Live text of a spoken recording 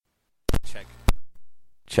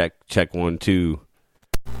Check 1 2.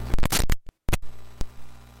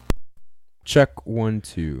 Check 1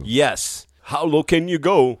 2. Yes. How low can you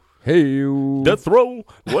go? Hey, Death row.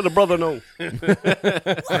 What a brother know.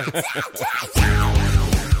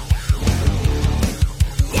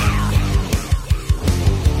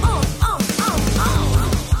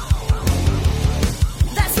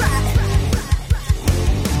 That's right.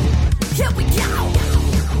 Here we go.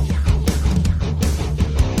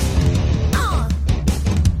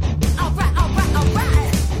 All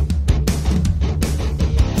right.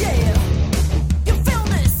 Yeah. You feel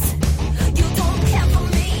this? You don't care for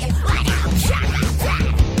me. I don't care about that.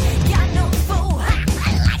 Got no fool. I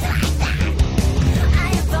like that. I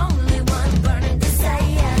am the only one burning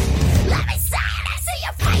desire. Let me say it, I see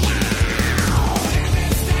your fire.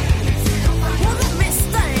 Well, let me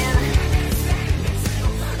stand.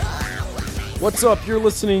 what's up? You're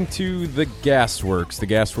listening to The Gasworks. The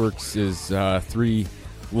Gasworks is 3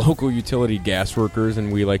 local utility gas workers, and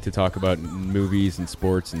we like to talk about movies and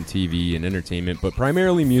sports and TV and entertainment, but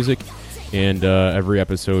primarily music. And every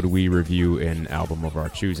episode we review an album of our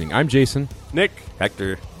choosing. I'm Jason. Nick.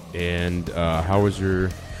 Hector. And how was your...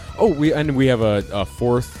 Oh, we have a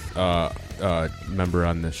fourth member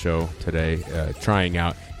on the show today trying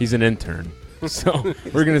out. He's an intern. So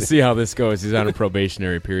we're going to see how this goes. He's on a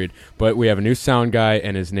probationary period. But we have a new sound guy,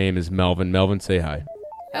 and his name is Melvin. Melvin, say hi.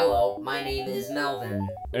 Hello, my name is Melvin.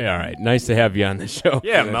 Yeah, all right. Nice to have you on the show.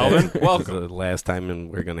 Yeah, Melvin. Welcome. The last time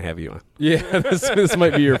and we're going to have you on. Yeah, this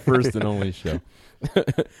might be your first and only show.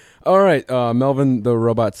 All right, Melvin, the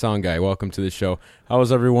robot sound guy, welcome to the show. How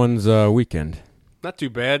was everyone's weekend? Not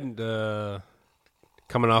too bad.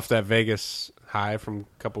 Coming off that Vegas high from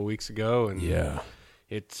a couple weeks ago, and Yeah.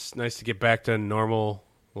 it's nice to get back to normal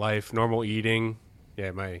life, normal eating.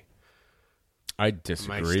 Yeah, I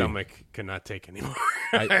disagree. my stomach cannot take anymore.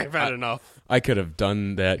 I- I've had enough. I could have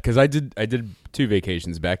done that because I did 2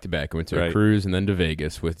 vacations back to back. I went to a Right. cruise and then to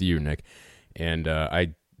Vegas with you, Nick, and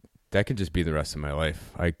that could just be the rest of my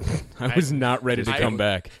life. I was not ready to come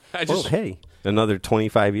back. I Well, just hey, another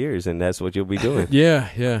 25 years, and that's what you'll be doing.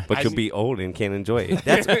 Yeah. But you'll be old and can't enjoy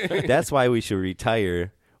it. That's why we should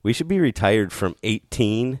retire. We should be retired from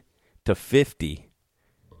 18 to 50,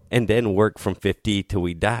 and then work from 50 till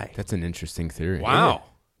we die. That's an interesting theory. wow.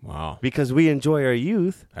 Wow. Because we enjoy our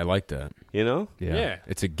youth, I like that. you know? Yeah.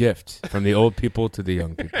 It's a gift from the old people to the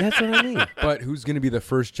young people. That's what I mean. But who's going to be the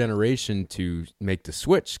first generation to make the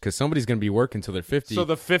switch? Because somebody's going to be working until they're 50. So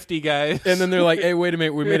the 50 guys, and then they're like, hey, wait a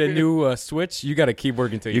minute. We made a new switch. You got to keep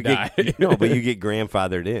working until you, die. No, but you get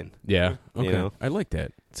grandfathered in. Yeah. Okay. You know? I like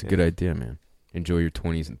that. It's a good idea, man. Enjoy your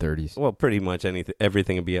 20s and 30s. Well, pretty much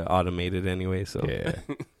everything will be automated anyway, so Yeah.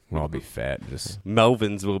 We'll all be fat. Just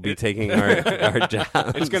Melvins will be taking our jobs.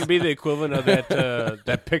 it's going to be the equivalent of that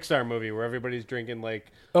Pixar movie where everybody's drinking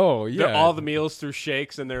like oh all the meals through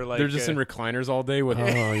shakes, and they're like they're just in recliners all day with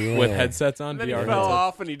yeah. with headsets on. And then he VR fell headsets.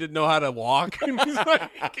 off and he didn't know how to walk. And he's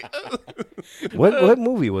like, What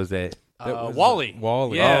movie was that? Wall-E.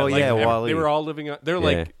 Wall-E. Yeah, Oh, yeah, Wall-E. They were all living on. They're Yeah.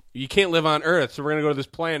 like, you can't live on Earth, so we're gonna go to this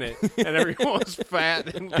planet, and everyone was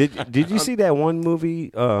fat. And Did you see that one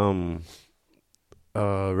movie,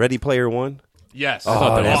 Ready Player One? yes, I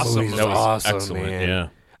thought that was awesome. movie's That was awesome, excellent. man. Yeah.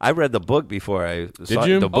 I read the book before I saw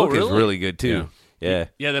you? it. The book Oh, is really? really good too. Yeah.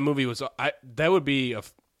 Yeah, that movie was. That would be a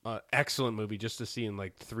excellent movie just to see in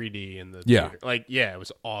like 3D in the Yeah. theater. Like, yeah, it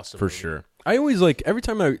was awesome For movie. sure. I always like every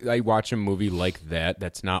time I watch a movie like that.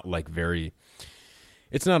 That's not like very.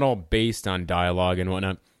 It's not all based on dialogue and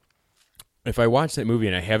whatnot. If I watch that movie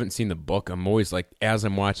and I haven't seen the book, I'm always like, as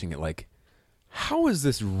I'm watching it, like, how is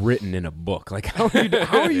this written in a book? Like, how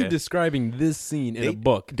are you describing this scene in a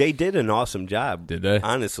book? They did an awesome job. Did they?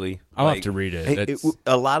 Honestly. I'll have to read it.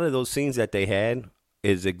 A lot of those scenes that they had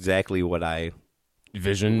is exactly what I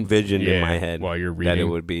Envisioned in my head while you're that reading. it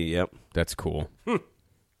would be. Yep. That's cool.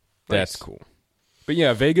 That's cool. But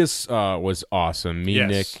yeah, Vegas was awesome. Me, Yes.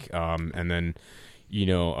 Nick, and then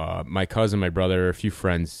my cousin, my brother, a few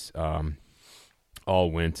friends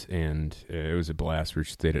all went, and it was a blast. We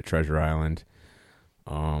stayed at Treasure Island.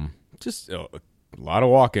 Just a lot of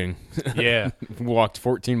walking. Yeah, Walked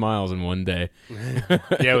 14 miles in one day.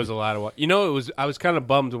 yeah, it was a lot of. I was kind of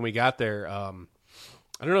bummed when we got there. I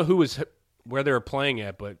don't know where they were playing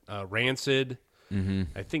at, but Rancid. Mm-hmm.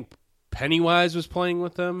 I think Pennywise was playing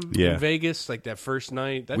with them Yeah. in Vegas, like that first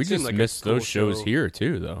night. That We seemed just like a missed cool those shows show. here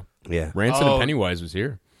too, though. Yeah. Rancid Oh. and Pennywise was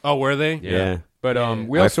here. Oh, were they? Yeah. But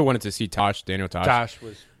we also wanted to see Daniel Tosh. Tosh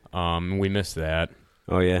was. We missed that.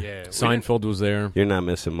 Oh yeah. Yeah, Seinfeld was there. You're not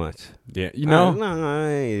missing much. Yeah, you know,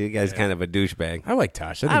 No, you guy's kind of a douchebag. I like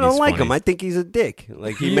Tosh. I, think I don't he's like funny. him. I think he's a dick.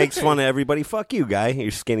 Like he makes fun of everybody. Fuck you, guy.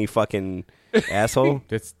 You skinny fucking asshole.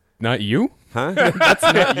 That's not you. Huh?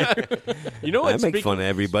 You know what? I make fun of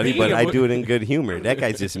everybody, speaking but of I what- do it in good humor. That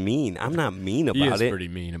guy's just mean. I'm not mean He about is it. pretty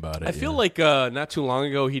mean about it. I feel yeah. like not too long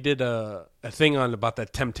ago he did a thing on about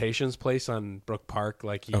that Temptations place on Brook Park.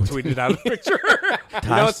 Like he tweeted out a picture.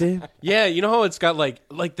 Tosh did? Yeah, you know how it's got like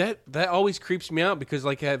that. That always creeps me out because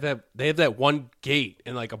like they have that one gate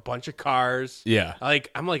and like a bunch of cars. Yeah. Like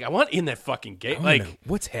I'm like I want in that fucking gate. I wanna Like know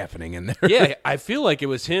what's happening in there? yeah, I feel like it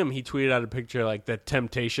was him. He tweeted out a picture like that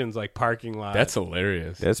Temptations like parking lot. That's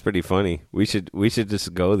hilarious. That's pretty funny. We should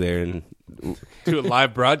just go there and do a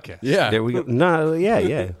live broadcast. Yeah. there we go. No,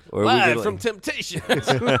 yeah. Or Live we from could, Temptations. it's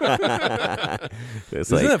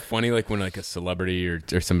Isn't like, that funny? Like when like a celebrity or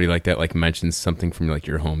somebody like that like mentions something from like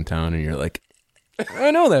your hometown, and you're like,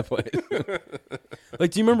 I know that place.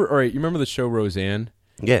 Like, do you remember? All right, you remember the show Roseanne?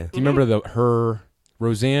 yeah. Do you remember her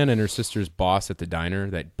Roseanne and her sister's boss at the diner?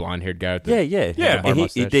 That blonde haired guy. With the, Yeah. Yeah. And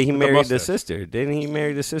mustache. he married the mustache. sister. Didn't he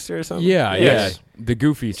marry the sister or something? Yeah, Yes. yeah. The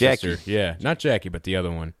goofy Jackie. sister. Yeah, not Jackie, but the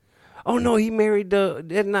other one, Oh no, he married the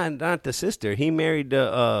not the sister. He married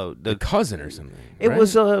the the. cousin or something. It right?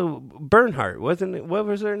 was Bernhardt, wasn't it? What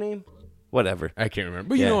was her name? Whatever. I can't remember,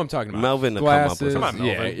 but you Yeah. know what I'm talking about. Melvin to come up with Glasses. something. Come on,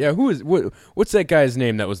 Yeah, Melvin. yeah. Who is what's that guy's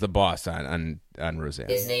name that was the boss on Roseanne?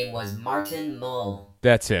 His name was Martin Mull.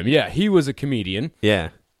 That's him. Yeah, he was a comedian. Yeah.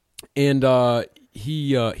 And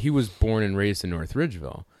he was born and raised in North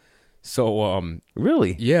Ridgeville. So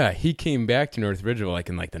Really? yeah, he came back to North Ridgeville like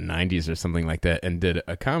in like the 90s or something like that and did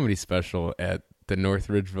a comedy special at the North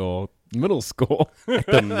Ridgeville Middle School.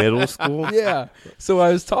 The middle school? Yeah. So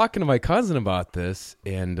I was talking to my cousin about this,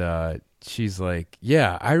 and she's like,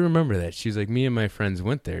 yeah, I remember that. She's like, me and my friends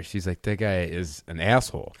went there. She's like, that guy is an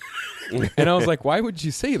asshole. And I was like, why would you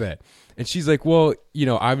say that? And she's like, well, you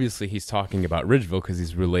know, obviously he's talking about Ridgeville because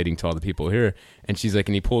he's relating to all the people here. And she's like,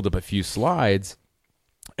 and he pulled up a few slides,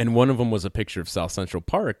 and one of them was a picture of South Central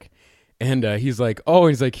Park. And he's like,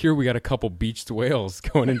 here we got a couple beached whales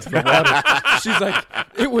going into the water. She's like,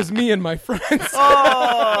 it was me and my friends.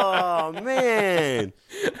 Oh man,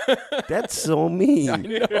 that's so mean.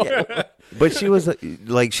 Yeah. But she was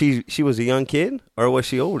like she was a young kid, or was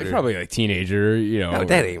she older? Probably like teenager, you know. No,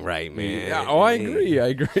 that ain't right, man. Yeah, oh, I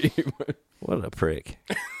agree. What a prick.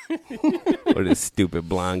 What a stupid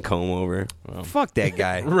blonde comb over. Fuck that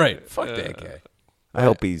guy. Right. Fuck that guy. I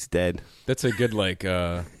hope he's dead. That's a good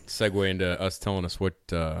segue into us telling us what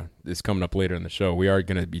is coming up later in the show. We are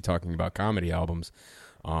going to be talking about comedy albums,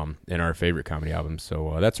 and our favorite comedy albums.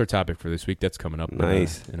 So that's our topic for this week. That's coming up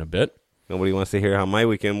Nice. in a bit. Nobody wants to hear how my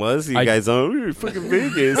weekend was. You I- guys are fucking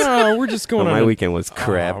Vegas. Oh, we're just going Oh, on. my a- weekend was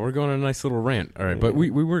crap. Oh, we're going on a nice little rant. All right, but we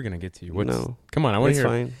were going to get to you. No. Come on, I want It's to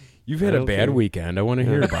hear. fine. You've had I a don't bad care. weekend. I want to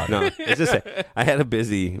hear about No, it. it's just I had a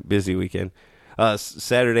busy weekend.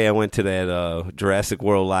 Saturday I went to that Jurassic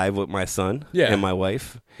World Live with my son Yeah. and my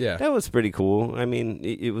wife. Yeah. That was pretty cool. I mean,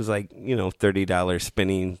 it was like, $30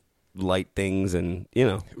 spinning light things, and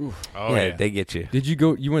Oh yeah. they get you. Did you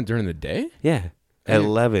go? You went during the day? Yeah, at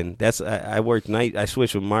 11. That's I worked night. I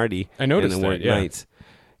switched with Marty. I noticed and then that, worked yeah. nights.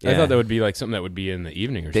 I Yeah. thought that would be like something that would be in the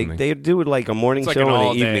evening or something. They do it like a morning It's like show an and an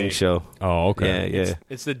all-day. evening show. oh, okay. Yeah.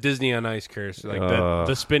 It's the Disney on Ice curse. Like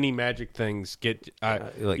the spinny magic things get.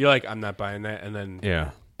 like- you're like, I'm not buying that, and then Yeah.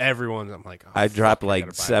 everyone's. I'm like, oh, I dropped fuck, like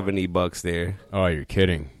gotta buy one. $70 there. Oh, you're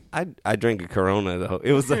kidding. I drank a Corona though.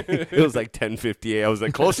 It was like $10.58. I was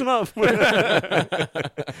like, close enough.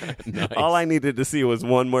 All I needed to see was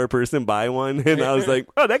one more person buy one, and I was like,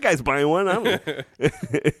 oh, that guy's buying one.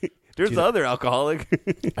 There's the other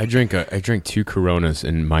alcoholic. I drank 2 Coronas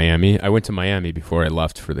in Miami. I went to Miami before I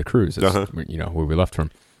left for the cruise. That's, where we left from.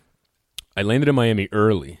 I landed in Miami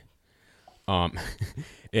early. And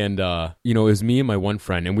it was me and my one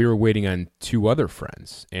friend, and we were waiting on 2 other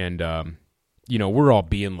friends. And we're all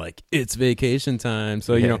being like, it's vacation time.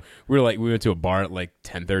 So, Yeah. we went to a bar at like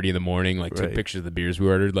 10:30 in the morning, like took Right. pictures of the beers we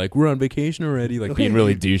ordered, like we're on vacation already, like being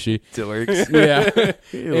really douchey. Dorks. Yeah.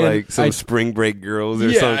 You're like some spring break girls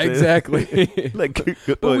or something. exactly. Like,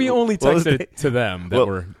 But we only what was texted that? to them that What-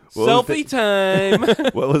 were what was Selfie time.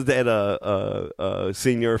 What was that?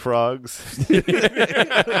 Senior Frogs.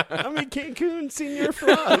 I'm in Cancun, Senior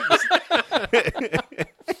Frogs.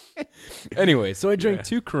 anyway. So I drank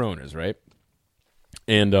 2 Coronas, right?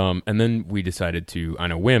 And then we decided to,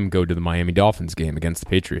 on a whim, go to the Miami Dolphins game against the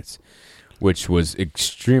Patriots, which was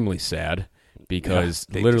extremely sad because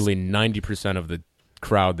Yeah, they literally 90% of the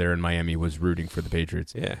crowd there in Miami was rooting for the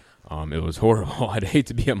Patriots. Yeah. It was horrible. I'd hate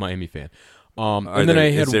to be a Miami fan. And then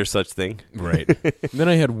I had is there such thing? right. Then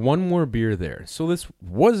I had one more beer there. So this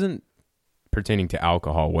wasn't pertaining to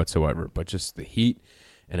alcohol whatsoever, but just the heat.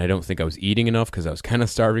 And I don't think I was eating enough because I was kind of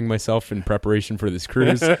starving myself in preparation for this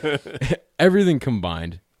cruise. Everything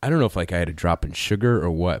combined. I don't know if like I had a drop in sugar or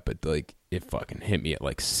what, but like it fucking hit me at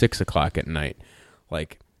like 6 o'clock at night.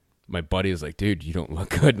 Like my buddy was like, dude, you don't look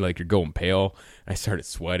good. Like you're going pale. I started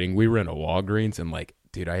sweating. We were in a Walgreens and like,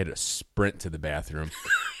 dude, I had to sprint to the bathroom.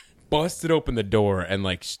 Busted open the door and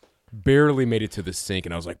like barely made it to the sink,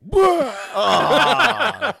 and I was like,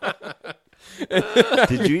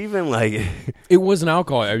 Did you even like? it wasn't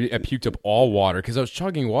alcohol. I puked up all water because I was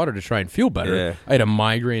chugging water to try and feel better. Yeah. I had a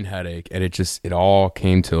migraine headache, and it all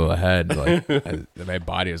came to a head. Like my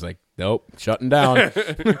body was like, nope, shutting down.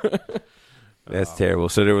 That's terrible.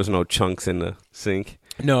 So there was no chunks in the sink.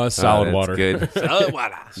 No, it's solid that's water. Good. Solid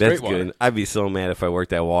water. That's water. good. I'd be so mad if I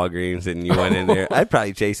worked at Walgreens and you went in there. I'd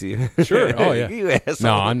probably chase you. Sure. Oh yeah. You asshole.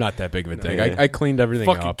 No, I'm not that big of a dick. Yeah. I cleaned everything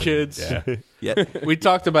Fucking up. kids. Yeah. Yeah. We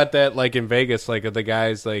talked about that like in Vegas, like the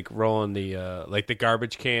guys like rolling the like the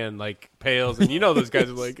garbage can like pails, and you know those guys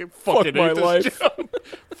are like fucking my hate this life. job.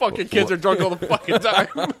 Fucking kids are drunk all the fucking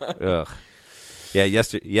time. Ugh. Yeah.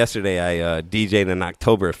 Yesterday I DJ'd an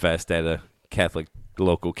Oktoberfest at a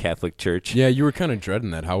local Catholic church. Yeah, you were kind of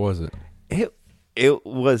dreading that. How was it?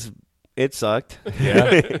 It sucked.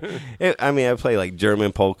 Yeah. I mean, I play like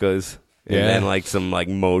German polkas and Yeah. then like some like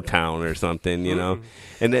Motown or something, you know.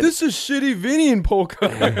 And then This is shitty Vinian polka.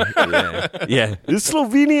 yeah, it's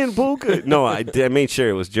Slovenian polka. No, I made sure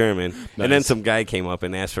it was German. And then Nice. some guy came up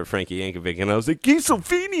and asked for Frankie Yankovic, and I was like, he's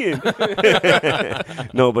Slovenian.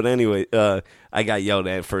 No, but anyway, I got yelled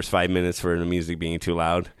at first 5 minutes for the music being too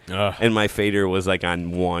loud, Ugh. and my fader was like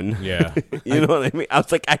on 1. Yeah. You know what I mean? I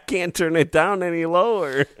was like, I can't turn it down any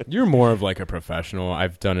lower. You're more of like a professional.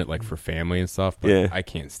 I've done it like for family and stuff, but Yeah. I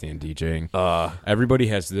can't stand DJing. Everybody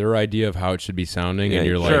has their idea of how it should be sounding, and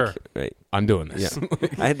Yeah, you're like, sure. Right. I'm doing this.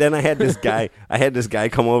 Yeah. Then I had this guy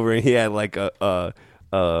come over, and he had like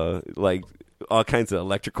like all kinds of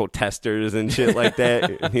electrical testers and shit like that.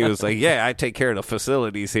 And he was like, "Yeah, I take care of the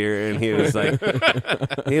facilities here." And he was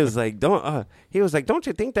like, "Don't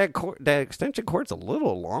you think that extension cord's a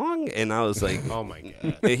little long?" And I was like, Oh my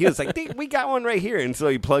god. and he was like, "We got one right here." And so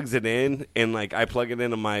he plugs it in, and like I plug it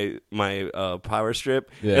into my power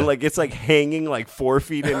strip, Yeah. and like it's like hanging like 4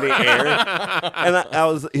 feet in the air. And I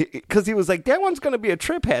was, because he was like, "That one's gonna be a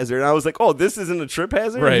trip hazard." And I was like, "Oh, this isn't a trip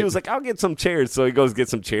hazard." Right. And he was like, "I'll get some chairs." So he goes get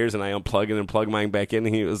some chairs, and I unplug it and plug mine back in.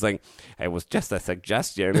 And he was like, "It was just a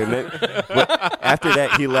suggestion." And then, but after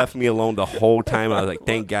that, he left me alone the whole time. I was like,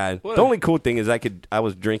 "Thank God." The only cool thing is I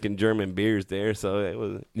was drinking German beers there, so it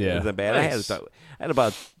wasn't bad. Nice. I had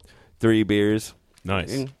about 3 beers.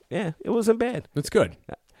 Nice. And, yeah, it wasn't bad. That's good.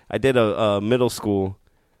 I did a middle school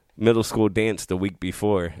dance the week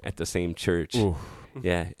before at the same church. Ooh.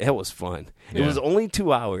 Yeah, it was fun. It Yeah. was only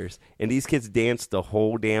 2 hours, and these kids danced the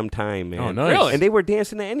whole damn time, man. Oh, nice. Really? And they were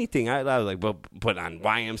dancing to anything. I was like, well, put on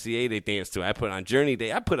YMCA, they danced to. I put on Journey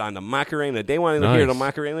Day. I put on the Macarena. They wanted to hear the Nice.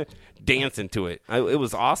 Macarena, dancing to it. It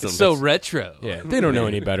was awesome. So retro. Yeah. They don't know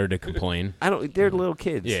any better to complain. They're little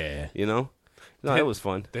kids. Yeah. You know? No, it was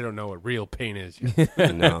fun. They don't know what real pain is.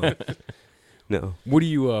 No. What are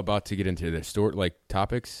you about to get into? The store like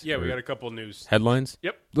topics? Yeah, we Or got a couple news. headlines.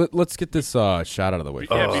 Yep. Let's get this shot out of the way.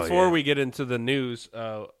 Yeah, Oh, before yeah. we get into the news,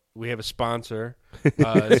 we have a sponsor.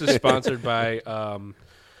 This is sponsored by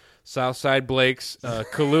Southside Blake's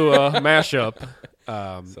Kahlua mashup.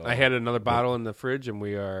 I had another bottle in the fridge, and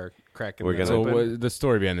we are cracking. We're that gonna- So open. the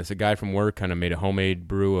story behind this: a guy from work kind of made a homemade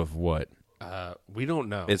brew of what? We don't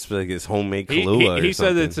know. It's like his homemade He, Kahlua he or said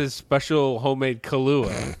something. it's his special homemade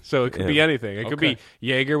Kahlua, so it could be Yeah. anything. It could Okay. be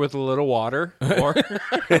Jaeger with a little water, or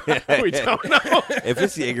we don't know. If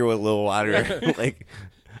it's Jaeger with a little water, like,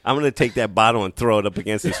 I'm going to take that bottle and throw it up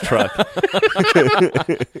against his truck.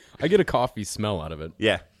 I get a coffee smell out of it.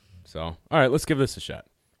 Yeah. So, all right, let's give this a shot.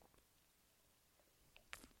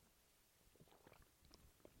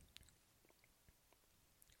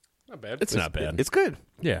 Not bad. It's not bad. It's good.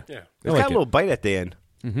 Yeah. Yeah. It's like got a it. little bite at the end.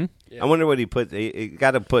 Mm-hmm. I wonder what he put. He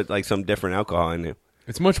got to put like some different alcohol in it.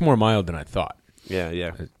 It's much more mild than I thought. Yeah,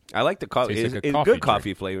 yeah. I like the coffee. Tastes It's, like a it's coffee good drink.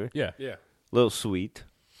 coffee flavor. Yeah. Yeah. A little sweet.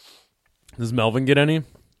 Does Melvin get any?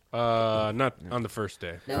 Not on the first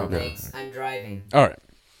day. No thanks, I'm driving. All right.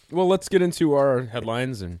 Well, let's get into our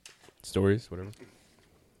headlines and stories, whatever.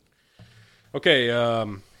 Okay,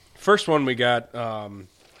 first one we got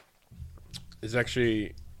is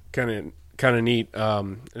actually kind of neat,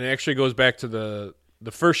 and it actually goes back to the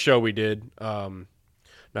first show we did.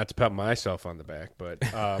 Not to pat myself on the back, but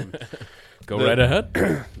Go right ahead.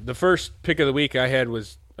 the first pick of the week I had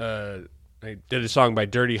was I did a song by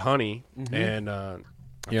Dirty Honey, and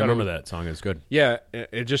Yeah, I remember that song. It's good. yeah,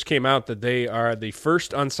 it just came out that they are the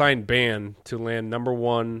first unsigned band to land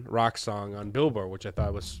 #1 rock song on Billboard, which I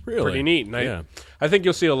thought was Really? pretty neat. And Yeah. I think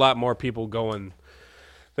you'll see a lot more people going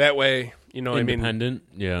that way. You know, I mean, Independent.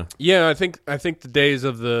 Yeah. yeah, I think the days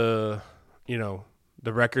of the, you know,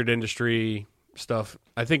 the record industry stuff,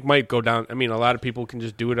 I think might go down. I mean, a lot of people can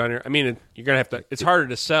just do it on your. I mean, you're gonna have to. It's harder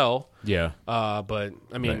to sell. Yeah. But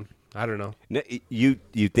I mean, Right. I don't know. You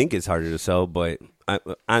think it's harder to sell, but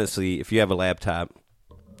honestly, if you have a laptop,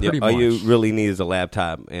 Pretty all you much. really need is a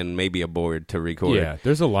laptop and maybe a board to record. Yeah,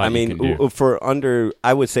 there's a lot I you mean, can do. for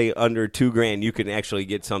I would say under $2,000, you can actually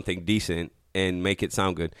get something decent and make it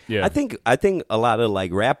sound good. Yeah. I think a lot of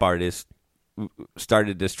like rap artists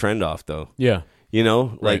started this trend off though. Yeah. You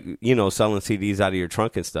know, like Right. selling CDs out of your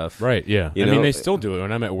trunk and stuff. Right, yeah. You I mean, know, they still do it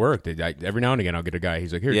when I'm at work. Every now and again, I'll get a guy.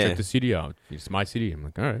 He's like, "Here, Yeah. check the CD out. It's my CD." I'm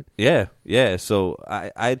like, "All right." Yeah. So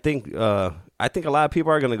I think a lot of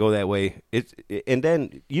people are going to go that way. And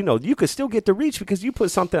then you could still get the reach because you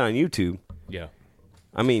put something on YouTube. Yeah.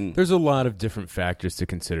 I mean, There's a lot of different factors to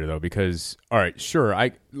consider, though, because all right, sure, I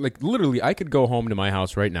could go home to my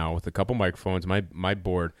house right now with a couple microphones, my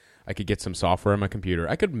board. I could get some software on my computer.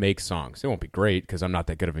 I could make songs. It won't be great because I'm not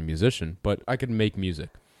that good of a musician, but I could make music.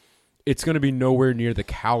 It's going to be nowhere near the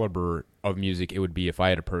caliber of music it would be if I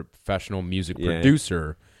had a professional music Yeah.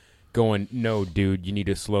 producer going, "No, dude, you need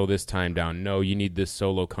to slow this time down. No, you need this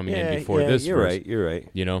solo coming in before this You're verse." right. You're right.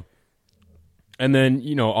 You know? And then,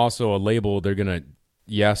 also a label, they're going to,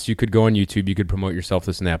 yes, you could go on YouTube, you could promote yourself,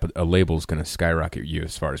 this and that, but a label's going to skyrocket you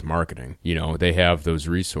as far as marketing. They have those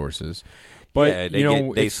resources. But, Yeah,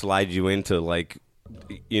 they slide you into like,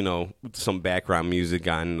 some background music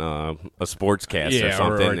on a sportscast or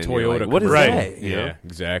something. or a and you're Toyota like, what is commercial. that? You know? Yeah,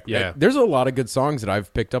 exactly. Yeah. There's a lot of good songs that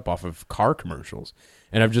I've picked up off of car commercials.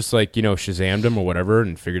 And I've just Shazammed them or whatever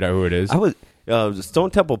and figured out who it is. I was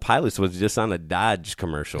Stone Temple Pilots was just on a Dodge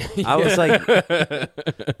commercial. I was like,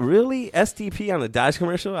 really? STP on a Dodge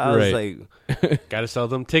commercial? I was Right. like, Got to sell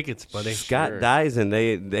them tickets, buddy. Scott dies and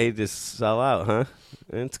they just sell out, huh?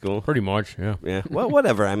 It's cool. Pretty much, yeah. Yeah. Well,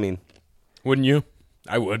 whatever. I mean, Wouldn't you?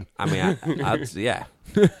 I would. yeah.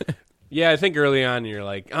 Yeah, I think early on you're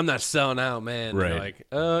like, I'm not selling out, man. Right.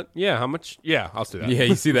 You're like, yeah, how much? Yeah, I'll do that. Yeah,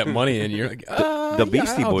 you see that money and you're like, The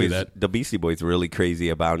Beastie I'll do Boys, that. the Beastie Boys, really crazy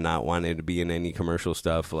about not wanting to be in any commercial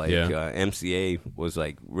stuff. Like Yeah. MCA was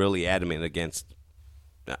like really adamant against.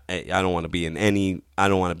 I don't want to be in any. I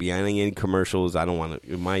don't want to be on any commercials. I don't want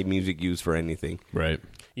my music used for anything. Right.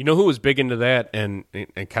 You know who was big into that and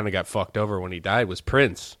kind of got fucked over when he died was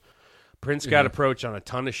Prince. Prince got approached on a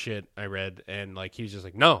ton of shit I read, and like he was just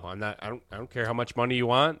like, "No, I'm not. I don't care how much money you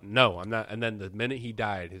want. No, I'm not." And then the minute he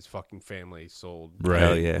died, his fucking family sold. Right.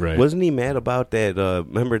 Hell yeah! Right. Wasn't he mad about that?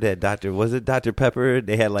 Remember that Dr. Was it Dr. Pepper?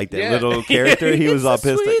 They had like that Yeah. little character. He was all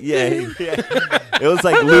pissed. Yeah. It was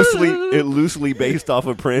like loosely based off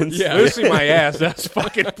of Prince. Yeah. Lucy, my ass. That's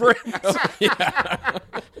fucking Prince.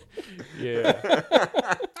 Yeah.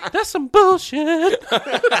 That's some bullshit.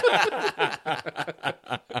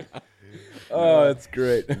 Oh, that's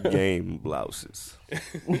great. Game blouses.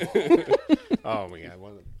 Oh my god.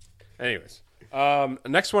 Anyways,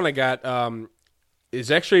 next one I got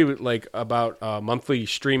is actually like about monthly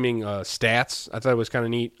streaming stats. I thought it was kind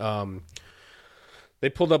of neat. They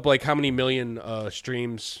pulled up like how many million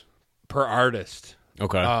streams per artist.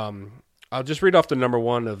 Okay. I'll just read off the number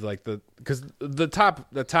one of like because the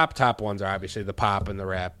top ones are obviously the pop and the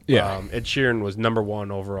rap. Yeah. Ed Sheeran was number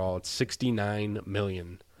one overall. It's 69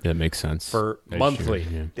 million that makes sense. for Ed monthly.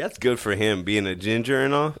 Sheeran, yeah. That's good for him being a ginger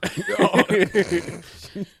and all.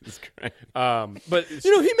 But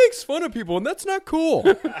He makes fun of people, and that's not cool.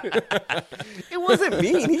 It wasn't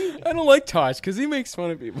mean. I don't like Tosh because he makes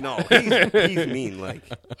fun of people. No, he's mean. Like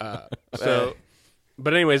so.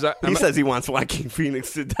 But anyways, he says he wants Joaquin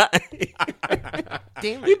Phoenix to die.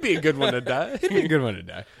 he'd be a good one to die. He'd be a good one to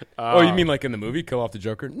die. Oh, you mean like in the movie, kill off the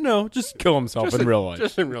Joker? No, just kill himself in real life.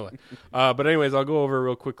 Just in real life. But anyways, I'll go over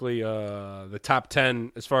real quickly the top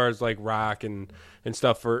 10 as far as like rock and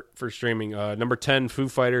stuff for streaming. Number 10, Foo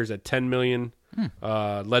Fighters at 10 million.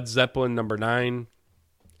 Led Zeppelin, number 9.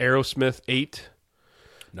 Aerosmith, 8.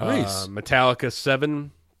 Nice. Metallica,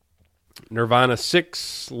 7. Nirvana,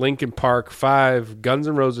 6. Linkin Park, 5. Guns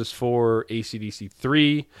N' Roses, 4. AC/DC,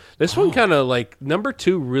 3. This one kind of like number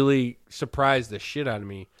 2 really surprised the shit out of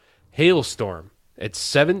me. Hailstorm. It's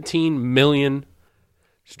 17 million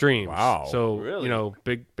streams. Wow. So, Really?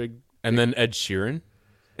 big. And then Ed Sheeran.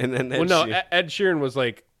 And then Well, no, Ed Sheeran was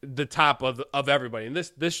like the top of everybody. And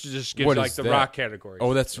this just gives What like is the that? rock category.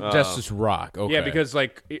 Oh, that's just rock. Okay. yeah, because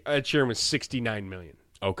like Ed Sheeran was 69 million.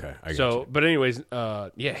 Okay, I got So, you. but anyways,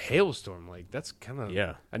 yeah, Hailstorm, like that's kind of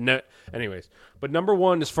Yeah. Anyways, but number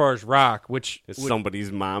one as far as rock, which It's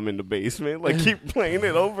somebody's mom in the basement. Like keep playing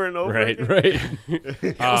it over and over. Right, again.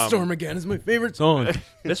 right. Hailstorm again is my favorite song.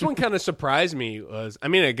 this one kind of surprised me. I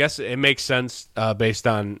mean, I guess it makes sense based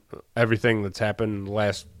on everything that's happened the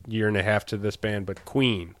last year and a half to this band, but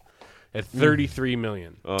Queen at 33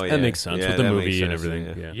 million. Oh yeah, That makes sense with the that makes movie and sense,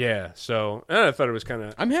 everything. yeah. Yeah. So I thought it was kind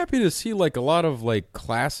of. I'm happy to see like a lot of like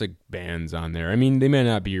classic bands on there. I mean, they may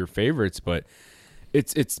not be your favorites, but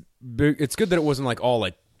it's good that it wasn't like all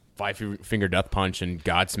like Five Finger Death Punch and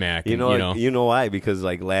Godsmack. You and, know why? Because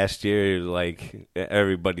like last year, like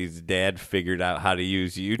everybody's dad figured out how to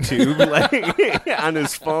use YouTube like on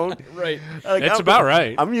his phone. right. Like, That's about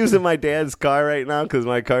right. I'm using my dad's car right now because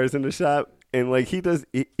my car's in the shop, and like he doesn't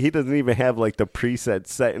even have like the presets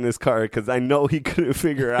set in his car because I know he couldn't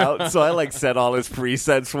figure out. So I like set all his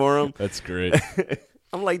presets for him. That's great.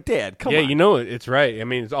 I'm like, Dad, come Yeah, on. you know it's right. I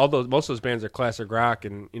mean, it's all those. Most of those bands are classic rock,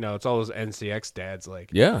 and it's all those NCX dads. Like,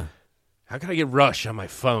 Yeah. how can I get Rush on my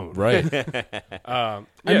phone? Right. Yeah.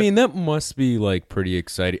 I mean, that must be like pretty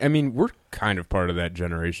exciting. I mean, we're kind of part of that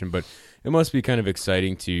generation, but it must be kind of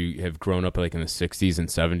exciting to have grown up like in the 60s and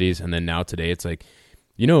 70s. And then now today it's like,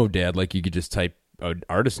 Dad, like you could just type an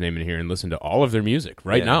artist name in here and listen to all of their music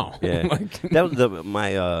right now. Yeah, Like- that was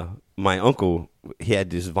my uncle. He had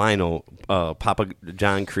this vinyl, Papa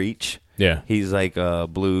John Creech. Yeah. He's like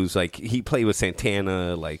blues, like he played with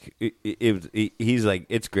Santana. Like he's like,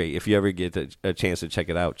 it's great. If you ever get a chance to check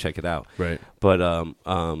it out, check it out. Right. But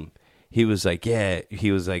he was like,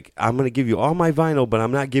 I'm gonna give you all my vinyl, but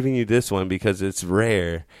I'm not giving you this one because it's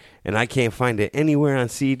rare. And I can't find it anywhere on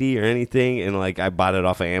CD or anything. And like, I bought it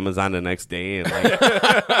off of Amazon the next day and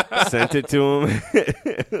like sent it to him.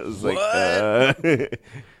 It was like, I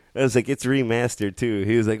was like, it's remastered too.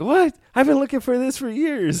 He was like, what? I've been looking for this for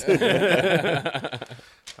years.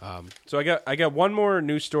 So I got one more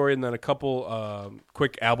news story and then a couple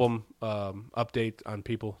quick album update on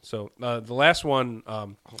people. So the last one,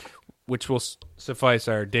 which will suffice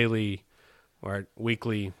our daily or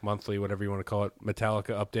weekly, monthly, whatever you want to call it, Metallica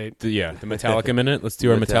update. The Metallica Minute. Let's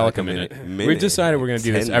do our Metallica Minute. We've decided we're going to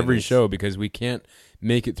do this 10 every minutes. show because we can't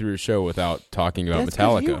make it through a show without talking about That's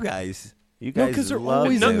 'cause Metallica. You No, guys 'cause they're love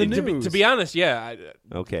always them. in the to, news. be honest, yeah.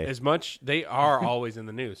 Okay. As much they are always in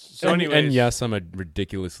the news. So And, anyways, and yes, I'm a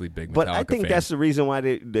ridiculously big Metallica But I think fan. that's the reason why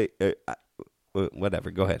they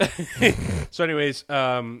whatever. Go ahead. So, anyways,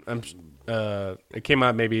 it came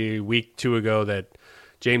out maybe a week, 2 ago that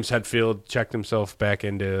James Hetfield checked himself back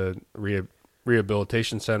into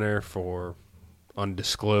rehabilitation center for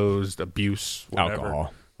undisclosed abuse,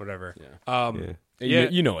 Alcohol. whatever. Yeah. Yeah.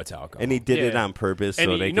 You know it's alcohol. And he did it Yeah. on purpose And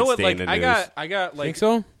so they you know could what? stay Like in the I news. got like think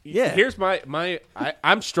so? Yeah. Here's I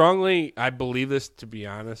believe this to be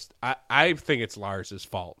honest. I think it's Lars's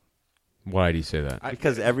fault. Why do you say that?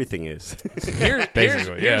 Because everything is.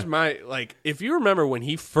 Basically, Here's yeah. my like. If you remember when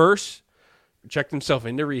he first checked himself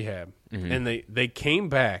into rehab, Mm-hmm. and they came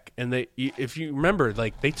back, and if you remember,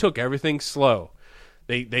 like they took everything slow.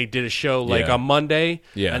 They did a show like Yeah. on Monday,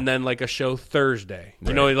 Yeah. and then like a show Thursday. You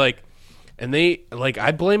Right. know, like, and they like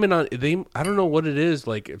I blame it on they. I don't know what it is.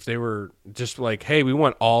 Like if they were just like, hey, we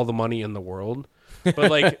want all the money in the world.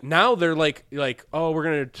 But like now they're like oh, we're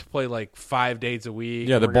gonna play like 5 days a week.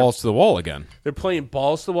 Yeah, and the we're gonna- balls to the wall again. they're playing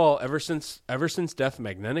balls to the wall ever since Death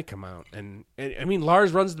Magnetic come out, and I mean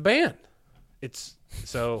Lars runs the band. It's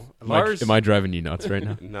so Lars. Am I driving you nuts right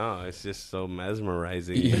now? No, it's just so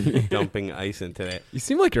mesmerizing. Dumping ice into that. You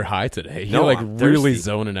seem like you're high today. No, You're like I'm really thirsty.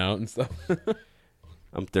 zoning out and stuff.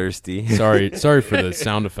 I'm thirsty. sorry for the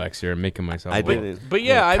sound effects here. I'm making myself. I a little- didn't. But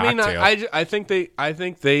yeah, I little mean, cocktail. I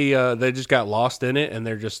think they just got lost in it, and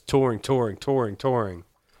they're just touring.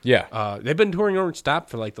 Yeah. They've been touring Orange Stop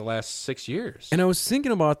for like the last 6 years. And I was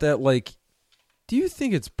thinking about that. Like, do you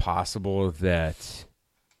think it's possible that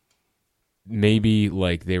maybe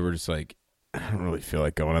like they were just like, I don't really feel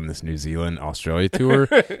like going on this New Zealand Australia tour.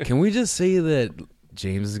 Can we just say that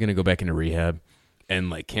James is going to go back into rehab and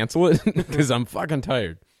like cancel it because I'm fucking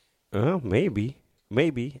tired? Maybe.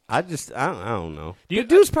 I don't know. Do you- The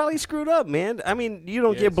dude's probably screwed up, man. I mean, you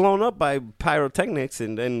don't get blown up by pyrotechnics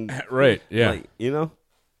and then Right. Yeah. like, you know.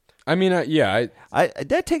 I mean, I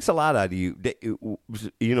That takes a lot out of you.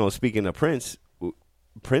 You know, speaking of Prince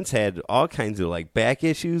had all kinds of like back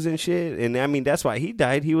issues and shit, and I mean that's why he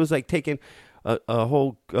died. He was like taking a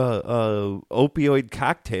whole opioid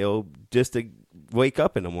cocktail just to wake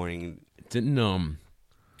up in the morning. didn't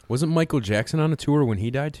Wasn't Michael Jackson on a tour when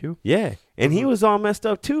he died too? Yeah, and he was all messed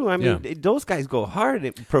up too. I mean, those guys go hard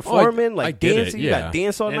at performing, I like get dancing. it, You yeah. got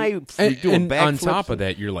dance all night, And, doing and on backflips. top of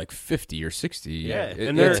that, you're like 50 or 60. Yeah. And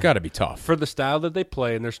it's they're- got to be tough. For the style that they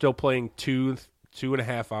play, and they're still playing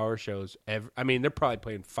 2.5 hour shows. I mean, they're probably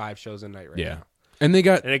playing 5 shows a night right Yeah. now. And they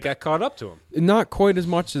got And it got caught up to them. not quite as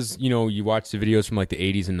much as, you watch the videos from like the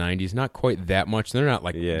 80s and 90s, not quite that much. They're not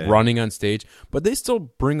like Yeah. running on stage, but they still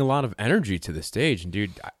bring a lot of energy to the stage. And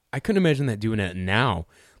dude, I couldn't imagine that doing that now,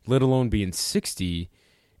 let alone being 60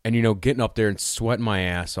 and, getting up there and sweating my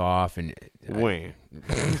ass off. And When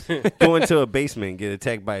go into a basement and get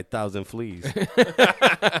attacked by 1,000 fleas.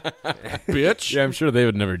 Bitch. yeah, I'm sure they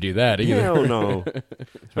would never do that either. Hell no.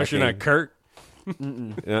 Especially not Kurt.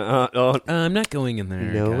 I'm not going in there.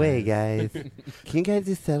 No guys. way, guys. Can you guys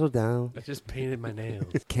just settle down? I just painted my nails.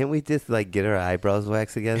 Can't we just like get our eyebrows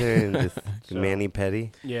waxed together and just mani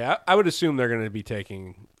petty? Yeah, I would assume they're going to be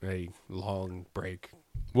taking a long break.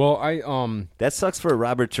 Well, That sucks for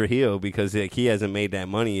Robert Trujillo because like, he hasn't made that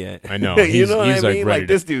money yet. I know. you He's- know what he's, I like, mean? ready Like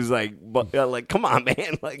to- this dude's like, come on,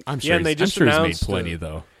 man. Like I'm Yeah, sure, and they I'm just sure he's made announced, plenty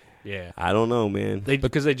though. Yeah. I don't know, man.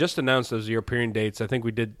 Because they just announced those European dates. I think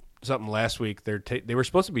we did something last week. They were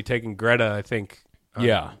supposed to be taking Greta, I think. On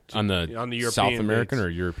the European South American dates. or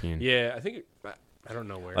European. Yeah, I think I don't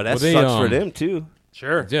know where. Oh, that they, sucks for um, them too.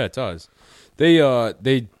 Sure. Yeah, it does.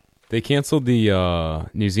 They canceled the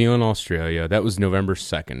New Zealand Australia. That was November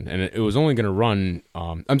 2nd, and it was only going to run.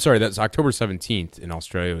 I'm sorry, that's October 17th in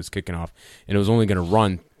Australia. It was kicking off, and it was only going to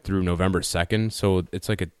run through November 2nd. So it's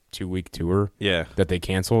like a 2-week tour. Yeah. that they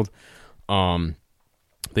canceled.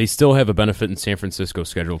 They still have a benefit in San Francisco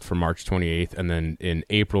scheduled for March 28th, and then in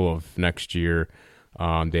April of next year,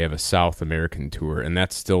 they have a South American tour, and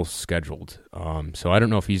that's still scheduled. So I don't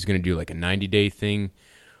know if he's going to do like a 90-day thing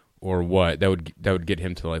or what. That would get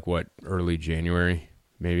him to like what, early January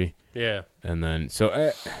maybe, Yeah. and then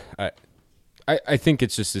so I think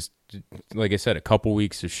it's just this, like I said, a couple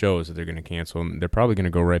weeks of shows that they're going to cancel, and they're probably going to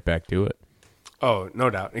go right back to it. Oh, no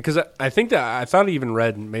doubt. Because I think that I thought I even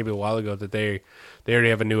read maybe a while ago that they already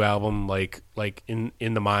have a new album like in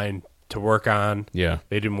the mind to work on. Yeah,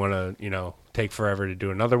 They didn't want to take forever to do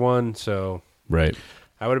another one. So right.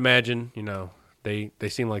 I would imagine they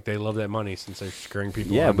seem like they love that money since they're screwing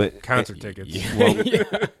people. Yeah, on but concert tickets. Well,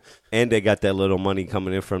 and they got that little money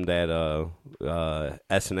coming in from that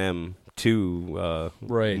S&M too.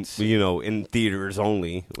 Right. In theaters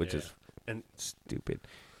only, which is And stupid.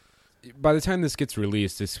 By the time this gets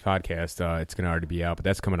released, this podcast, it's going to already be out, but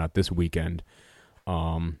that's coming out this weekend.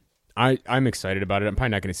 I'm excited about it. I'm probably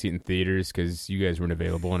not going to see it in theaters because you guys weren't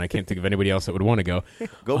available, and I can't think of anybody else that would want to go.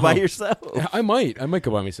 Go by yourself. I might go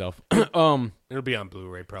by myself. it'll be on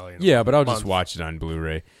Blu-ray probably. in a Yeah, but I'll just month. watch it on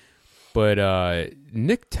Blu-ray. But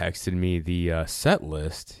Nick texted me the set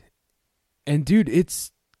list, and dude, it's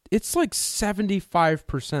like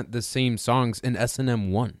 75% the same songs in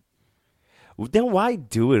S&M 1. Then why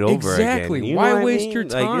do it over Exactly. again? You know Why what I waste mean? your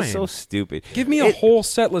Like, it's so time? stupid. Give me a whole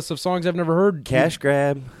set list of songs I've never heard. cash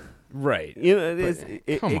grab. Right.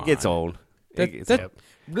 It come gets on. old. That, It gets that, old.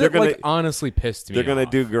 that gonna- like honestly pissed me They're gonna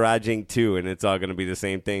off. do Garage Inc. 2, and it's all gonna be the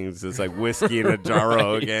same things. It's like whiskey in a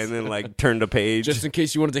jarro again, and like turn the page. Just in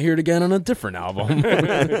case you wanted to hear it again on a different album.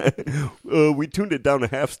 We tuned it down a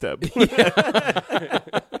half step.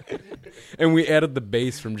 And we added the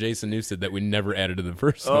bass from Jason Newsted that we never added to the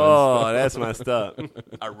first one. Oh, that's messed up.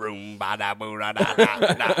 A room, ba da boo da da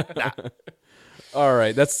da da. All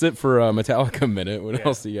right, that's it for Metallica Minute. What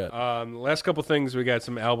else do you got? Last couple things, we got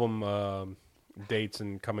some album dates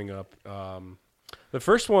and coming up. The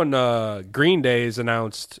first one, Green Day has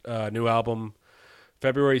announced a new album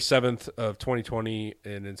February 7th of 2020,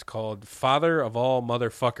 and it's called Father of All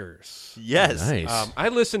Motherfuckers. Yes, Nice. I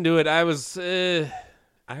listened to it. I was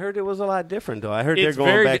I heard it was a lot different though. I heard It's they're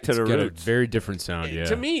going very- back to it's the Got a roots. very different sound, yeah.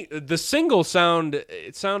 to me the single sound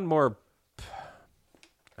more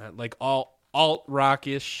like alt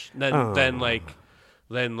rockish than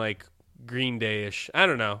like Green Day-ish. I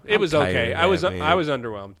don't know. It I'm was tired okay. of I was that, man. I was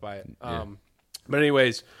underwhelmed by it. But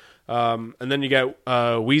anyways, and then you got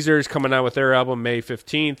Weezer's coming out with their album May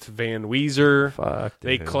 15th. Van Weezer. Fuck.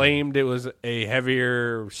 They them. claimed it was a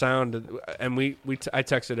heavier sound, and I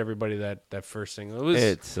texted everybody that first single.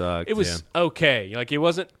 It sucked. It was okay. Like it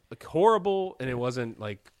wasn't like horrible, and it wasn't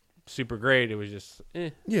like super great. It was just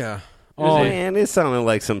Yeah. Oh, Man, it sounded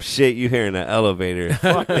like some shit you hear in an elevator.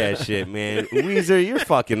 Fuck that shit, man. Weezer, you're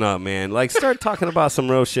fucking up, man. Like, start talking about some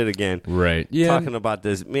real shit again. right. Yeah. Talking about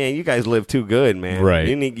this, man. You guys live too good, man. Right.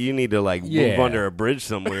 You need to like move Yeah. under a bridge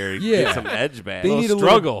somewhere. Yeah. Get some edge back. They need a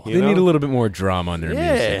struggle, Little, you they need know? a little bit more drama on their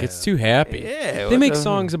Yeah. music. It's too happy. Yeah, They what make the-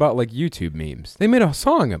 songs about like YouTube memes. They made a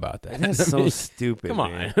song about that. That's I so mean, stupid. come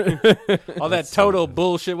man. on. All that total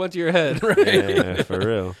bullshit went to your head. Yeah, for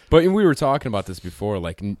real. But we were talking about this before.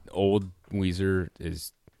 Like old Weezer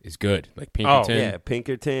is good. Like Pinkerton. Yeah,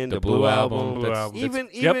 Pinkerton, The the Blue Blue Album. Album. Blue Album. Even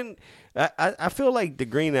Yep. even I feel like the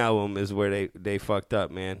Green Album is where they fucked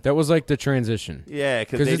up, man. That was like the transition. Yeah,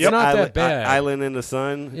 'Cause because it's not that bad. Island in the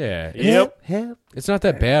Sun. Yeah. Yep. Help. It's not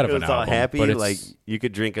that bad of It an was all album. happy, but it's, like you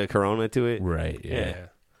could drink a Corona to it. right. Yeah. Yeah.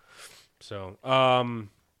 So,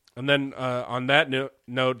 and then on that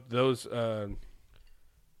note, those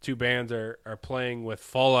two bands are playing with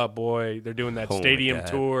Fall Out Boy. They're doing that Oh my stadium God.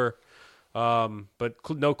 tour, but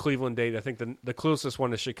no Cleveland date. I think the closest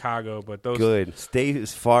one is Chicago. But those Good. Stay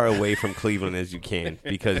as far away from Cleveland as you can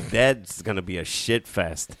because that's gonna be a shit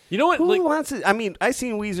fest. You know what? Who Like, wants it? I mean, I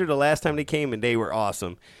seen Weezer the last time they came and they were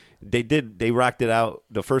awesome. They rocked it out.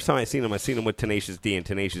 The first time I seen them with Tenacious D, and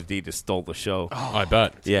Tenacious D just stole the show. I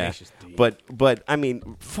bet. Yeah, Tenacious D. but I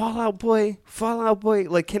mean, Fall Out Boy.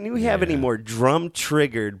 Like, can you have any more drum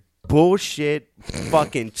triggered bullshit,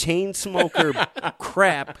 fucking chain smoker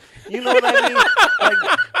crap? You know what I mean? Like,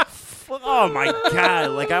 oh my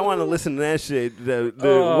god! Like, I want to listen to that shit.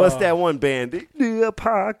 What's that one band? The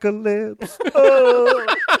Apocalypse. Oh,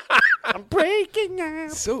 I'm breaking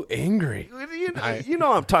out. So angry. You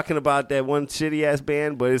know I'm talking about that one shitty ass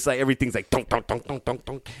band, but it's like everything's like dunk, dunk, dunk, dunk, dunk,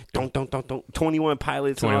 dunk, dunk, dunk, dunk, dunk, 21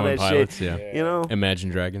 Pilots and all 21 that Pilots, shit. yeah. You know? Imagine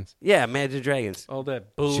Dragons. Yeah, Imagine Dragons. all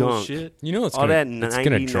that Junk. bullshit. You know it's All gonna, that it's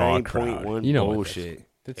gonna draw a crowd. 99.1 You know what bullshit.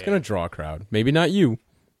 It's gonna draw a crowd. Maybe not you,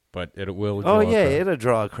 but it will. Draw Oh a yeah, crowd. it'll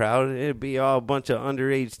draw a crowd. It'll be all a bunch of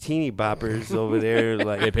underage teeny boppers over there.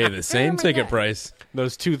 Like They pay the same ticket price.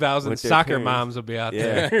 Those 2,000 With their soccer parents. moms will be out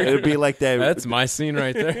yeah, there. it'll be like that. That's my scene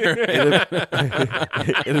right there.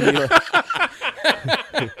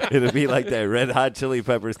 It'll be like that Red Hot Chili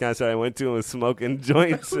Peppers concert I went to and was smoking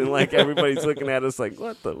joints and like everybody's looking at us like,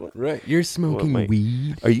 what the? What? right. You're smoking What,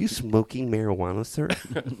 weed. Are you smoking marijuana, sir?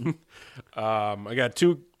 I got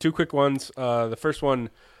two quick ones. The first one,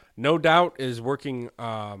 No Doubt, is working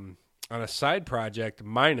on a side project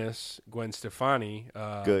minus Gwen Stefani.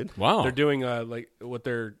 Good. Wow. They're doing like what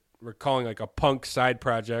we're calling like a punk side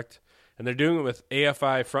project, and they're doing it with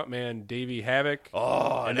AFI frontman Davey Havok.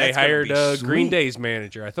 Oh, and they hired Green Day's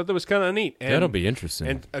manager. I thought that was kind of neat. And, That'll be interesting.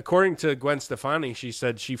 And according to Gwen Stefani, she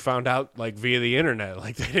said she found out like via the internet.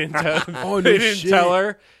 Like they didn't tell, Oh, no they didn't shit. tell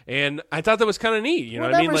her. And I thought that was kind of neat. You know what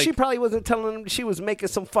I Whatever, mean? Like, she probably wasn't telling him she was making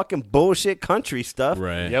some fucking bullshit country stuff.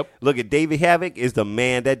 right. yep. Look at Davey Havok is the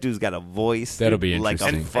man. That dude's got a voice. That'll be like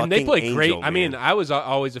interesting. a And fucking And they play angel, great. I man. mean, I was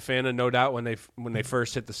always a fan of No Doubt when they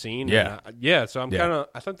first hit the scene. Yeah. And, yeah. So I'm Yeah. kind of.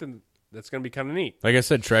 I think that's going to be kind of neat. Like I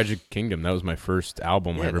said, Tragic Kingdom. That was my first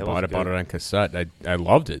album I Yeah, ever that bought. I was bought good. it on cassette. I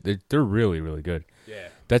loved it. They're really, really good. Yeah.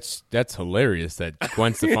 That's hilarious that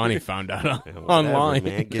Gwen Stefani found out Whatever, online.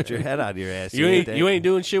 man. Get your head out of your ass. You ain't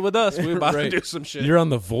doing shit with us. We're about Right. to do some shit. You're on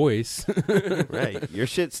The Voice. right. Your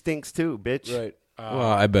shit stinks too, bitch. Right.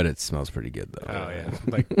 Well, I bet it smells pretty good though. Oh yeah,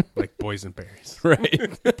 like boysenberries. Right.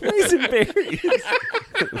 Boysenberries.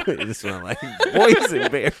 It smell like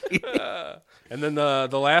boysenberries. And then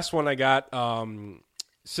the last one I got,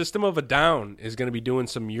 System of a Down is going to be doing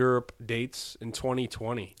some Europe dates in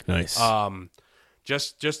 2020. Nice.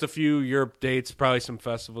 Just a few Europe dates, probably some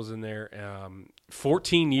festivals in there.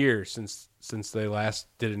 14 years since they last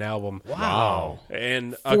did an album. Wow.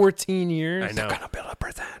 And 14 years. I know. Gonna build a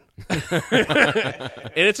prison.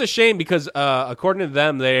 And it's a shame because according to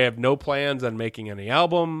them, they have no plans on making any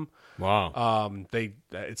album. Wow.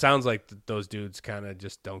 It sounds like those dudes kind of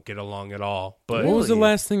just don't get along at all. But What was the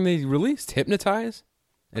last thing they released? Hypnotize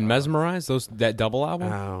and Mesmerize? That double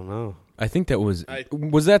album? I don't know. I think that was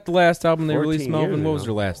that the last album they 14 released, Melvin? years What was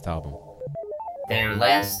ago. their last album? Their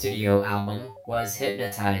last studio album was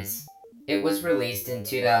Hypnotize. It was released in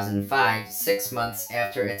 2005, 6 months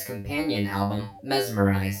after its companion album,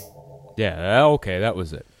 Mesmerize. Yeah, okay, that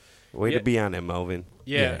was it. Way Yeah. to be on it, Melvin.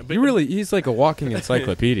 yeah, but He's like a walking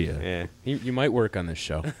encyclopedia. Yeah. You might work on this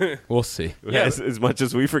show. We'll see. Yeah, as much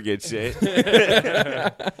as we forget shit.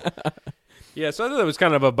 yeah. So I thought it was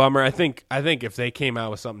kind of a bummer. I think if they came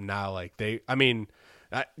out with something now, like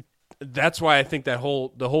that's why I think the whole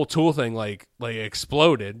Tool thing like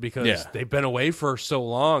exploded because Yeah. they've been away for so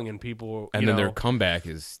long and people And then their comeback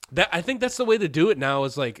is I think that's the way to do it now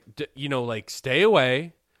is like like stay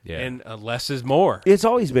away, Yeah. and less is more. It's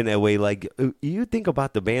always been that way. Like you think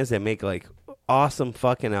about the bands that make like awesome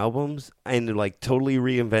fucking albums and like totally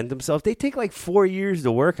reinvent themselves. They take like 4 years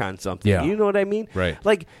to work on something. Yeah. You know what I mean? Right.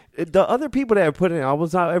 Like the other people that are putting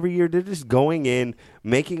albums out every year, they're just going in,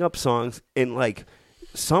 making up songs, and like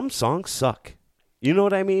some songs suck. You know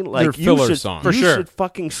what I mean? Like They're filler you should, songs. For you sure. should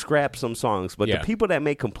fucking scrap some songs. But Yeah. the people that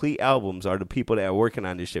make complete albums are the people that are working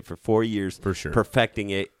on this shit for 4 years, For sure. perfecting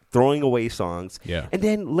it, throwing away songs. Yeah. And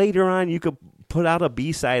then later on, you could put out a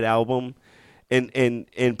B-side album,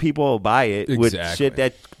 and people will buy it with Exactly. shit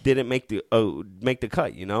that didn't make the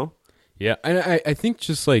cut. You know? Yeah, and I think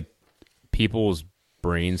just like people's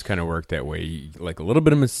brains kind of work that way. Like a little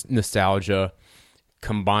bit of nostalgia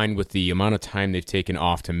combined with the amount of time they've taken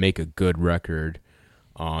off to make a good record.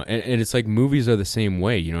 And it's like movies are the same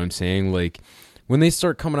way. You know what I'm saying? Like when they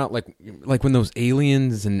start coming out, like when those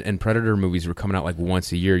Aliens and Predator movies were coming out like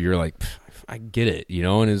once a year, you're like, I get it, you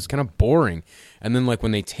know, and it's kind of boring. And then like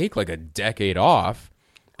when they take like a decade off,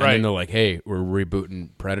 and Right. then they're like, hey, we're rebooting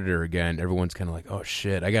Predator again. Everyone's kind of like, oh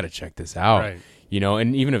shit, I got to check this out. Right. You know,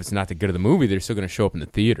 and even if it's not the good of the movie, they're still going to show up in the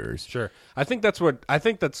theaters. Sure. I think that's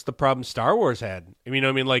the problem Star Wars had. I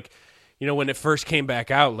mean, like, you know, when it first came back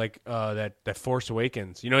out, like that Force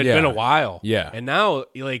Awakens. You know, it's Yeah. been a while. Yeah. And now,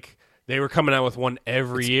 like, they were coming out with one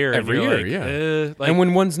every year. every and you're year, like, like, and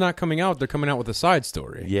when one's not coming out, they're coming out with a side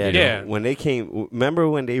story. Yeah. Yeah. No, when they came, remember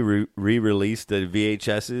when they re-released the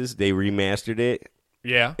VHSs? They remastered it.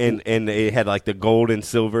 yeah. And they had like the gold and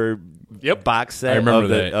silver Yep. box set I remember of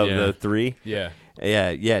that, the three. Yeah.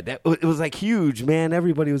 Yeah. That it was like huge, man.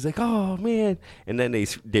 Everybody was like, "Oh man!" And then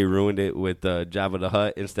they ruined it with Jabba the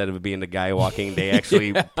Hutt. Instead of it being the guy walking, they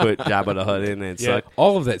actually put Jabba the Hutt in, and it Yeah. sucked.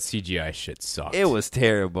 All of that CGI shit sucked. It was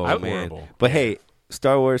terrible, man. Horrible. But hey,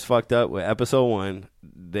 Star Wars fucked up with Episode 1.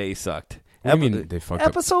 They sucked. What do you mean they fucked up?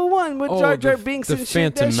 Episode 1 with Oh, Jar Jar the- Binks the and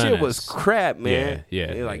shit. That Phantom shit was Menace. crap, man. Yeah,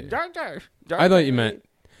 They're like yeah. Jar Jar. I thought you meant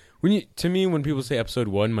to me when people say Episode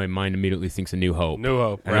 1, my mind immediately thinks A New Hope. New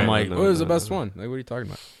Hope. And Right. I'm like, No, what is the no, best one? Like, what are you talking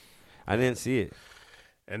about? I didn't see it.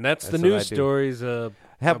 And that's the That's what I news do. stories. How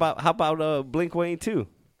about Blink 182?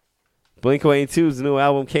 Blink 182's new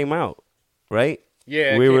album came out, right?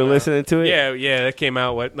 Yeah. it We came were out. listening to it. Yeah. That came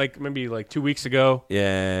out, maybe like 2 weeks ago.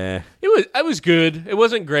 Yeah. It was good. It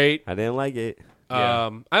wasn't great. I didn't like it.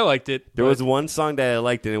 I liked it. There but- was one song that I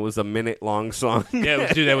liked, and it was a minute-long song.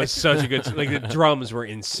 Yeah, dude, that was such a good. Like the drums were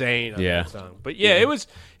insane on Yeah. that song. But yeah, it was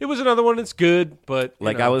another one that's good. But you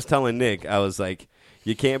Like know. I was telling Nick, I was like,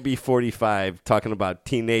 you can't be 45 talking about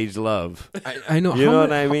teenage love. I know. You how know many-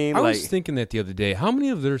 what I mean? I was Like- thinking that the other day. How many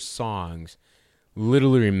of their songs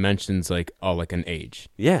literally mentions like an age,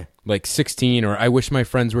 Yeah. like 16, or I wish my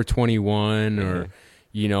friends were 21, or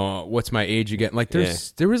you know, what's my age again? Like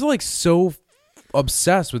there was like so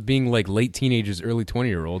obsessed with being like late teenagers, early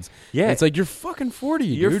 20-year-olds. Yeah. It's like you're fucking 40.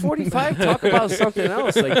 You're dude. 45. Talk about something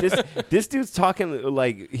else. Like this dude's talking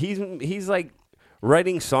like he's like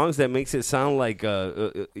writing songs that makes it sound like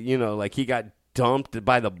you know, like he got dumped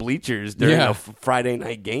by the bleachers during Yeah. a Friday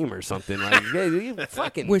night game or something. Like, yeah, you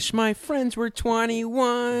fucking Wish my friends were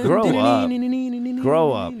 21. Grow up.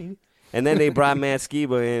 Grow up. And then they brought Matt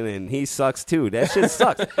Skiba in, and he sucks too. That shit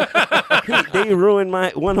sucks. They ruined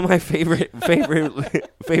one of my favorite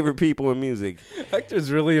people in music.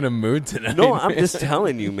 Hector's really in a mood tonight. No, I'm just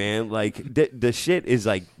telling you, man. Like the shit is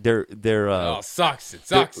like they're sucks. It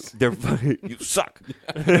sucks. they're you suck.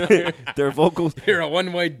 Their vocals You're a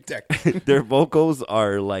one-way deck. their vocals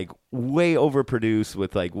are like way overproduced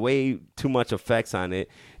with like way too much effects on it.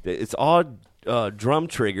 It's all drum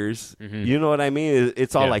triggers. You know what I mean?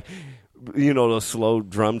 It's all Yeah. like, you know, the slow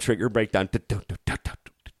drum trigger breakdown.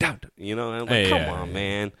 You know, and I'm like, Hey, come yeah, on, yeah.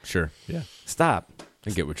 man, Sure. Yeah. stop. I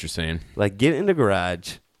get what you're saying. Like, get in the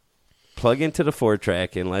garage, plug into the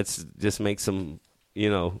 4-track, and let's just make some, you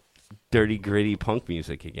know, dirty, gritty punk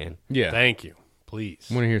music again. Yeah. Thank you. Please.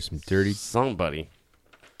 I want to hear some dirty, Somebody.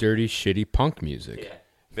 shitty punk music.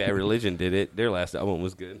 Bad Religion did it. Their last album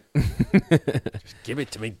was good. Give it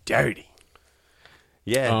to me dirty.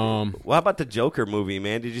 Yeah. Um, What about the Joker movie,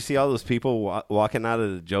 man? Did you see all those people walking out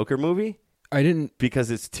of the Joker movie I didn't. because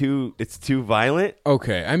it's too violent?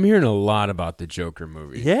 Okay, I'm hearing a lot about the Joker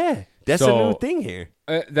movie. Yeah, that's a So- new thing here.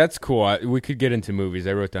 That's cool. We could get into movies.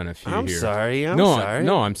 I wrote down a few I'm here. sorry. I'm no, sorry.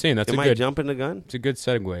 no, I'm saying that's Am a I good. jumping the gun? It's a good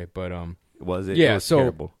segue, but Was it? Yeah, It was so-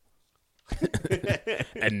 terrible.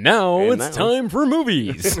 and now And it's now- time for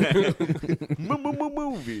movies.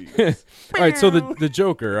 Movie. All right, so the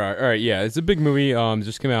Joker. All right, yeah, it's a big movie.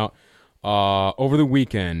 Just came out over the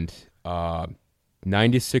weekend.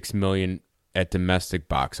 96 million at domestic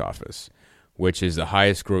box office, which is the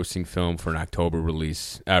highest grossing film for an October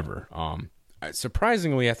release ever.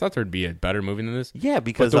 surprisingly, I thought there'd be a better movie than this. Yeah,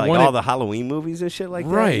 because the like one all it- the Halloween movies and shit like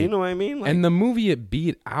that. Right. You know what I mean? Like, And the movie it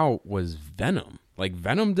beat out was Venom. Like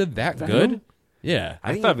Venom did that Venom? good. Yeah.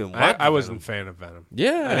 I didn't even watch I wasn't a fan of Venom.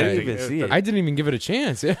 Yeah. I didn't even see it. I didn't even give it a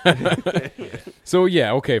chance. Yeah. So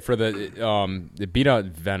yeah, okay, for the beat out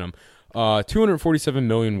Venom, 247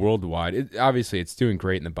 million worldwide. Obviously, it's doing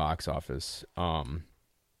great in the box office.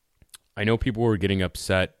 I know people were getting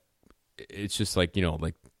upset. It's just like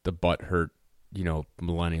like the butt hurt,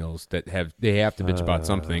 millennials that have to bitch about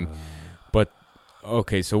something. But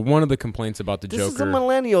okay, so one of the complaints about the this Joker. is a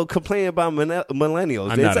millennial complaining about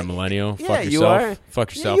millennials. I'm It's not a like- millennial. Yeah, Fuck you yourself. are.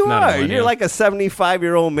 Fuck Yeah, yourself. you not a are. millennial. You're like a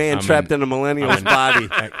 75-year-old man I'm trapped in a millennial's body.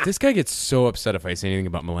 This guy gets so upset if I say anything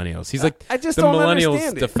about millennials. He's like I just the don't millennials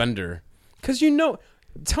understand it. defender. Because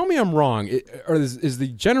tell me I'm wrong. Or is the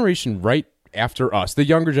generation right after us, the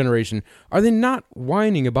younger generation, are they not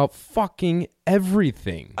whining about fucking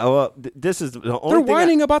everything? Oh, well, this is the only They're thing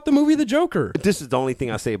whining about the movie The Joker. This is the only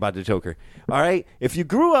thing I say about the Joker. All right, if you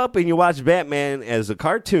grew up and you watched Batman as a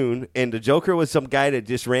cartoon, and the Joker was some guy that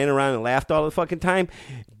just ran around and laughed all the fucking time,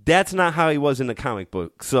 that's not how he was in the comic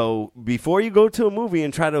book. So before you go to a movie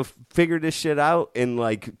and try to figure this shit out and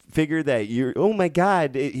like figure that oh my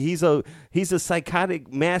god, he's a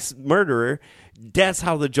psychotic mass murderer, that's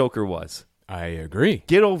how the Joker was. I agree.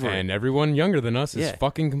 Get over it. And everyone younger than us is Yeah.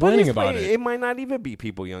 fucking But complaining it's- about it. It might not even be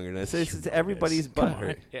people younger than us. It's everybody's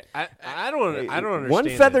butthurt. Yeah, I don't understand. One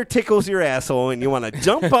feather it. tickles your asshole, and you want to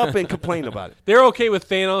jump up and complain about it. They're okay with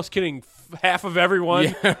Thanos killing half of everyone.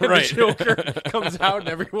 Yeah, and right. The Joker comes out and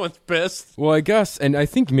everyone's pissed. Well, I guess, and I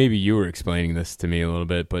think maybe you were explaining this to me a little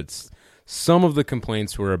bit, but some of the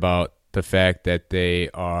complaints were about the fact that they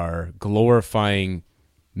are glorifying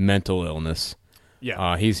mental illness.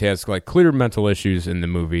 Yeah. He has like clear mental issues in the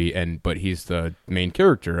movie, but he's the main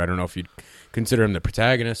character. I don't know if you'd consider him the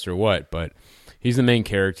protagonist or what, but he's the main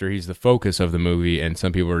character. He's the focus of the movie, and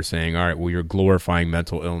some people are saying, all right, well, you're glorifying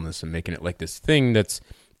mental illness and making it like this thing that's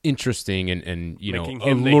interesting and Making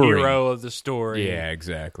him alluring. the hero of the story. Yeah,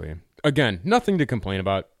 exactly. Again, nothing to complain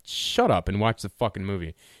about. Shut up and watch the fucking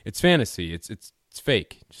movie. It's fantasy. It's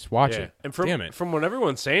fake. Just watch Yeah. it. And from Damn it. from what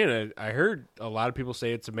everyone's saying, I heard a lot of people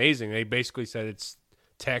say it's amazing. They basically said it's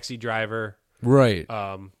Taxi Driver. Right.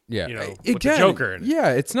 Yeah. Yeah. With the Joker in it. Yeah,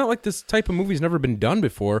 it's not like this type of movie's never been done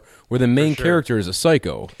before where the main sure. character is a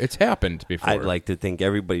psycho. It's happened before. I'd like to think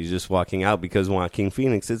everybody's just walking out because Joaquin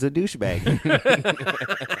Phoenix is a douchebag.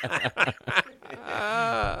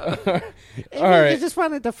 All right. just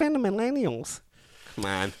want to defend the millennials. Come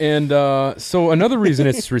on. And so another reason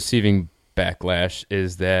it's receiving backlash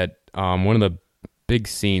is that one of the big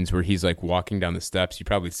scenes where he's like walking down the steps, you've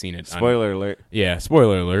probably seen it. Spoiler alert. Yeah,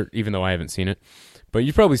 spoiler alert, even though I haven't seen it. But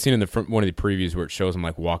you've probably seen in the front, one of the previews where it shows him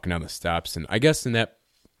like walking down the steps. And I guess in that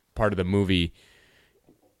part of the movie,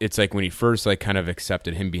 it's like when he first like kind of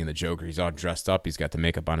accepted him being the Joker, he's all dressed up, he's got the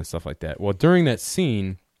makeup on and stuff like that. Well, during that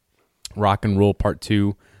scene, Rock and Roll Part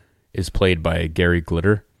 2 is played by Gary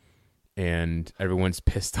Glitter. And everyone's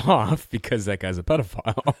pissed off because that guy's a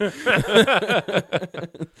pedophile.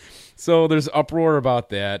 So there's uproar about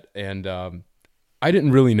that. And I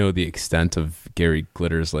didn't really know the extent of Gary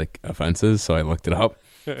Glitter's like offenses, so I looked it up.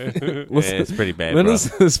 It's pretty bad, Then bro.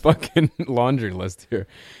 this fucking laundry list here.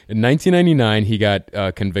 In 1999, he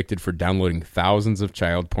got convicted for downloading thousands of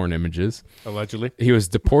child porn images. Allegedly. He was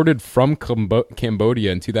deported from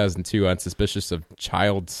Cambodia in 2002 on suspicion of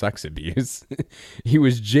child sex abuse. He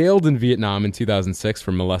was jailed in Vietnam in 2006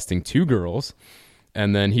 for molesting 2 girls.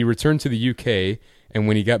 And then he returned to the UK. And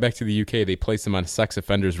when he got back to the UK, they placed him on a sex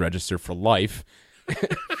offenders register for life.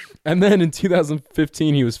 And then in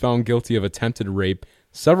 2015, he was found guilty of attempted rape,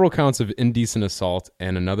 several counts of indecent assault,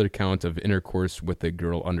 and another count of intercourse with a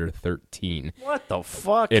girl under 13, What the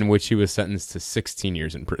fuck? in which he was sentenced to 16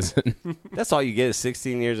 years in prison. That's all you get is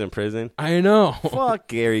 16 years in prison? I know. Fuck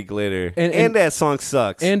Gary Glitter. And- And that song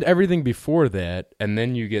sucks. And everything before that, and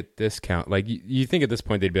then you get this count. Like, you think at this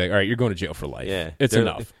point they'd be like, all right, you're going to jail for life. Yeah. It's They're-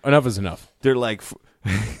 enough. Enough is enough. they're like,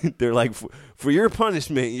 for your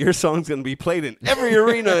punishment, your song's going to be played in every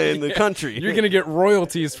arena in the country. You're going to get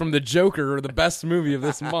royalties from The Joker or the best movie of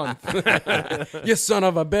this month. You son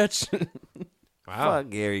of a bitch. Fuck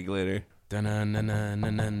Gary Glitter. Hey!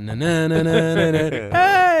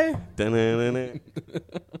 Dun-dun-dun-dun.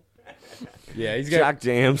 Yeah, he's got Jock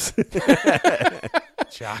jams.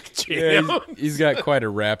 Jock yeah, Jam. he's got quite a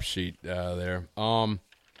rap sheet there.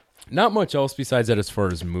 Not much else besides that as far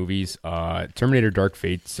as movies. Terminator Dark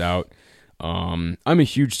Fate's out. I'm a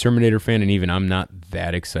huge Terminator fan, and even I'm not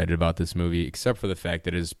that excited about this movie, except for the fact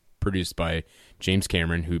that it is produced by James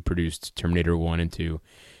Cameron, who produced Terminator 1 and 2.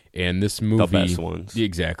 And this movie... best ones.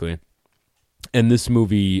 Exactly. And this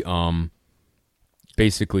movie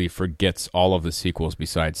basically forgets all of the sequels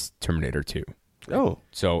besides Terminator 2. Oh,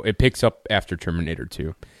 So it picks up after Terminator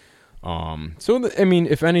 2. I mean,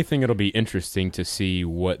 if anything, it'll be interesting to see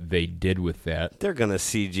what they did with that. they're gonna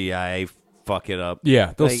CGI fuck it up.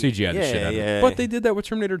 Yeah, they'll Like, CGI the shit out of yeah. it. But they did that with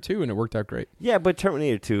Terminator 2, and it worked out great. Yeah, but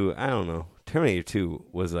Terminator 2, I don't know. Terminator 2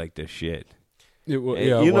 was like the shit. Yeah,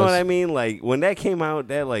 You know what I mean? Like when that came out,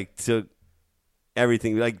 that like took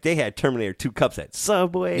everything. Like they had Terminator 2 cups at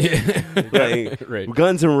Subway, like Right.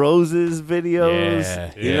 Guns N' Roses videos.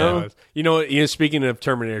 Yeah. You know, Speaking of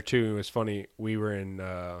Terminator 2, it was funny. We were in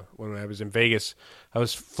when I was in Vegas. I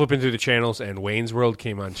was flipping through the channels, and Wayne's World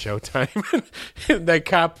came on Showtime. And that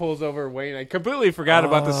cop pulls over Wayne. I completely forgot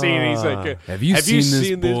about the scene. He's like, Have you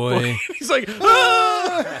seen this boy?" He's like,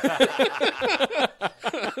 ah!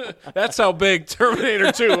 That's how big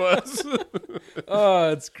Terminator 2 was. Oh,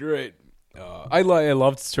 it's great. I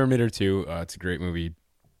loved Terminator 2. It's a great movie.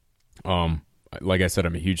 Like I said,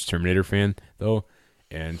 I'm a huge Terminator fan, though.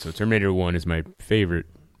 And so Terminator 1 is my favorite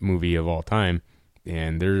movie of all time.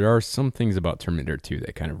 And there are some things about Terminator 2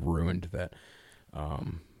 that kind of ruined that.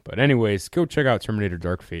 But anyways, go check out Terminator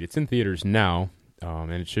Dark Fate. It's in theaters now,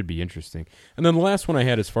 and it should be interesting. And then the last one I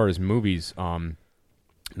had as far as movies,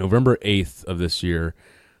 November 8th of this year,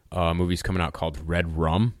 a movie's coming out called Red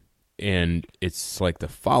Rum. And it's like the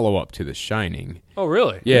follow-up to The Shining. Oh,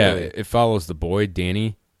 really? Yeah, it follows the boy,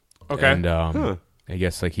 Danny. Okay. And I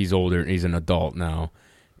guess like he's older, he's an adult now.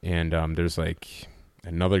 And there's like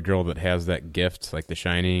another girl that has that gift, like The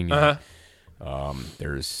Shining. And,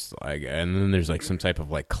 there's like, and then there's like some type of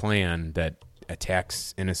like clan that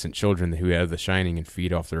attacks innocent children who have The Shining and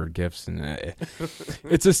feed off their gifts. And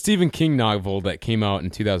it's a Stephen King novel that came out in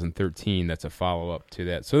 2013. That's a follow-up to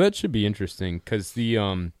that. So that should be interesting because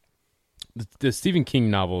the Stephen King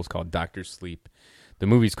novel is called Dr. Sleep. The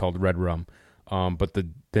movie's called Red Rum. But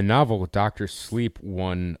the novel Dr. Sleep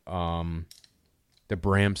won the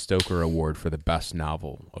Bram Stoker Award for the best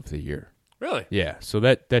novel of the year. Really? Yeah, so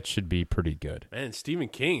that should be pretty good. Man, Stephen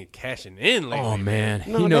King cashing in lately. Oh man,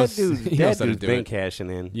 no, he knows. that He knows how to dude's do been it. cashing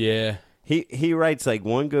in. Yeah, He writes like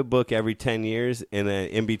one good book every 10 years, and then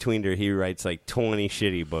in between there, he writes like 20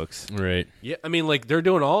 shitty books. right. Yeah, I mean, like they're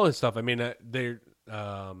doing all this stuff. I mean, they're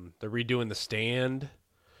redoing The Stand.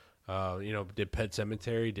 Did Pet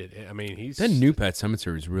Cemetery? He's That new Pet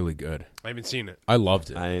Cemetery is really good. I haven't seen it. I loved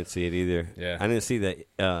it. I didn't see it either. Yeah. I didn't see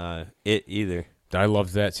that it either. I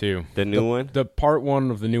loved that too. The new one? The part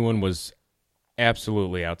one of the new one was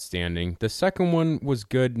absolutely outstanding. The second one was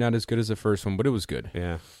good, not as good as the first one, but it was good.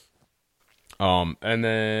 Yeah. And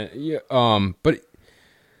then but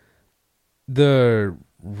the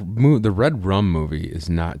Red Rum movie is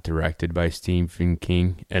not directed by Stephen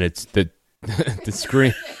King, and it's the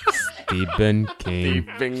screen. Stephen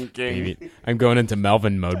King. I'm going into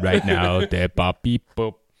Melvin mode right now. Beep, bop, beep,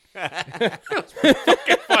 boop.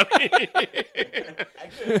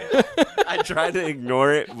 I tried to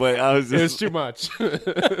ignore it, but I was It was just too much.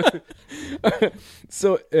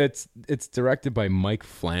 So it's directed by Mike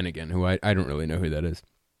Flanagan, who I don't really know who that is.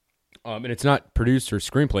 And it's not produced or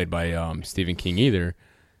screenplayed by Stephen King either.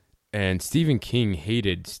 And Stephen King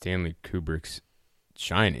hated Stanley Kubrick's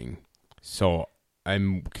Shining, so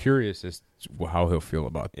I'm curious as to how he'll feel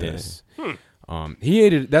about this. He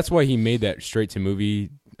hated. That's why he made that straight to movie,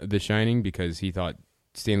 The Shining, because he thought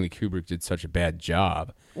Stanley Kubrick did such a bad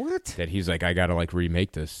job. What? That he's like, I gotta like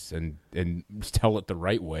remake this and tell it the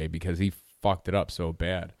right way because he fucked it up so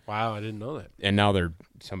bad. Wow, I didn't know that. And now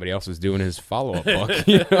somebody else is doing his follow-up book.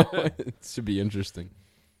 You know, it should be interesting.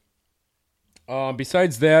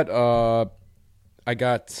 Besides that, I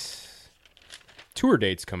got tour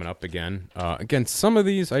dates coming up again. Again, some of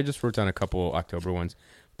these I just wrote down a couple October ones,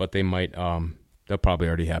 but they might they'll probably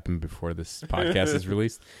already happen before this podcast is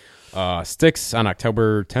released. Styx on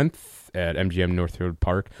October 10th at MGM Northfield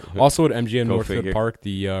Park. Also at MGM Go Northfield figure. Park,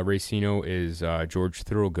 the Racino is George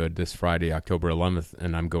Thorogood this Friday, October 11th,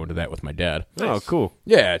 and I'm going to that with my dad. Oh, cool.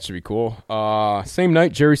 Yeah, it should be cool. Same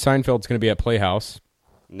night, Jerry Seinfeld's going to be at Playhouse.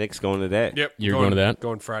 Nick's going to that. Yep, You're going to that?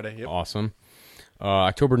 Going Friday. Yep. Awesome.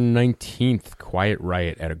 October 19th, Quiet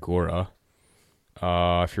Riot at Agora.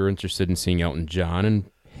 If you're interested in seeing Elton John and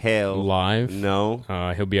Hell. live, No.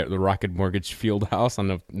 he'll be at the Rocket Mortgage Field House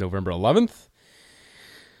on November 11th.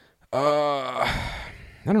 I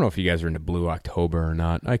don't know if you guys are into Blue October or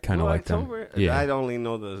not. I kind of like them. Yeah, I only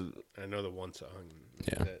know the. I know the one song.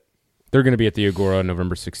 Yeah. They're going to be at the Agora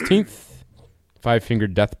November 16th. Five Finger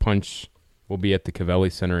Death Punch will be at the Cavelli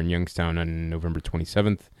Center in Youngstown on November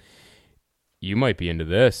 27th. You might be into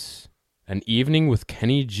this. An Evening with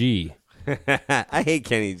Kenny G. I hate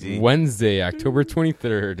Kenny G. Wednesday, October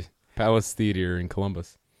 23rd. Palace Theater in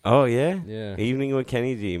Columbus. Oh yeah, Yeah. Evening with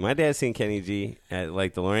Kenny G. My dad's seen Kenny G at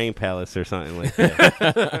like the Lorraine Palace or something like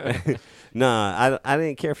that. Nah, I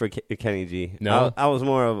didn't care for Kenny G. No? I was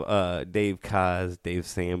more of Dave Koz, Dave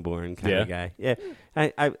Sanborn kind of guy. Yeah,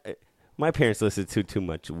 I my parents listened to too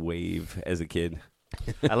much Wave as a kid.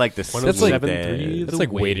 I like the That's like- sleep that. That's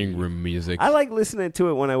like waiting room music. I like listening to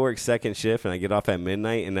it when I work second shift and I get off at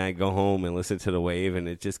midnight and I go home and listen to the Wave and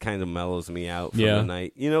it just kind of mellows me out for the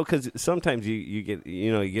night. You know, because sometimes you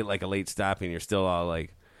get like a late stop and you're still all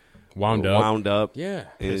like wound up. Yeah.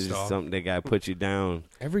 And it's Pissed just off. something that got to put you down.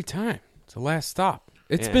 Every time. It's the last stop.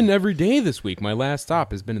 It's Yeah. been every day this week. My last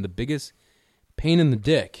stop has been the biggest pain in the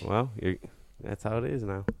dick. Well, that's how it is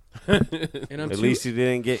now. And I'm At least you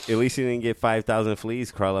didn't get 5,000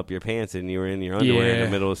 fleas crawl up your pants and you were in your underwear in Yeah.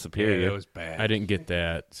 the middle of Yeah, Superior. it was bad. I didn't get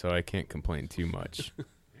that, so I can't complain too much.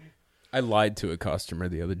 I lied to a customer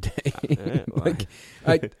the other day. Like,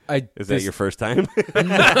 I Is that your first time?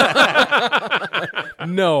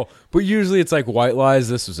 No, but usually it's like white lies.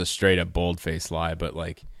 This was a straight up bold faced lie, but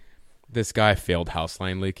like this guy failed house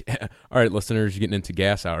line leak. All right, listeners, you're getting into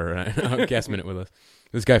gas hour, gas minute with us.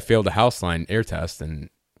 This guy failed a house line air test, and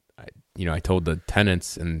I told the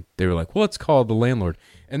tenants, and they were like, "Well, let's call the landlord."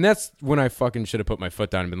 And that's when I fucking should have put my foot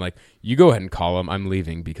down and been like, "You go ahead and call him. I'm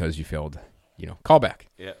leaving because you failed. Call back."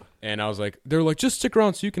 Yeah. And I was like, they're like, "Just stick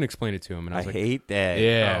around so you can explain it to him." And I I was like, hate that.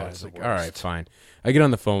 yeah. Oh, I it's was the like, all right, worst. fine. I get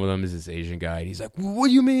on the phone with him. This is this Asian guy. And he's like, what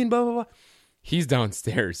do you mean? Blah, blah, blah. He's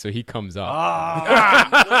downstairs, so he comes up.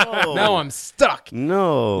 No. Now I'm stuck.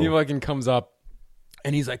 No. He fucking comes up,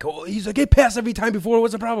 and he's like, it passed every time before.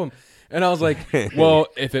 What's the problem? And I was like, well,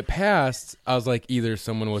 if it passed, I was like, either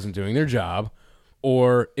someone wasn't doing their job,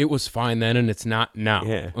 or it was fine then and it's not now.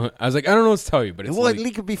 Yeah. I was like, I don't know what to tell you, but it's What like,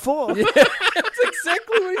 leaked before? that's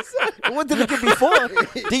exactly what he said. What did it leak before?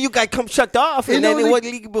 Then you got come shut off, and It then no it leak-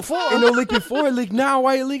 wasn't leaking before. It no leak before, it leak now.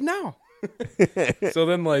 Why it leak now? So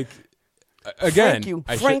then, like, again,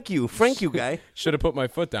 Frank you, guy. should have put my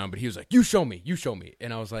foot down, but he was like, you show me.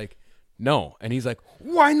 And I was like, no. And he's like,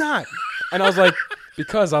 why not? And I was like,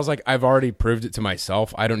 because I've already proved it to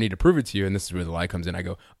myself. I don't need to prove it to you. And this is where the lie comes in. I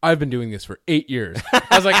go, I've been doing this for 8 years. I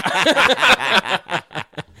was like,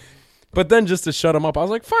 but then just to shut him up, I was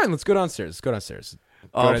like, fine, let's go downstairs.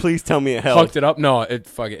 Oh, please tell me it helped. Hooked it up. No, it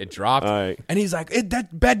dropped. All right. And he's like,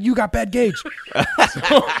 you got bad gauge.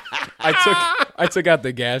 So I took out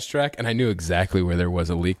the gas track, and I knew exactly where there was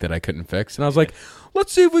a leak that I couldn't fix. And I was like,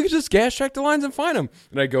 let's see if we can just gas track the lines and find them.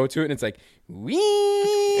 And I go to it, and it's like,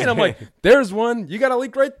 wee. And I'm like, there's one. You got a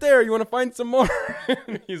leak right there. You want to find some more?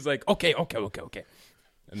 And he's like, okay.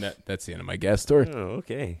 And that's the end of my gas story. Oh,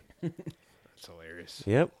 okay. It's hilarious.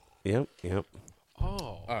 Yep.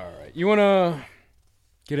 All right. You want to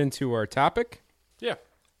get into our topic? Yeah.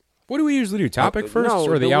 What do we usually do? Topic first No,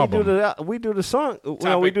 or the we album? We do the song.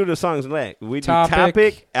 No, we do the songs last. We do Topic,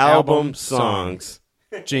 topic, album, album, songs.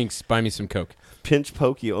 Jinx, buy me some Coke. Pinch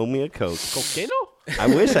poke, you owe me a Coke. Cocaine? I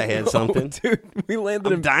wish I had something. Dude, we landed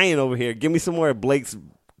I'm in. dying over here. Give me some more of Blake's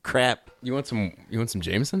crap. You want some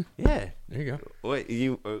Jameson? Yeah. There you go. What,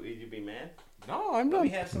 you be mad? No, I'm Let me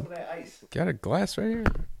not. have some of that ice. Got a glass right here.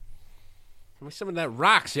 Give me some of that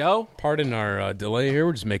rocks, yo. Pardon our delay here.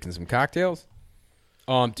 We're just making some cocktails.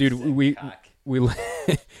 Dude, we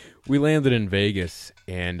we landed in Vegas,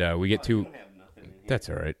 and we get to. That's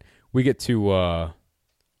all right. We get to our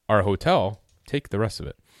hotel. Take the rest of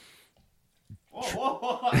it.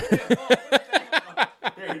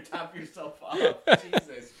 Here, top yourself off.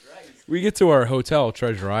 Jesus Christ. We get to our hotel,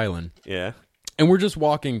 Treasure Island, Yeah. and we're just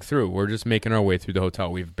walking through. We're just making our way through the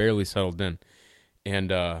hotel. We've barely settled in,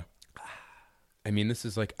 and I mean, this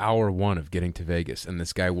is like hour one of getting to Vegas, and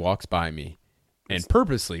this guy walks by me, and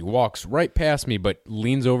purposely walks right past me, but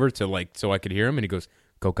leans over to like so I could hear him, and he goes,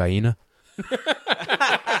 "Cocaina."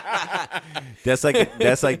 That's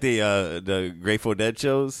like the Grateful Dead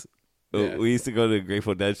shows. Yeah. We used to go to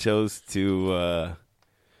Grateful Dead shows to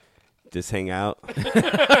just hang out,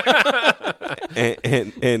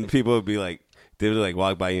 and people would be like, they would like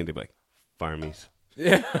walk by you and they'd be like, "Farmies,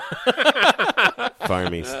 Yeah,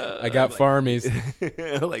 farmies." I got farmies.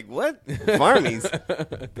 Like, what? Farmies?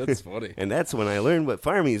 That's funny. And that's when I learned what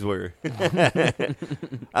farmies were.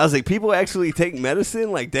 I was like, people actually take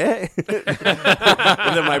medicine like that?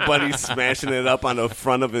 And then my buddy's smashing it up on the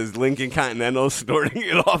front of his Lincoln Continental, snorting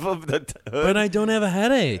it off of the hood. But I don't have a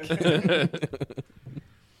headache.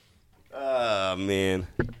 Oh, man.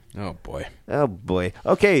 Oh boy. Oh, boy.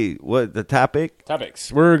 Okay, what the topic?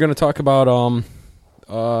 Topics. We're gonna talk about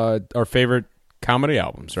our favorite comedy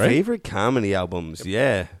albums, right? Favorite comedy albums,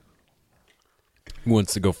 yeah. Who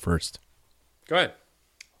wants to go first? Go ahead.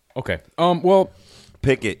 Okay. Well,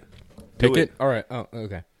 Pick it. Do pick it? it. All right. Oh,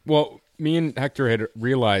 okay. Well, me and Hector had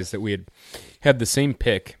realized that we had the same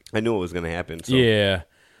pick. I knew it was going to happen. So. Yeah.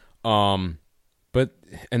 But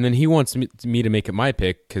and then he wants me to make it my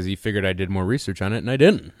pick because he figured I did more research on it, and I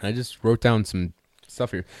didn't. I just wrote down some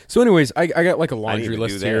stuff here. So, anyways, I got like a laundry to do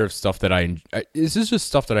list that. here of stuff that this is just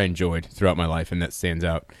stuff that I enjoyed throughout my life, and that stands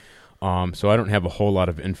out. So I don't have a whole lot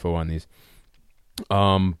of info on these.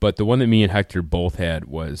 But the one that me and Hector both had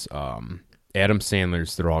was Adam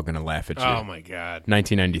Sandler's "They're All Gonna Laugh at You," Oh my god.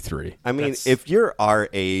 1993. I mean, That's- if you're our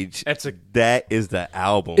age, that is the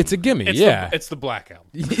album. It's a gimme, It's yeah. it's the Black Album.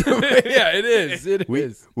 Yeah, it is. It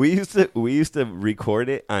is. we used to record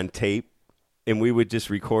it on tape, and we would just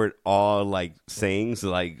record all like sayings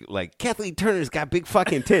like Kathleen Turner's got big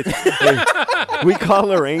fucking tits. And we call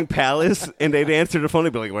Lorraine Palace, and they'd answer the phone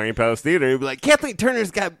and be like, Lorraine Palace Theater. And we'd be like, Kathleen Turner's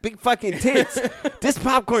got big fucking tits. This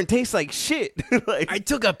popcorn tastes like shit. Like, I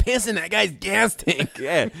took a piss in that guy's gas tank.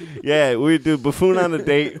 yeah. We do Buffoon on a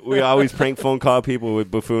Date. We always prank phone call people with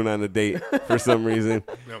Buffoon on a Date for some reason.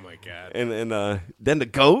 Oh my god. And then the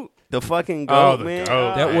goat, the fucking goat, Oh, the man.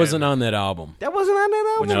 goat. That man. wasn't on that album. That wasn't on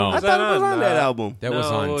that album. No. I Was thought that it was on, on that album. That was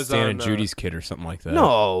No, on it was Stan on, and Judy's Kid or something like that.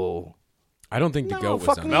 No. I don't think the No, goat was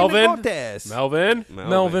fuck on me that. in the Melvin? goat ass. Melvin?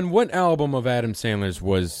 Melvin, what album of Adam Sandler's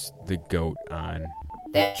was the goat on?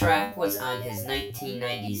 That track was on his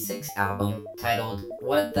 1996 album titled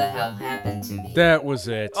What the Hell Happened to Me. That was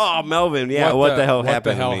it. Oh, Melvin. Yeah, what the hell happened What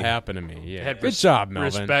the hell to me? happened to me? Yeah. Had Good job,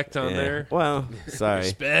 Melvin. Respect on Yeah. there. Well, sorry.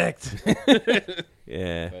 Respect.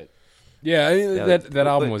 Yeah. Yeah, I mean, Yeah, that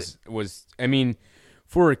album but- was. I mean,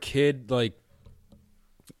 for a kid, like,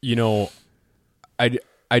 you know,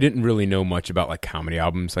 I didn't really know much about like comedy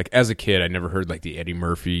albums. Like as a kid, I never heard like the Eddie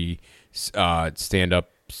Murphy stand up.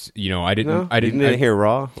 You know, I didn't. No? I didn't. You didn't hear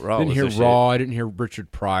Raw? Raw Didn't was hear the shit. Raw. I didn't hear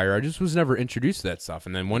Richard Pryor. I just was never introduced to that stuff.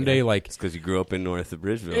 And then one day, like, It's because you grew up in north of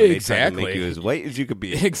Bridgeville. And They tried to Exactly. make you as white as you could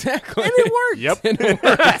be. exactly, and it worked. Yep. And it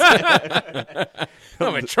worked.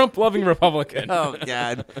 I'm a Trump-loving Republican. Oh,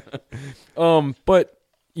 God. But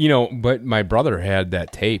you know, but my brother had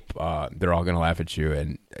that tape. They're All Gonna Laugh at You,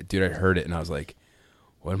 and dude, I heard it, and I was like,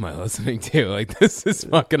 "What am I listening to? Like, this is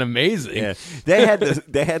fucking amazing." Yeah. They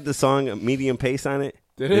had the song Medium Pace on it.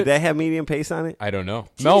 Did it? that have Medium Pace on it? I don't know.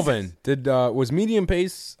 Melvin, was Medium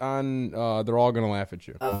Pace on? They're All Gonna Laugh at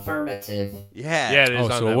You. Affirmative. Yeah. Yeah, it is Oh,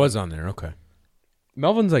 on so that it was on there. Okay.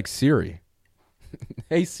 Melvin's like Siri.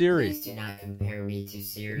 Hey Siri. Please do not compare me to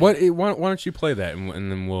Siri. Why don't you play that,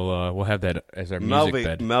 and then we'll have that as our music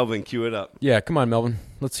bed. Melvin, cue it up. Yeah, come on, Melvin.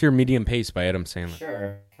 Let's hear Medium Pace by Adam Sandler.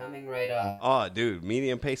 Sure, coming right up. Oh, dude,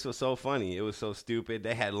 Medium Pace was so funny. It was so stupid.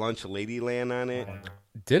 They had Lunch Ladyland on it.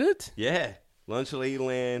 Did it? Yeah, Lunch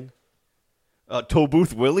Ladyland. Toll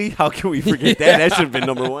Booth Willie? How can we forget that? That should have been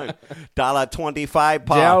number one. $1.25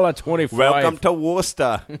 pa. $1.25. Welcome to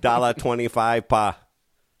Worcester. $1.25 pa.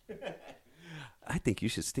 I think you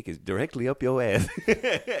should stick it directly up your ass.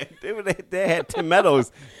 they had Tim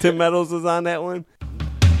Meadows. Tim Meadows was on that one.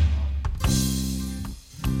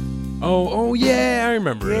 Oh yeah, I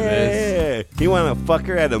remember this. Yeah. He want to fuck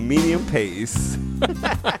her at a medium pace.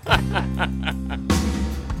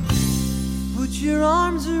 Put your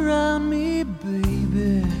arms around me,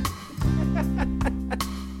 baby.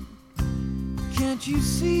 Can't you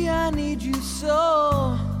see I need you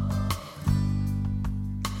so?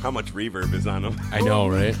 How much reverb is on him? I know,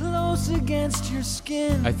 Hold me right? Close against your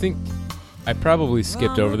skin. I think I probably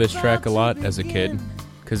skipped over this track a lot as a kid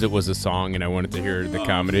because it was a song and I wanted to hear the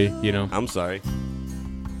comedy, you know. I'm sorry.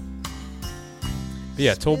 But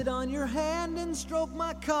yeah, Sit on your hand and stroke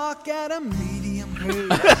my cock at a medium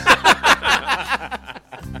pace.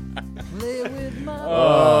 Play with my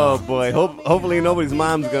Oh boy. Hopefully nobody's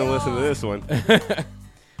mom's gonna listen to this one.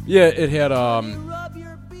 yeah, it had rub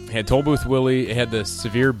your beat. had Toll Booth Willie. It had the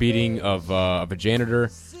severe beating of a janitor,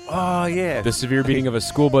 Oh yeah. the severe beating of a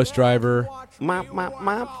school bus driver. Mop, mop,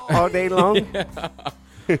 mop all day long.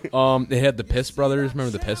 It had the Piss Brothers.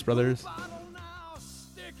 Remember the Piss Brothers?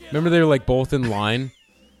 Remember they were like both in line,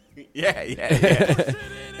 Yeah.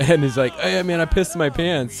 and he's like, "Hey man, I pissed my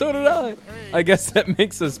pants." So did I. I guess that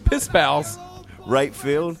makes us piss pals. Right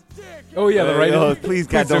field. Oh yeah, the right. Oh, please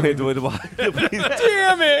God, don't hit with the ball. Please.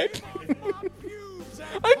 Damn it!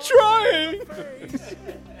 I'm trying.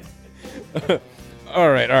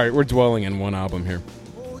 all right. We're dwelling in one album here.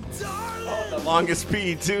 The longest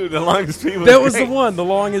P too. The longest P was That was great. the one, the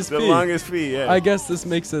longest The P. longest P. Yeah. I guess this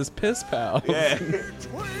makes us piss pals. yeah.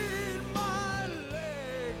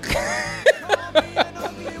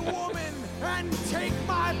 Ugly woman and take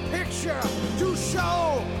my picture to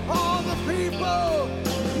show all the people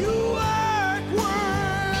you work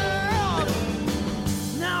with.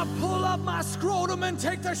 Now pull up my scrotum and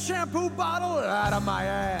take the the shampoo bottle out of my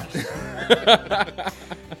ass.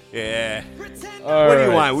 Yeah. Pretend What do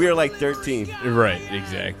you want? We were like 13. Right,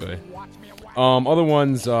 exactly. Other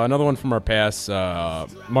ones, another one from our past,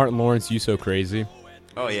 Martin Lawrence, You So Crazy.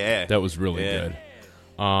 Oh, yeah. That was really Yeah. good.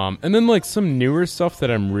 And then like some newer stuff that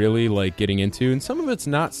I'm really like getting into, and some of it's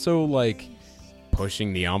not so like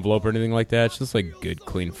pushing the envelope or anything like that. It's just like good,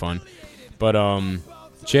 clean fun. But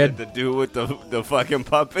Chad, The dude with the fucking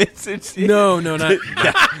puppets and shit. no, not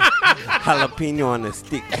Jalapeno on a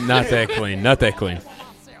stick. not that clean, not that clean.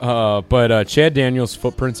 But Chad Daniels'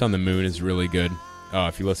 Footprints on the Moon is really good.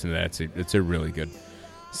 If you listen to that, it's a really good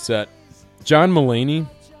set. John Mulaney,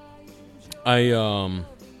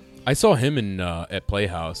 I saw him in at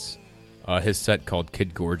Playhouse. His set called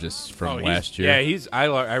Kid Gorgeous from last year. Yeah, I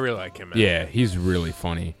really like him. Man. Yeah, he's really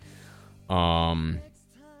funny.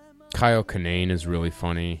 Kyle Kinane is really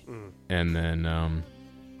funny. And then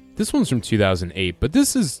this one's from 2008, but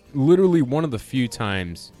this is literally one of the few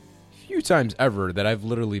times ever that I've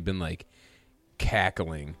literally been like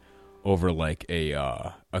cackling over like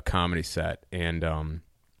a comedy set. And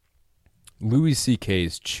Louis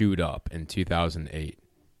C.K.'s Chewed Up in 2008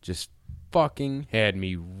 just fucking had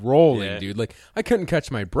me rolling, dude. Like I couldn't catch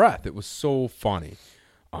my breath. It was so funny.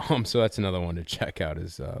 So that's another one to check out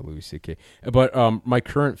is Louis C.K. But my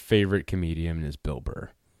current favorite comedian is Bill Burr.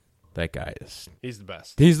 That guy He's the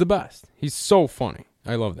best. he's the best. He's so funny.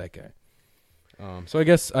 I love that guy. So I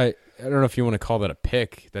guess I don't know if you want to call that a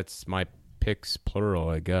pick. That's my picks plural,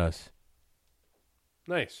 I guess.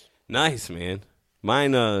 Nice. Nice, man.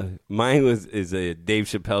 Mine is Dave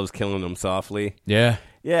Chappelle's Killing Them Softly. Yeah.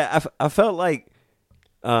 Yeah, I felt like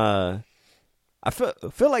I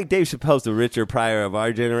feel like Dave Chappelle's the Richard Pryor of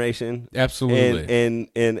our generation. Absolutely.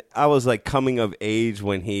 And I was like coming of age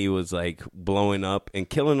when he was like blowing up, and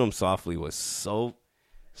Killing Them Softly was so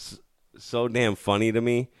damn funny to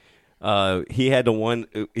me. He had the one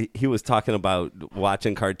he was talking about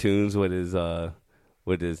watching cartoons with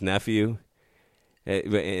his nephew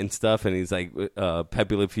and stuff, and he's like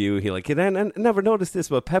Pepe Le Pew. He like, and I never noticed this,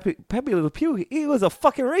 but Pepe Le Pew, he was a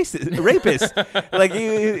fucking rapist. Like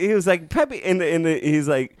he was like Pepe, and he's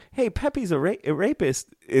like, hey, Pepe's a rapist,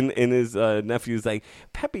 and his nephew's like,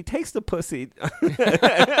 Pepe takes the pussy.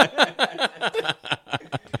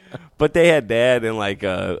 But they had Dad and like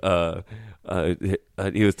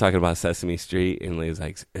he was talking about Sesame Street, and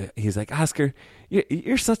he's like Oscar,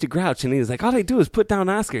 you're such a grouch, and he was like, all I do is put down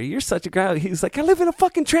Oscar. You're such a grouch. He's like, I live in a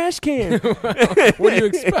fucking trash can. What do you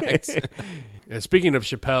expect? And speaking of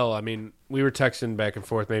Chappelle, I mean, we were texting back and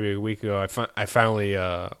forth maybe a week ago. I finally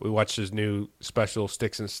we watched his new special,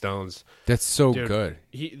 Sticks and Stones. That's so Dude, good.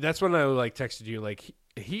 That's when I like texted you. Like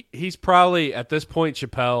he's probably at this point,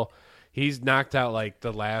 Chappelle. He's knocked out like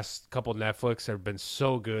the last couple Netflix have been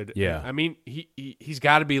so good. Yeah. I mean, he's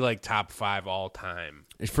got to be like top 5 all time.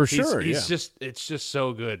 For sure. He's it's just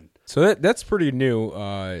so good. So that's pretty new.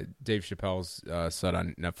 Dave Chappelle's set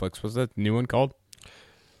on Netflix. What's that new one called?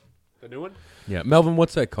 The new one? Yeah, Melvin,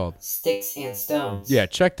 what's that called? Sticks and Stones. Yeah,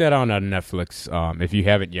 check that out on Netflix. If you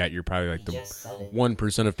haven't yet, you're probably like the Just said it.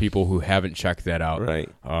 1% of people who haven't checked that out. Right.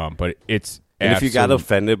 But it's And if you got absolute-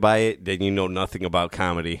 offended by it, then you know nothing about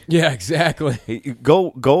comedy. Yeah, exactly.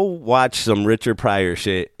 Go watch some Richard Pryor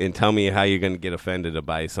shit and tell me how you're going to get offended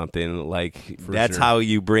by something. Like that's sure. how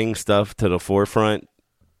you bring stuff to the forefront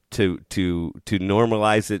to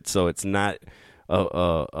normalize it, so it's not you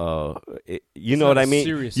know not what I a mean?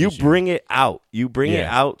 serious You issue. bring it out. You bring it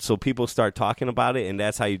Yeah. out so people start talking about it, and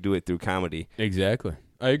that's how you do it through comedy. Exactly.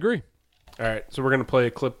 I agree. All right, so we're gonna play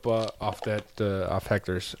a clip off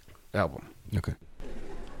Hector's album. Okay.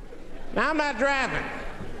 Now, I'm not driving.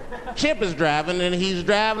 Chip is driving, and he's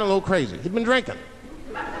driving a little crazy. He's been drinking.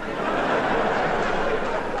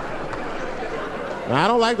 Now, I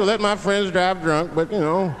don't like to let my friends drive drunk, but, you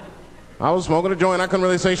know, I was smoking a joint. I couldn't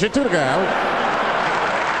really say shit to the guy.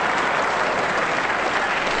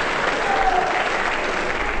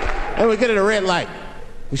 And we get at a red light.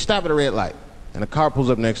 We stop at a red light, and a car pulls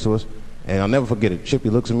up next to us, and I'll never forget it. Chippy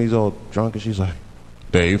looks at me, he's all drunk, and she's like,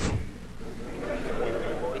 Dave,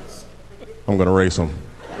 I'm gonna race him.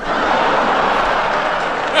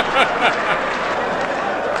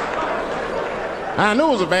 I knew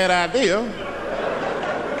it was a bad idea,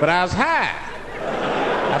 but I was high.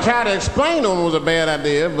 I tried to explain to him it was a bad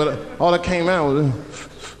idea, but all that came out was,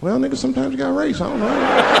 well, nigga, sometimes you gotta race, I don't know.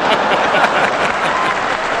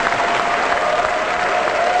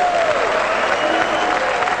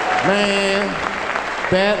 Man,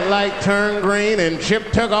 that light turned green and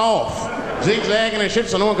Chip took off, zigzagging and shit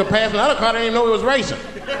so no one could pass me. The other car didn't even know he was racing.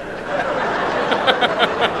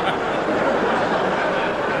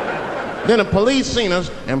 Then the police seen us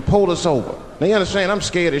and pulled us over. Now you understand, I'm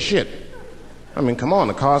scared as shit. I mean, come on,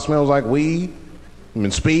 the car smells like weed. I've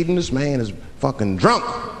been speeding, this man is fucking drunk.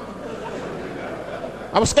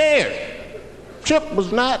 I was scared. Chip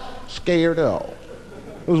was not scared at all.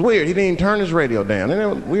 It was weird, he didn't even turn his radio down.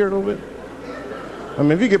 Isn't that weird a little bit? I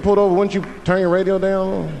mean, if you get pulled over, wouldn't you turn your radio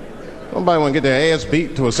down? Nobody want to get their ass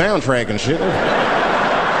beat to a soundtrack and shit. You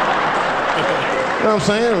know what I'm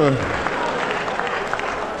saying?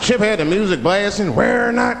 Chip had the music blasting.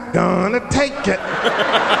 We're not gonna take it.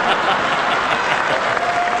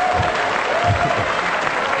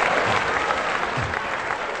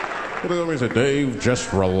 Look at me and said, Dave,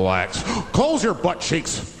 just relax. Close your butt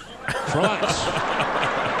cheeks. Just relax.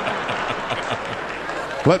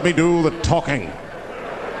 Let me do the talking. You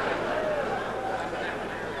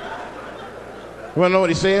want to know what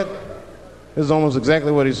he said? This is almost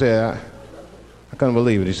exactly what he said. I couldn't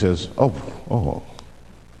believe it. He says, oh.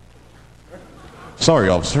 Sorry,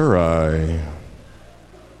 officer, I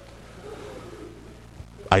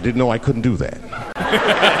didn't know I couldn't do that.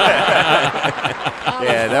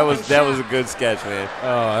 Yeah, that was a good sketch, man.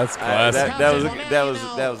 Oh, that's classic.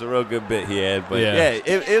 That was a real good bit he had. But yeah,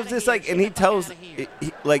 it was just like, and he tells,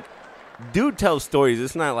 like, dude tells stories.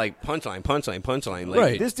 It's not like punchline. Like,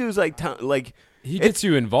 Right. This dude's like, he gets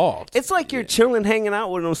you involved. it's like you're chilling, hanging out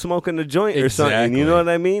with him, smoking a joint or something. You know what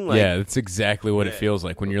I mean? Like, yeah, that's exactly what it feels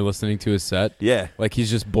like when you're listening to his set. Yeah. Like he's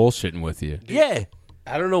just bullshitting with you. Yeah.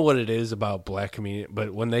 I don't know what it is about black comedian,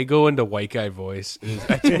 but when they go into white guy voice, to me,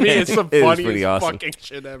 it's the It is funniest pretty awesome. fucking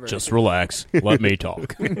shit ever. Just relax. Let me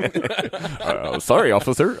talk. Sorry,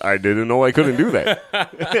 officer. I didn't know I couldn't do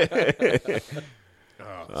that.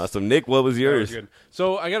 Awesome. Nick, what was That yours? was good.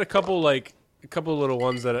 So I got a couple little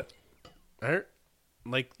ones that I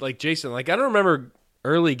like Jason. Like I don't remember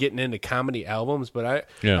early getting into comedy albums, but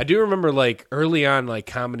I do remember like early on like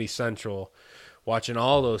Comedy Central, watching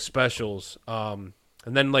all those specials.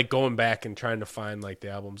 And then like going back and trying to find like the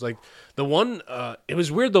albums. Like the one, it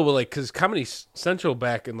was weird though, like because Comedy Central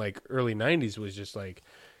back in like early '90s was just like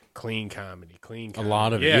clean comedy. A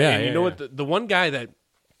lot of it. Yeah, Yeah, and you yeah, know yeah. what? The one guy that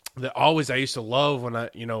always I used to love when I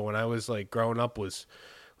was like growing up was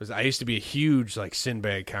I used to be a huge like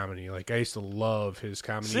Sinbad comedy. Like I used to love his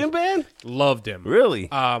comedy. Sinbad? Loved him. Really?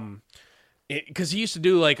 Because he used to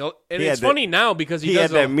do like, and He it's had funny now because he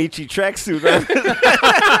does had that Michi tracksuit on.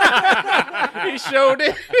 he showed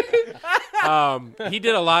it. He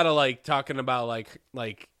did a lot of like talking about like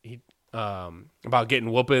he about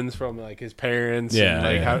getting whoopings from like his parents, and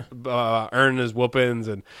like how earning his whoopings,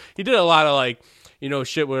 and he did a lot of like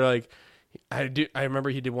shit where like I remember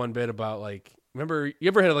he did one bit about like you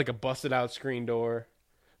ever had like a busted out screen door,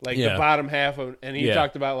 like the bottom half of, and he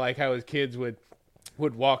talked about like how his kids would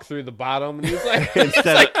walk through the bottom, and he's like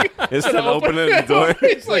instead of opening the door.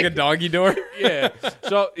 It's like a doggy door. Yeah.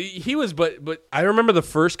 So he was, but I remember the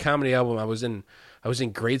first comedy album I was in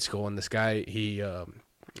grade school, and this guy,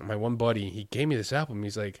 my one buddy, he gave me this album.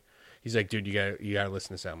 He's like, dude, you gotta listen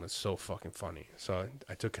to this album. It's so fucking funny. So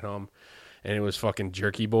I took it home, and it was fucking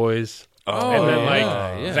Jerky Boys. Oh, and then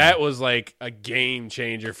that was like a game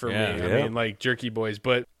changer for me. I mean, like Jerky Boys,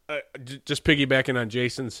 but just piggybacking on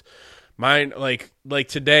Jason's. Mine, like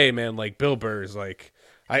today, man, like Bill Burr is like,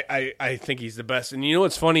 I think he's the best. And you know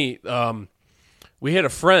what's funny? We had a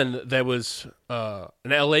friend that was an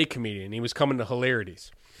LA comedian. He was coming to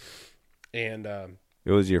Hilarities. And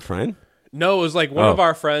It was your friend? no, it was like one of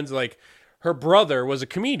our friends, like her brother was a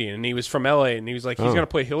comedian, and he was from LA, and he was like, he's going to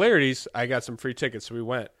play Hilarities. I got some free tickets, so we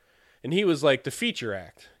went. And he was like the feature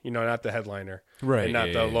act, not the headliner. Right, And not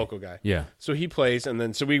yeah, the yeah. local guy. Yeah. So he plays, and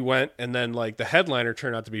then so we went, and then like the headliner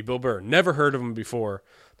turned out to be Bill Burr. Never heard of him before.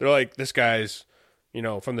 They're like, this guy's,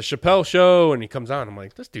 from the Chappelle Show, and he comes on. I'm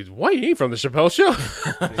like, this dude's white. He ain't from the Chappelle Show.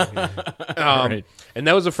 Right. And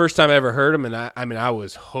that was the first time I ever heard him, and I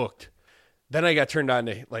was hooked. Then I got turned on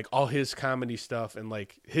to like all his comedy stuff, and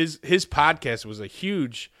like his podcast was a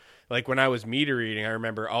huge. Like when I was meter reading, I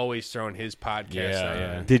remember always throwing his podcast on.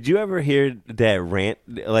 Yeah. Did you ever hear that rant?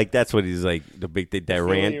 Like that's what he's like, the big thing, that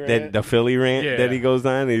rant, rant? the Philly rant Yeah. that he goes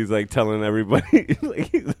on. He's like telling everybody,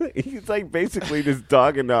 he's like basically just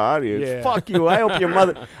dogging the audience. Yeah. Fuck you! I hope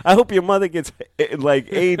your mother gets like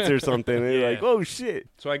AIDS or something. And you're like, oh shit.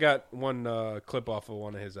 So I got one clip off of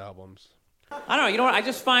one of his albums. I don't know. You know what? I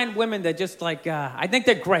just find women that just like, I think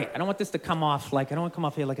they're great. I don't want this to come off like, I don't want to come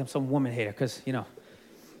off here like I'm some woman hater because,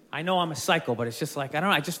 I know I'm a psycho, but it's just like, I don't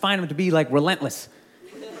know. I just find them to be like relentless.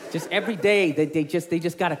 Just every day, they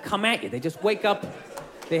just got to come at you. They just wake up,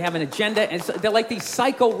 they have an agenda, and they're like these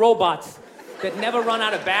psycho robots that never run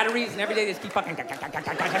out of batteries, and every day they just keep fucking, just keep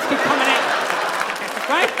coming at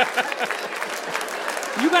you. Right?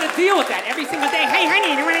 You got to deal with that every single day. Hey,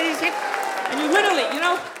 honey, you want to do this? And you literally,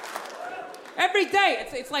 every day,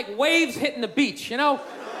 it's like waves hitting the beach,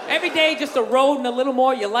 Every day, just eroding a little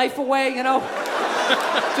more your life away,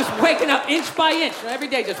 Just waking up inch by inch. Every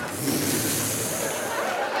day, just.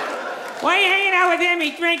 Why are you hanging out with him?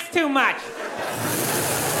 He drinks too much.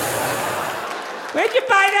 Where'd you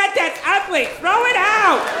buy that? That's ugly. Throw it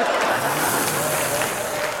out.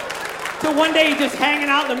 So one day you're just hanging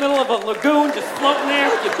out in the middle of a lagoon, just floating there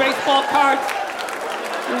with your baseball cards.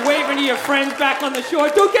 You're waving to your friends back on the shore.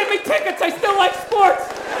 Don't get me tickets. I still like sports.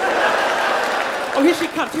 Oh, here she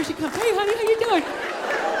comes. Here she comes. Hey, honey, how you doing?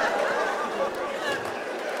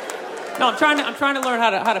 No, I'm trying to learn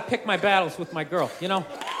how to pick my battles with my girl.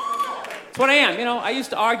 It's what I am. I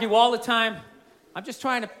used to argue all the time. I'm just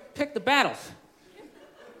trying to pick the battles.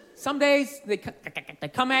 Some days they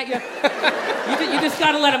come at you. You just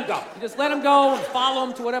gotta let them go. You just let them go and follow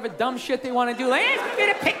them to whatever dumb shit they want to do. Like, hey, let's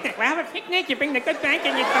get a picnic. We'll have a picnic. You bring the good bank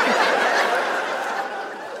and you fucking.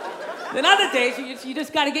 Then other days you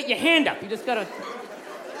just gotta get your hand up. You just gotta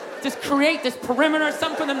create this perimeter,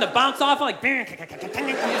 something for them to bounce off like. You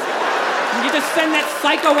just send that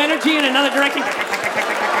psycho energy in another direction.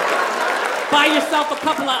 Buy yourself a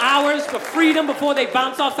couple of hours for freedom before they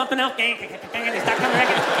bounce off something else. And they start coming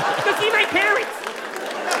back. Go see my parents.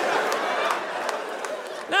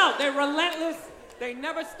 No, they're relentless. They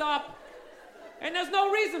never stop. And there's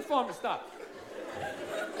no reason for them to stop.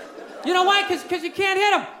 You know why? Because you can't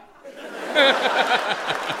hit them.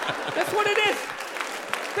 That's what it is.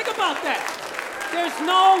 Think about that. There's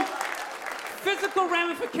no physical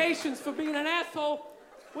ramifications for being an asshole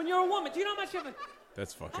when you're a woman. Do you know how much of a...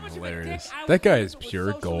 That's fucking hilarious. That guy is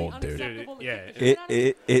pure gold, dude.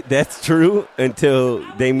 Yeah. That's true until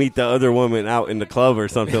they meet the other woman out in the club or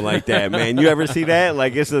something like that, man. You ever see that?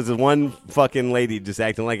 Like, it's this one fucking lady just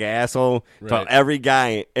acting like an asshole to every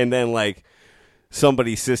guy, and then, like,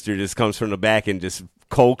 somebody's sister just comes from the back and just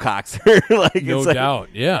cold cocks her. Like, No it's like,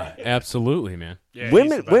 doubt. Yeah, absolutely, man. Yeah,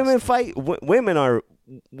 women fight. Women are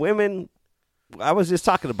women. I was just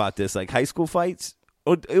talking about this, like high school fights.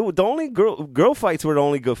 The only girl fights were the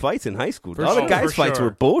only good fights in high school. The other guys' fights were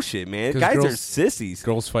bullshit, man. Guys are sissies.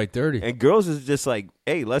 Girls fight dirty. And girls is just like,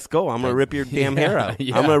 hey, let's go. I'm going to rip your damn hair out. I'm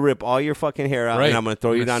going to rip all your fucking hair out, and I'm going to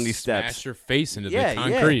throw you down these steps. Smash your face into the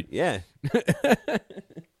concrete. Yeah.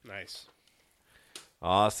 Nice.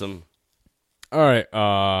 Awesome. All right.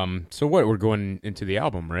 So what? We're going into the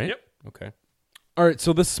album, right? Yep. Okay. All right.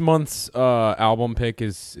 So this month's album pick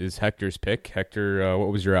is Hector's pick. Hector, what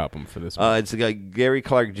was your album for this month? It's Gary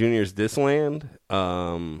Clark Jr.'s This Land.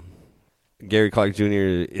 Gary Clark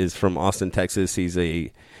Jr. is from Austin, Texas. He's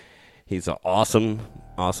an awesome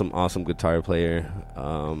guitar player.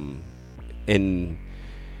 And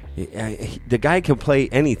the guy can play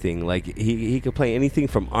anything. Like he could play anything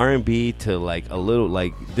from R&B to like a little,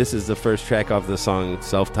 like this is the first track off the song,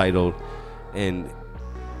 self-titled, and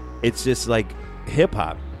it's just like hip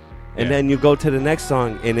hop. And then you go to the next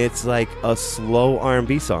song and it's like a slow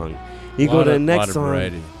R&B song. You go to the next song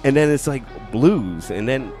and then it's like blues, and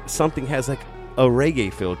then something has like a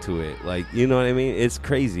reggae feel to it. Like, you know what I mean? It's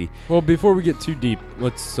crazy. Well, before we get too deep,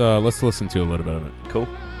 let's listen to a little bit of it. Cool.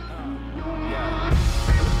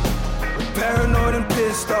 Paranoid and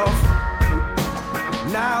pissed off.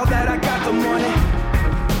 Now that I got the money,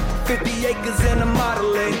 50 acres and a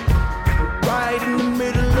Model A, right in the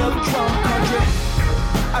middle of Trump country.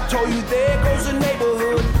 I told you there goes a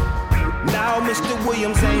neighborhood. Now Mr.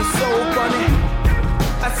 Williams ain't so funny.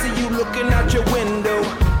 I see you looking out your window.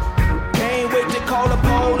 Can't wait to call the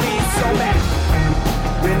police on that.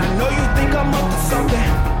 When I know you think I'm up to something,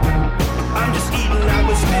 I'm just eating, I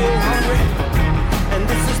was still hungry. And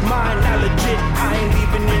this is mine, not legit. I ain't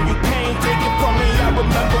leaving and you can't take it from me. I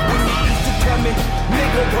remember when you used to tell me,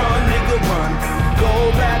 nigga run, go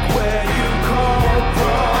back where you come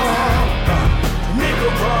from. Nigga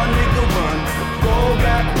run, go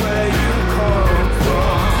back where you come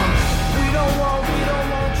from. We don't want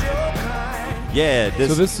your kind. Yeah.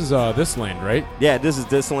 So this is This Land, right? Yeah, this is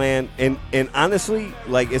This Land, and honestly,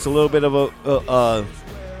 like it's a little bit of a.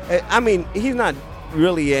 I mean, he's not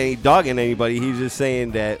really any dogging anybody. He's just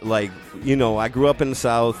saying that, like, you know, I grew up in the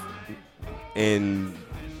South, and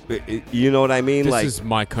you know what I mean. This like, is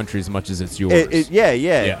my country as much as it's yours.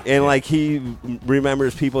 Yeah. And like he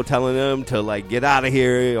remembers people telling him to like get out of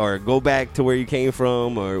here or go back to where you came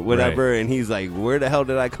from or whatever, and he's like, where the hell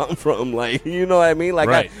did I come from? Like, you know what I mean?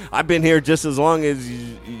 Like, I've been here just as long as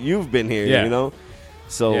you've been here. You know.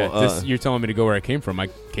 So you're telling me to go where I came from. I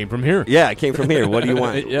came from here. Yeah, I came from here. What do you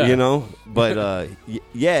want? You know? But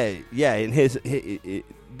and his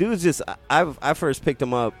dude's just I first picked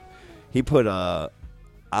him up. He put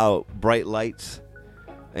out Bright Lights,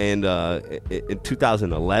 and in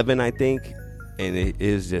 2011, I think, and it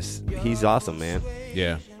is just he's awesome, man.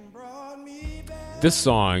 Yeah. This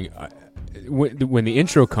song, when the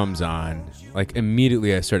intro comes on, like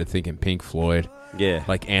immediately I started thinking Pink Floyd, Yeah,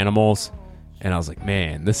 like Animals, and I was like,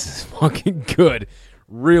 man, this is fucking good,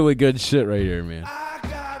 really good shit right here, man. I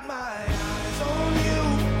got my eyes on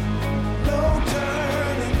you, no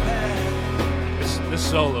turning back. This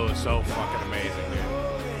solo is so fucking amazing,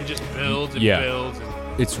 dude. It just builds and Yeah. builds.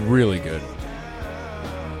 And It's really good.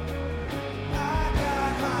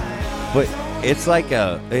 but it's like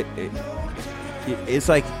it's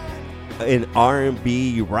like an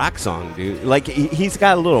R&B rock song, dude. Like he's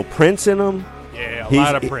got a little Prince in him. yeah, a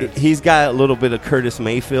lot of Prince. He's got a little bit of Curtis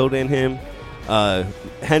Mayfield in him.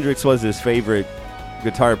 Hendrix was his favorite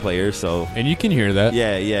guitar player, so And you can hear that.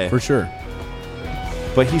 yeah. For sure.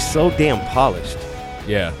 But he's so damn polished.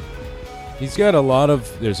 Yeah. There's a lot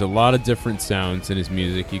of different sounds in his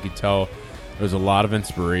music. You could tell there's a lot of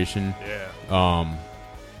inspiration. Yeah.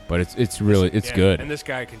 But it's really Yeah, good. And this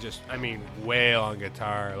guy can just, wail on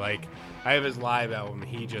guitar. Like, I have his live album.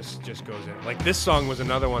 He just goes in. Like, this song was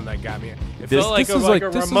another one that got me. It This- felt like this a is like- a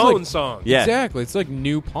this is Ramones like- song. Yeah. Exactly. It's like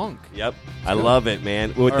new punk. Yep. I love it, man.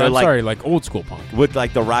 With Or, the I'm like sorry, like old school punk. with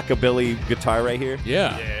like the rockabilly guitar right here.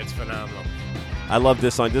 Yeah. Yeah, it's phenomenal. I love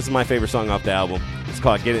this song. This is my favorite song off the album. It's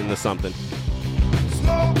called Get It Into Something.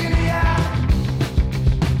 Smoke in the eye.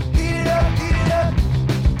 Heat it up.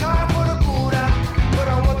 Time for the cool down. But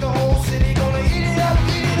I want the whole city gonna eat it up.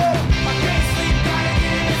 I can't sleep, gotta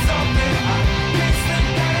get into something. I can't sleep,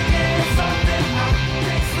 gotta get into something. I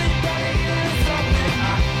can't sleep, gotta get into something.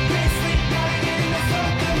 I can't sleep, gotta get into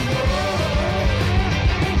something.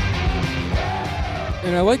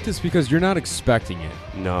 And I like this because you're not expecting it.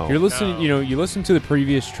 No. You're listening, No. you listen to the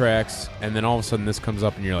previous tracks, and then all of a sudden this comes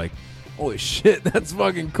up, and you're like, "Holy shit, that's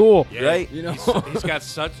fucking cool!" Yeah, Right? You know? he's got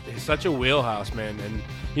such a wheelhouse, man. And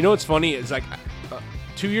you know what's funny? It's like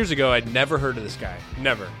 2 years ago, I'd never heard of this guy.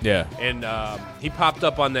 Never. Yeah. And he popped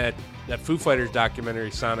up on that Foo Fighters documentary,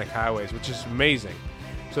 Sonic Highways, which is amazing.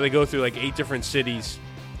 So they go through like 8 different cities.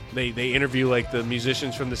 They interview like the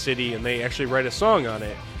musicians from the city, and they actually write a song on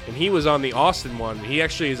it. And he was on the Austin one. He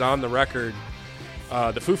actually is on the record,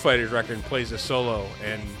 the Foo Fighters record, and plays a solo.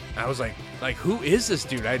 And I was like who is this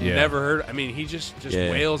dude? I'd Yeah. never heard. I mean, he just Yeah.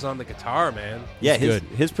 wails on the guitar, man. Yeah, It's his good.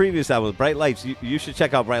 his previous album, Bright Lights. You should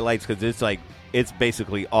check out Bright Lights because it's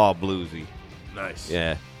basically all bluesy. Nice.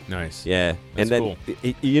 Yeah, Nice. yeah. That's And then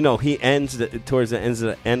cool. he ends towards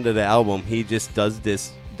the end of the album. He just does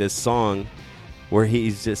this song where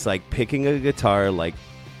he's just like picking a guitar like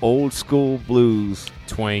old school blues.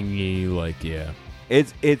 Twangy, like, yeah.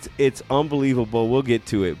 It's unbelievable. We'll get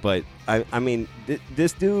to it, but I mean,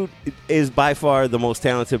 this dude is by far the most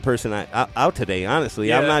talented person out today. Honestly,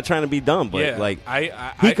 Yeah. I'm not trying to be dumb, but Yeah, like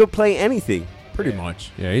I he could play anything. Pretty much.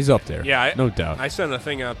 Yeah, he's up there. Yeah, no doubt. I sent a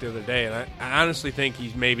thing out the other day, and I honestly think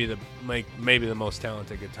he's maybe the most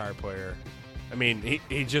talented guitar player. I mean,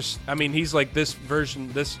 he's like this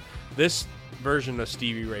version of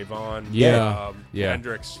Stevie Ray Vaughan. Yeah. Yeah.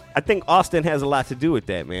 Hendrix. I think Austin has a lot to do with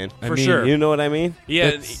that, man. For sure. You know what I mean? Yeah,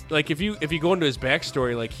 That's- and, like if you go into his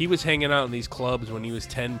backstory, like he was hanging out in these clubs when he was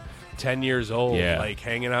 10 years old. Yeah. Like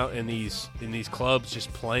hanging out in these clubs,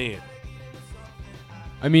 just playing.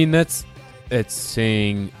 I mean, that's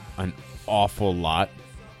saying an awful lot,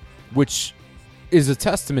 which is a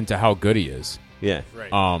testament to how good he is. Yeah.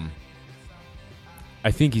 Right.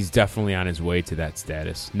 I think he's definitely on his way to that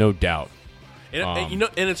status, no doubt. And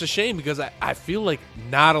and it's a shame because I feel like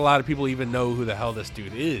not a lot of people even know who the hell this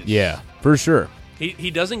dude is. Yeah, for sure.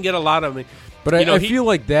 He doesn't get a lot of. But I feel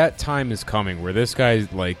like that time is coming where this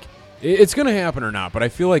guy's like, it's going to happen or not, but I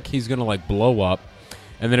feel like he's going to like blow up,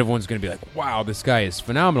 and then everyone's going to be like, wow, this guy is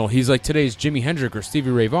phenomenal. He's like today's Jimi Hendrix or Stevie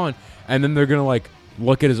Ray Vaughan, and then they're going to like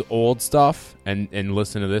look at his old stuff and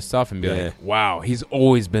listen to this stuff and be like, wow, he's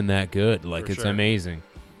always been that good. Like, For it's sure. amazing.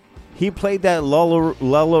 He played that Laurel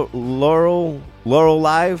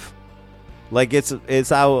Live, like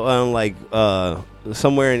it's out on like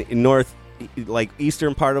somewhere in north, like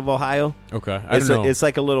eastern part of Ohio. Okay, I don't know. It's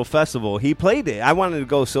like a little festival. He played it. I wanted to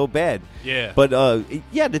go so bad. Yeah. But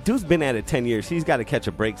the dude's been at it 10 years. He's got to catch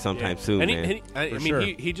a break sometime soon, And man. I mean, sure.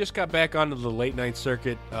 he just got back onto the late night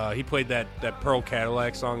circuit. He played that Pearl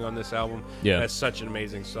Cadillac song on this album. Yeah. That's such an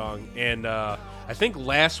amazing song. And I think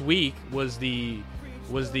last week was the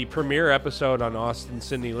premiere episode on Austin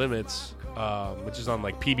City Limits, which is on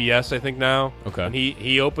like PBS, I think now. Okay. And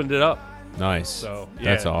he opened it up. Nice. So,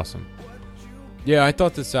 That's yeah. awesome. Yeah, I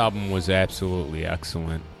thought this album was absolutely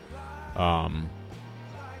excellent.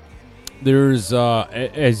 There's,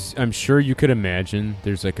 as I'm sure you could imagine,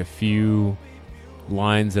 there's like a few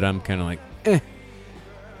lines that I'm kind of like,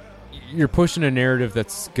 You're pushing a narrative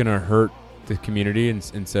that's gonna hurt the community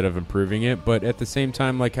instead of improving it. But at the same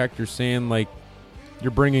time, like Hector's saying, like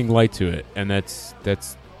you're bringing light to it, and that's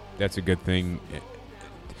a good thing.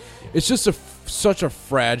 It's just such a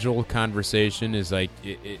fragile conversation. Is like,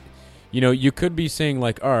 you could be saying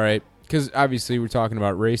like, all right, because obviously we're talking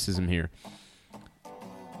about racism here.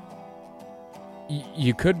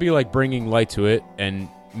 You could be like bringing light to it and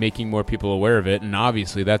making more people aware of it, and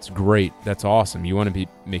obviously that's great. That's awesome. You want to be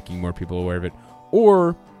making more people aware of it.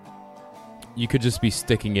 Or you could just be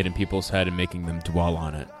sticking it in people's head and making them dwell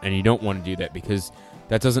on it. And you don't want to do that because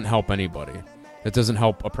that doesn't help anybody. That doesn't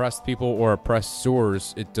help oppressed people or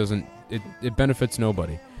oppressors. It doesn't. It benefits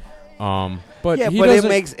nobody. But yeah, but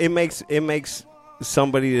it makes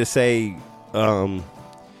somebody to say,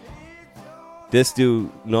 this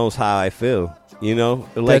dude knows how I feel. You know,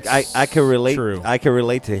 like I can relate. True. I can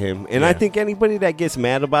relate to him, and I think anybody that gets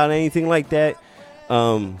mad about anything like that,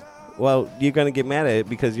 well, you're gonna get mad at it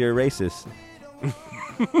because you're a racist.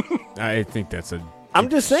 I think that's I'm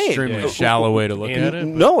just saying, extremely shallow way to look at it.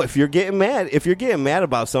 No, if you're getting mad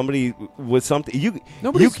about somebody with something,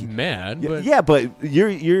 nobody's mad. But yeah, but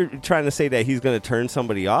you're trying to say that he's gonna turn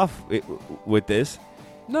somebody off with this.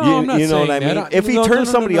 No, I'm not you know saying what I mean? that. If he turns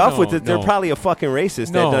somebody off with it, they're no. probably a fucking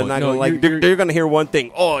racist. That they're not gonna like. you're- They're gonna hear one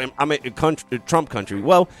thing. Oh, I'm in Trump country.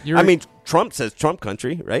 Well, I mean, Trump says Trump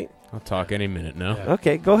country, right? I'll talk any minute now.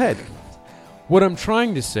 Okay, go ahead. What I'm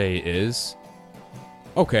trying to say is,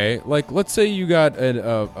 okay, like let's say you got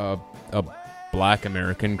a black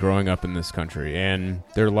American growing up in this country, and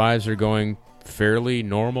their lives are going fairly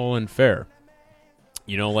normal and fair.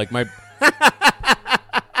 You know, like my.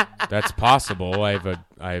 That's possible. I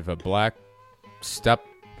have a black step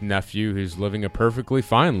nephew who's living a perfectly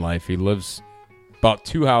fine life. He lives about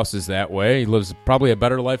 2 houses that way. He lives probably a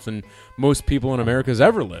better life than most people in America's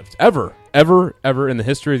ever lived. Ever in the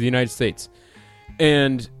history of the United States.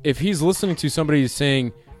 And if he's listening to somebody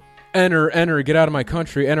saying, enter, get out of my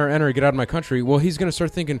country, enter, get out of my country, well, he's going to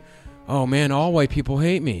start thinking, oh man, all white people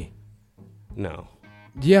hate me. No.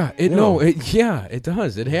 Yeah, it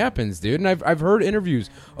does. It happens, dude. And I've heard interviews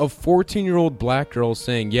of 14-year-old black girls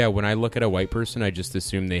saying, yeah, when I look at a white person, I just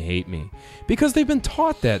assume they hate me. Because they've been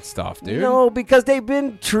taught that stuff, dude. No, because they've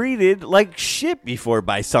been treated like shit before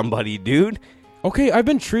by somebody, dude. Okay, I've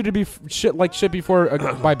been treated like shit before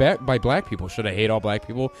by black people. Should I hate all black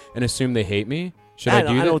people and assume they hate me? Should I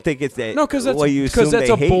do that? I don't think it's that. No, because that's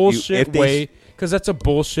a bullshit way. Because that's a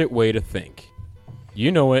bullshit way to think.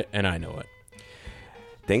 You know it, and I know it.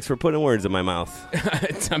 Thanks for putting words in my mouth.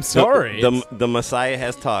 I'm sorry. The Messiah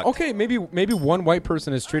has talked. Okay, maybe one white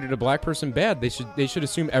person has treated a black person bad. They should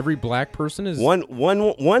assume every black person is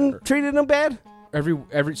one treated them bad. Every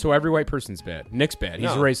white person's bad. Nick's bad.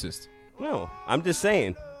 He's a racist. No, I'm just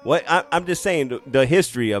saying. I'm just saying the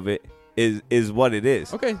history of it is what it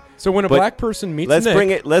is. Okay, so when a black person meets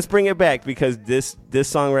Nick, let's bring it back because this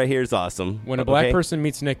song right here is awesome. When a black person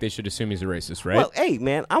meets Nick, they should assume he's a racist, right? Well, hey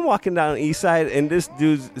man, I'm walking down the east side and this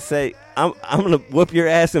dude say, I'm gonna whoop your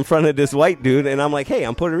ass in front of this white dude, and I'm like, hey,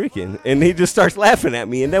 I'm Puerto Rican, and he just starts laughing at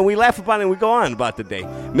me, and then we laugh about it and we go on about the day.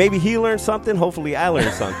 Maybe he learned something. Hopefully, I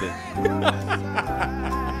learned something.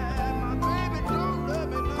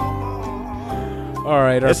 All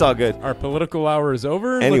right, it's all good. Our political hour is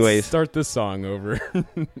over. Anyways, let's start this song over.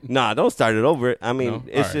 Nah, don't start it over. I mean, No?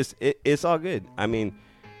 it's All just it's all good. I mean,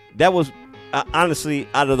 that was honestly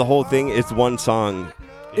out of the whole thing, it's one song.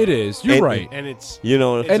 It is. You're right, and it's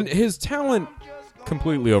and his talent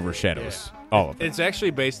completely overshadows all of it. It's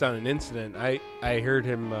actually based on an incident. I heard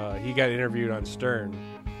him. He got interviewed on Stern,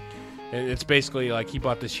 and it's basically like he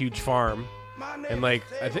bought this huge farm. And like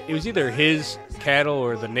it was either his cattle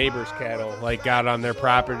or the neighbor's cattle like got on their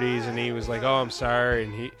properties, and he was like, "Oh, I'm sorry."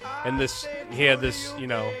 And he had this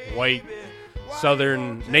white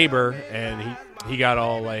Southern neighbor, and he got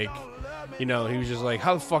all like, he was just like,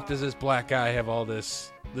 "How the fuck does this black guy have all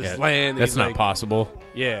this land?" That's not like, possible.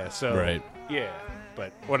 Yeah. So right. Yeah,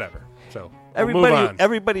 but whatever. So we'll move on.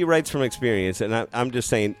 Everybody writes from experience, and I'm just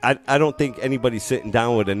saying I don't think anybody's sitting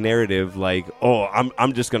down with a narrative like, oh,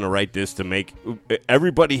 I'm just gonna write this to make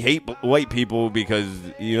everybody hate white people because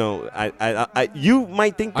you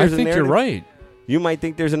might think there's a narrative. I think you're right. You might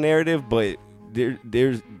think there's a narrative, but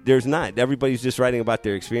there's not. Everybody's just writing about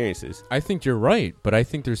their experiences. I think you're right, but I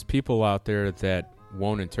think there's people out there that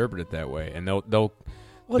won't interpret it that way, and they'll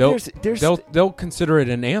consider it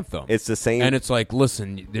an anthem. It's the same, and it's like,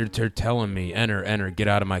 listen, they're telling me enter, get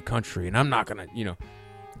out of my country, and I'm not gonna,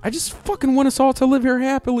 I just fucking want us all to live here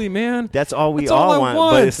happily, man. That's all we That's all I want,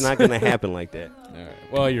 want. but it's not going to happen like that. All right.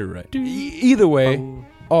 Well, you're right. Either way,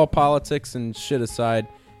 all politics and shit aside,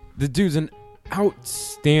 the dude's an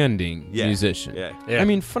outstanding Yeah. musician. Yeah. Yeah. I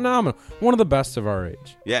mean, phenomenal. One of the best of our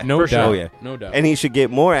age. Yeah, no for doubt. sure. Yeah. No doubt. And he should get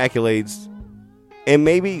more accolades. And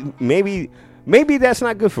maybe that's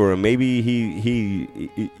not good for him. Maybe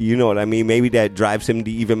he you know what I mean? Maybe that drives him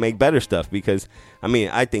to even make better stuff because, I mean,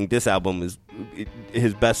 I think this album is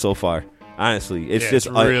his best so far. Honestly. It's Yeah, just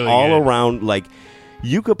it's really all good. around, like,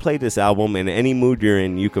 you could play this album in any mood you're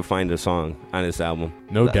in. You could find a song on this album.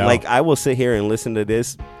 No doubt. Like, I will sit here and listen to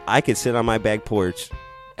this. I could sit on my back porch,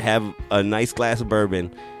 have a nice glass of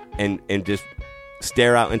bourbon, and just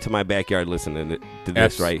stare out into my backyard listening to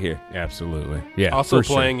this right here. Absolutely. Yeah. Also for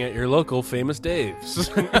playing at your local Famous Dave's.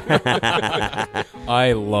 Sure.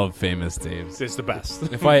 I love Famous Dave's. It's the best.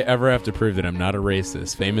 If I ever have to prove that I'm not a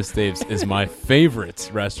racist, Famous Dave's is my favorite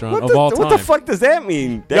restaurant of What all the, time. what the fuck does that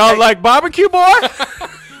mean? Y'all like barbecue, boy?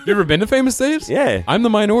 You ever been to Famous Dave's? Yeah. I'm the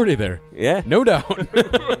minority there. Yeah. No doubt.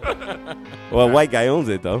 Well, a white guy owns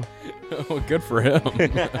it, though. Well, good for him.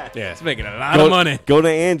 Yeah. He's making a lot of money. Go to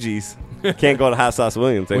Angie's. Can't go to Hot Sauce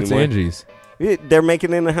Williams What's anymore. Angie's? They're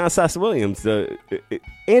making it in the Hot Sauce Williams. The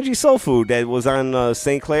Angie Soul Food that was on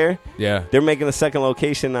St. Clair. Yeah. They're making a second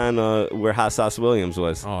location on where Hot Sauce Williams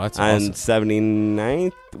was. Oh, that's on awesome.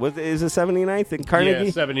 79th. Is it 79th in Carnegie?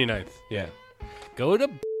 Yeah, 79th. Yeah. Go to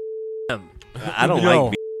I don't No.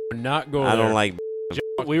 like. Not go I there. don't like.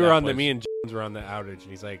 We were that on place. me and Jones were on the outage, and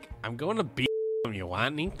he's like, I'm going to B. You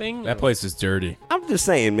want anything? That place is dirty. I'm just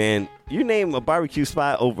saying, man. You name a barbecue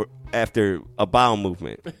spot over after a bowel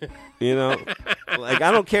movement. You know, like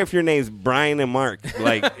I don't care if your name's Brian and Mark.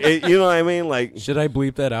 Like, you know what I mean? Like, Should I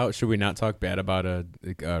bleep that out? Should we not talk bad about a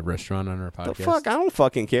restaurant on our podcast? the fuck? I don't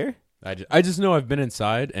fucking care. I just know I've been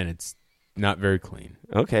inside and it's not very clean.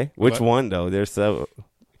 Okay, which What? one though? There's so.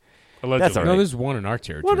 Allegedly. That's all No, right. there's one in our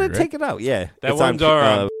territory. Well, then right? take it out. Yeah, That It's one's on,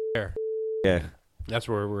 our there. yeah. That's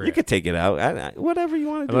where we're You at. could take it out. Whatever you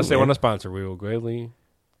want to do. Unless they man. want to sponsor, we will gladly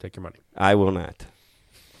take your money. I will not.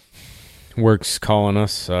 Work's calling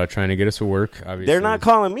us, trying to get us to work. Obviously, They're not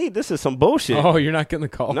calling me. This is some bullshit. Oh, you're not getting the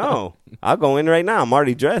call. No, I'll go in right now. I'm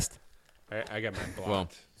already dressed. I got mine blocked. Well,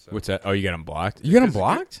 so. what's that? Oh, you got them blocked. You got them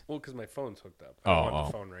blocked? Well, because my phone's hooked up. Oh, I don't want oh.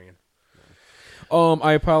 the phone ringing.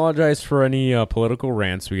 I apologize for any political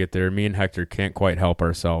rants we get there. Me and Hector can't quite help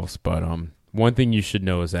ourselves, but one thing you should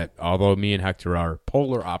know is that although me and Hector are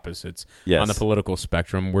polar opposites Yes. on the political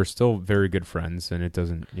spectrum, we're still very good friends, and it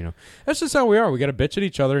doesn't, that's just how we are. We got to bitch at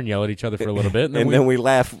each other and yell at each other for a little bit, And then we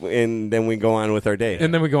laugh, and then we go on with our day.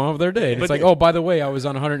 and then we go on with our day. And it's But- like, oh, by the way, I was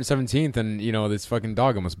on 117th, and this fucking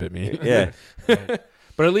dog almost bit me. Yeah.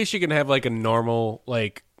 But at least you can have like a normal,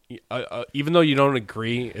 like, even though you don't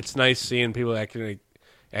agree, it's nice seeing people actually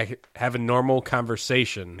have a normal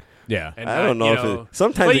conversation. Yeah. And I not, don't know you if know, it.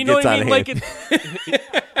 Sometimes but it you know gets what I out mean? of hand.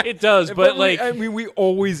 Like it does, but like, we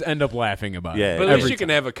always end up laughing about Yeah. it. but at least every you can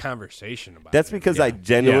have a conversation about That's it. because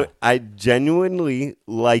Yeah. I genuinely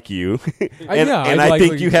like you, and, yeah, and I I like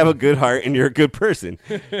think what you you have do. a good heart and you're a good person.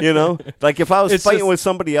 Like if I was It's fighting just- with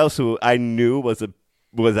somebody else who I knew was an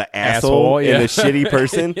asshole Asshole, yeah. and a shitty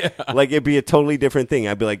person, like it'd be a totally different thing.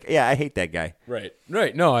 I'd be like, yeah, I hate that guy. Right.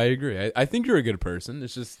 No, I agree. I think you're a good person.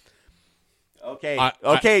 It's just Okay, I-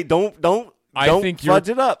 don't I think fudge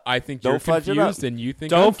you're, it up. I think Don't you're fudge it up. confused, and you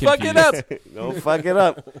think Don't I'm fuck it confused. up. Don't fuck it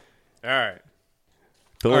up. All right.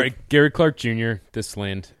 Don't- All right, Gary Clark Jr. This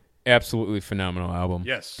Land, absolutely phenomenal album.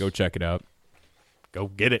 Yes. Go check it out. Go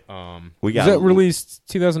get it. we Was got that released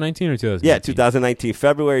 2019 or 2019? Yeah, 2019,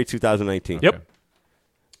 February 2019. Yep.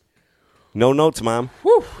 No notes, Mom.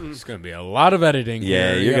 Whew, it's gonna be a lot of editing.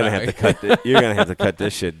 Yeah, here. you're gonna have to cut. You're gonna have to cut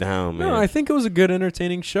this shit down, man. No, I think it was a good,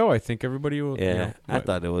 entertaining show. I think everybody will. Yeah, I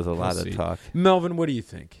thought it was a lot we'll of see. talk. Melvin, what do you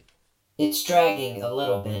think? It's dragging a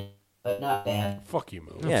little bit, but not bad. Fuck you,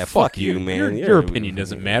 Mo. Yeah, fuck you, man. Your You're- opinion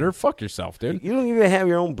doesn't matter. Fuck yourself, dude. You don't even have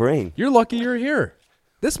your own brain. You're lucky you're here.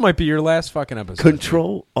 This might be your last fucking episode.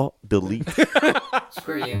 Control, Alt, Delete.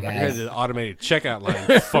 Screw you I had guys. an automated checkout line,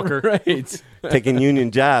 fucker. Right. Taking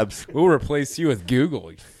union jobs. We'll replace you with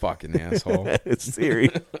Google, you fucking asshole. It's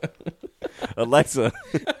Siri. Alexa.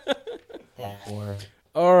 That whore.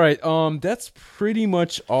 All right, that's pretty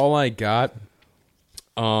much all I got.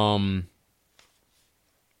 I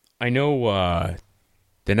know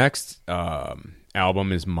the next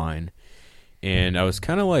album is mine, and I was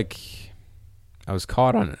kind of like, I was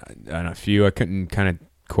caught on a few. I couldn't kind of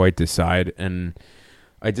quite decide, and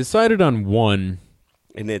I decided on one.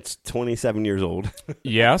 And it's 27 years old.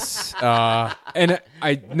 Yes, and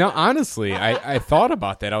honestly, I thought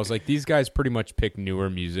about that. I was like, these guys pretty much pick newer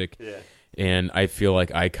music, and I feel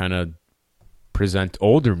like I kind of present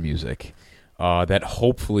older music that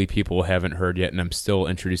hopefully people haven't heard yet, and I'm still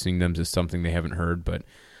introducing them to something they haven't heard. But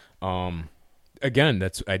again,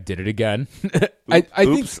 I did it again. I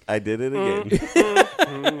think I did it again.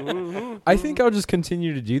 I think I'll just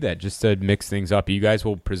continue to do that, just to mix things up. You guys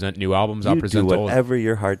will present new albums. I'll You present do old. whatever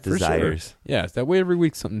your heart For sure. desires. Yeah, that way every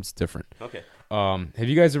week something's different. Okay. Have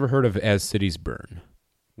you guys ever heard of As Cities Burn?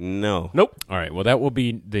 No. Nope. All right. Well, that will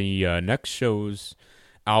be the next show's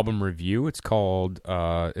album review. It's called.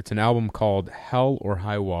 It's an album called Hell or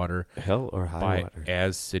High Water Hell or high by water.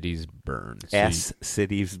 As Cities Burn. So Ass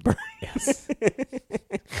cities burn. Yes.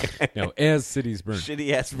 No, As Cities Burn.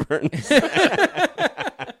 Shitty ass burns.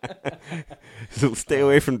 So stay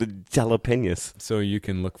away from the jalapenos. So you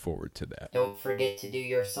can look forward to that. Don't forget to do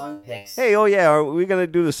your song picks. Hey, oh yeah, are we gonna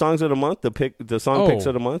do the songs of the month? The song picks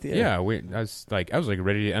of the month? Yeah. I was like Oh,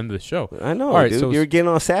 ready to end the show. I know, All right, dude. so You're getting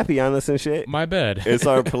all sappy on us and shit. my bad. It's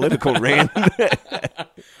our political rant.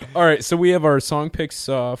 All right, so we have our song picks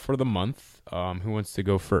for the month. Who wants to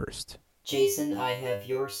go first? Jason, I have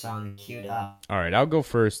your song queued up. All right, I'll go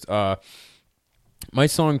first. My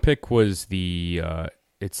song pick was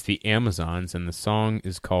it's the Amazons, and the song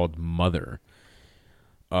is called Mother.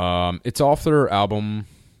 It's off their album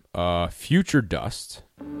Future Dust.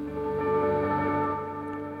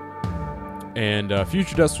 And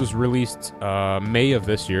Future Dust was released May of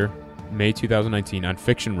this year, May 2019, on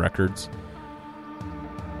Fiction Records.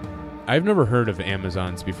 I've never heard of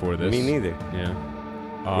Amazons before this. Me neither. Yeah.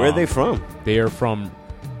 Where are they from? They are from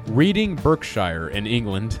Reading, Berkshire in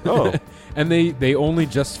England. Oh. And they only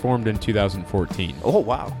just formed in 2014. Oh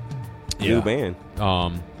wow, Yeah. new band.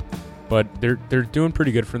 But they're doing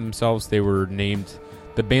pretty good for themselves. They were named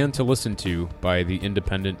the band to listen to by The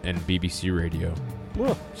Independent and BBC Radio.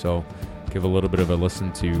 Well, So give a little bit of a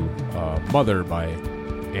listen to Mother by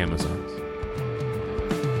Amazons.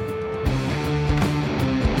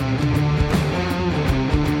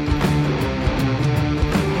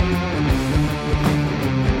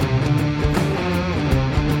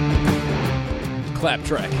 Clap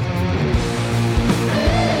track.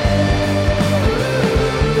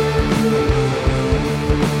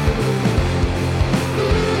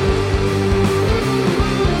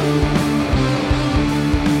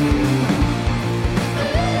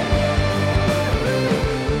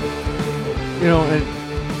 You know, and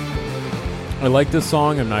I like this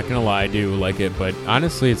song. I'm not gonna lie, I do like it, but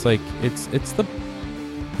honestly, it's like it's the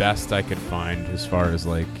best I could find as far as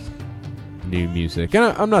like new music. And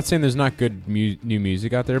I'm not saying there's not good new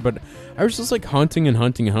music out there, but I was just like hunting, and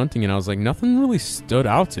I was like, nothing really stood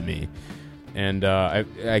out to me. And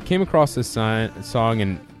I came across this song,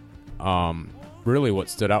 and really what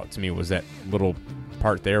stood out to me was that little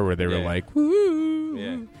part there where they were like, woo.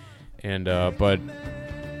 Yeah. And but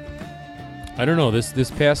I don't know,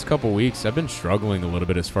 this past couple weeks I've been struggling a little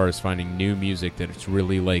bit as far as finding new music that it's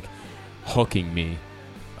really like hooking me.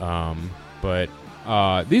 But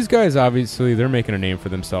these guys, obviously, they're making a name for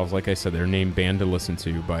themselves. Like I said, they're named band to listen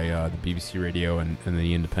to by the BBC Radio and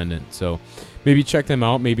the Independent. So maybe check them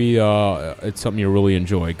out. Maybe it's something you'll really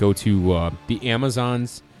enjoy. Go to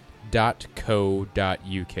theamazons.co.uk,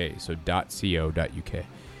 so .co.uk,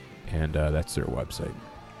 and that's their website.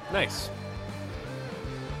 Nice.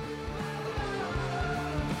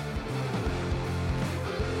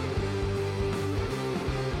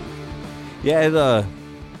 Yeah,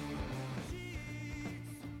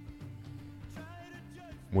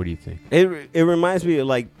 What do you think? it reminds me of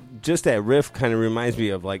like just that riff kind of reminds me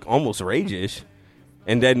of like almost Rage-ish.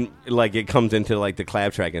 And then like it comes into like the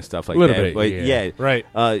clap track and stuff like Little that. bit, But yeah. Right.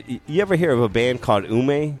 You ever hear of a band called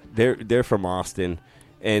Ume? They're from Austin,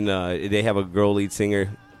 and they have a girl lead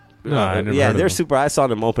singer. No, I never yeah, heard of they're them. super. I saw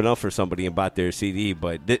them open up for somebody and bought their CD,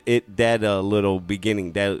 but that little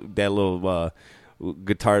beginning, that little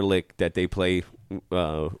guitar lick that they play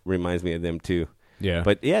reminds me of them too. Yeah.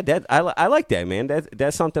 But yeah, that I like that, man.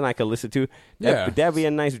 That's something I could listen to. Yeah. That'd be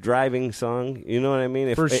a nice driving song. You know what I mean?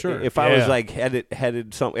 If, For sure. If I was Yeah. like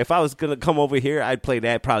headed some, if I was gonna come over here, I'd play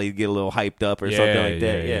that. Probably get a little hyped up or something like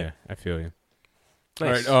that. Yeah. I feel you.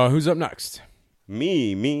 Nice. All right, who's up next?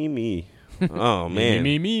 Me. Oh man.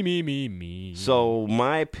 Me. So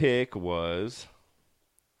my pick was.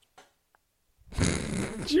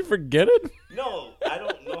 Did you forget it? No, I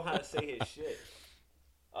don't know how to say his shit.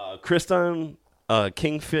 Kriston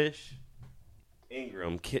Kingfish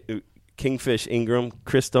Ingram. Kingfish Ingram.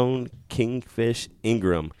 Kriston Kingfish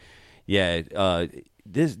Ingram. Yeah,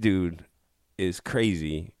 this dude is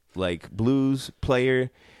crazy. Like blues player,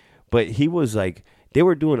 but he was like they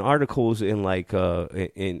were doing articles in like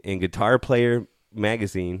in Guitar Player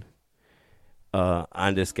magazine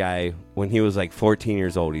on this guy when he was like 14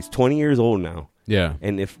 years old. He's 20 years old now. Yeah.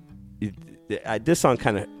 And this song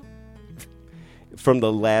kind of, from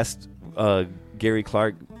the last Gary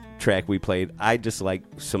Clark track we played, I just like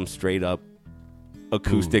some straight up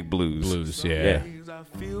acoustic blues. Blues, yeah.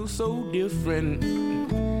 I feel so different.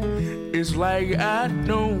 It's like I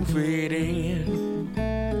don't fit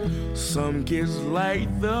in. Some kids like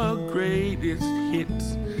the greatest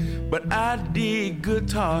hits, but I dig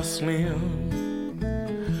Guitar Slim.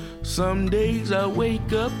 Some days I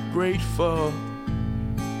wake up grateful.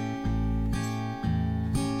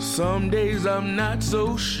 Some days I'm not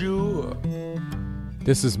so sure.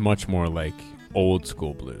 This is much more like old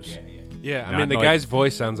school blues. Yeah, I Not mean, the like- guy's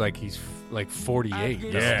voice sounds like he's like 48.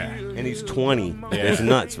 Yeah. And he's 20. It's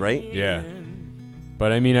nuts, right? Yeah.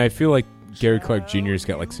 But I mean, I feel like Gary Clark Jr.'s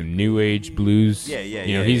got like some new age blues. Yeah, yeah,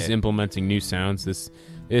 You know, yeah, he's yeah. implementing new sounds. This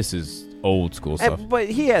is old school stuff. But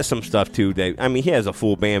he has some stuff too. That I mean, he has a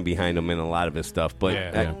full band behind him in a lot of his stuff. But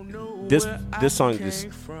Yeah. this song just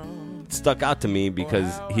stuck out to me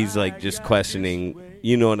because he's like just questioning.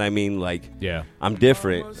 You know what I mean? Like, Yeah. I'm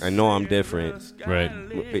different. I know I'm different. Right.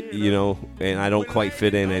 You know, and I don't quite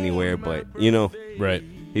fit in anywhere. But you know, Right.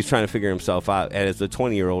 he's trying to figure himself out. And as a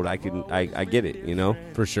 20-year-old, I get it. You know.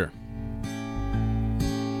 For sure.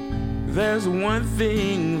 There's one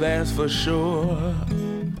thing that's for sure.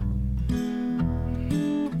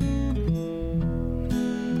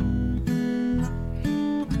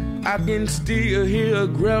 I can still hear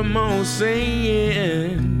Grandma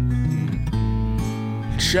saying,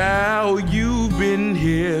 "Child, you've been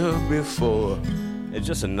here before." It's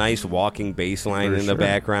just a nice walking bass line For in the sure.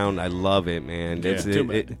 background. I love it, man.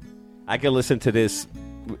 Yeah. I can listen to this.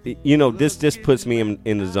 You know, this puts me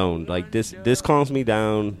in the zone. Like this calms me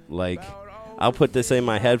down. Like I'll put this in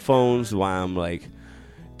my headphones while I'm like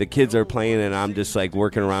the kids are playing and I'm just like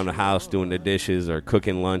working around the house doing the dishes or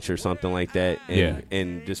cooking lunch or something like that. And, Yeah.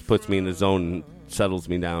 and just puts me in the zone and settles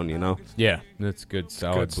me down. You know. Yeah. That's good,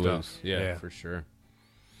 solid Good blues. stuff. Yeah, Yeah. for sure.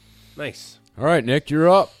 Nice. All right, Nick, you're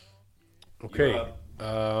up. Okay.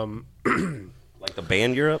 Like the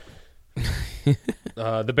band Europe.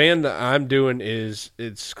 The band that I'm doing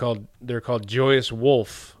they're called Joyous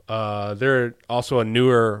Wolf. They're also a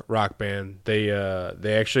newer rock band. They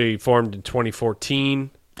actually formed in 2014.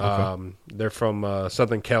 They're from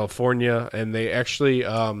Southern California, and they actually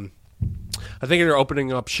I think they're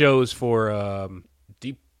opening up shows for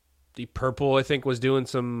Deep Purple. I think was doing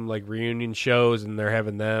some like reunion shows, and they're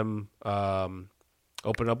having them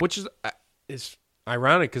open up, which is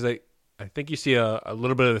ironic because I think you see a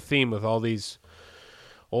little bit of the theme with all these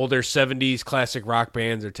older 70s classic rock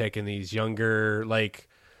bands are taking these younger, like,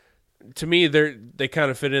 to me they kind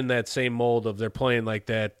of fit in that same mold of they're playing like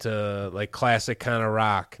that like classic kind of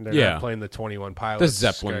rock. They're Yeah. not playing the 21 Pilots. The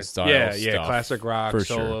Zeppelin style Yeah, stuff, classic rock, for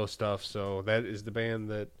solo sure. stuff. So that is the band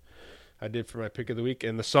that I did for my pick of the week,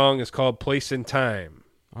 and the song is called Place and Time.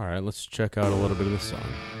 All right, let's check out a little bit of the song.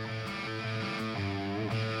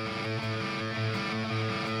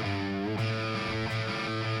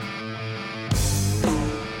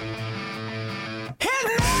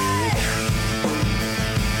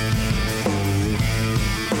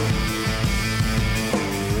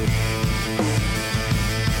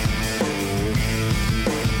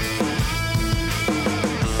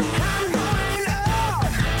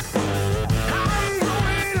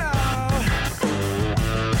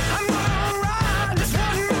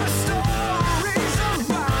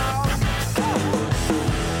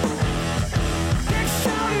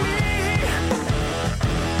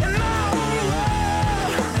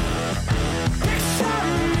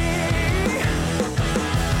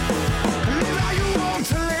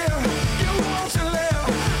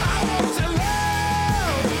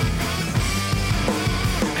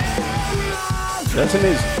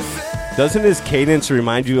 Doesn't his cadence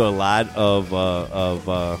remind you a lot of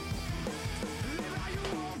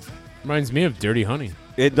Reminds me of Dirty Honey.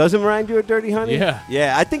 It doesn't remind you of Dirty Honey? Yeah.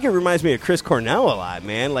 Yeah, I think it reminds me of Chris Cornell a lot,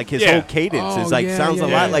 man. Like his Yeah. whole cadence Oh, is like yeah, sounds a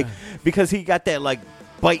yeah. lot like because he got that like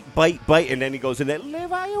bite, and then he goes in that live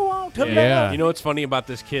how you want to Yeah. live. You know what's funny about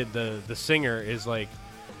this kid? The singer is like,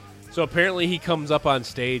 so apparently he comes up on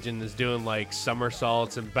stage and is doing like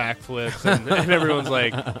somersaults and backflips, and everyone's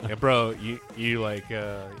like, yeah, "Bro, you like,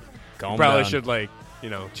 Calm probably down. should like,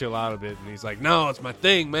 chill out a bit." And he's like, "No, it's my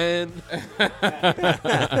thing, man."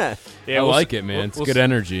 I we'll like s- it, man. we'll- It's we'll good s-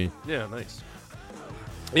 energy. Yeah, nice.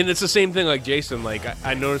 And it's the same thing like Jason. Like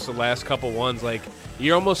I noticed the last couple ones, like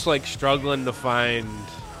you're almost like struggling to find.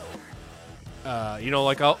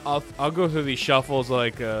 Like I'll go through these shuffles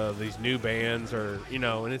like these new bands or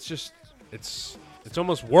and it's just it's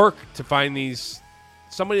almost work to find these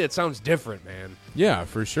somebody that sounds different, man. Yeah,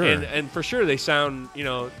 for sure. And for sure they sound,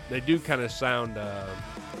 they do kind of sound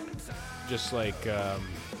just like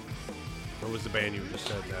what was the band you just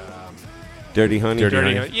said? Dirty Honey.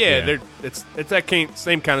 Dirty Honey. Yeah, it's that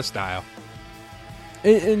same kind of style.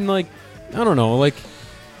 And like, I don't know, like,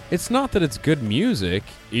 it's not that it's good music.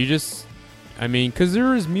 You just, because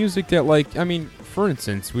there is music that, like, for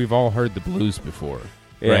instance, we've all heard the blues before,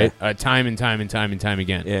 right? Time and time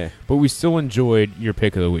again. Yeah. But we still enjoyed your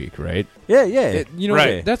pick of the week, right? Yeah.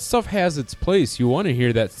 Right. That stuff has its place. You want to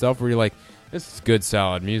hear that stuff where you're like, this is good,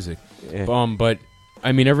 solid music. Yeah. But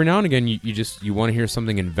every now and again, you want to hear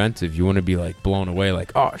something inventive. You want to be like blown away,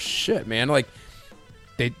 like, oh shit, man! Like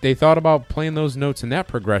they thought about playing those notes in that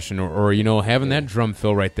progression, or having that drum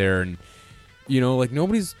fill right there, and like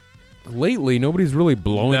nobody's really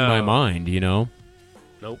blowing my mind. Nope.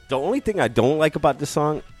 The only thing I don't like about this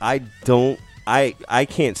song, I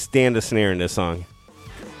can't stand the snare in this song.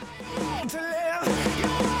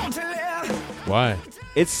 Why?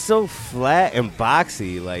 It's so flat and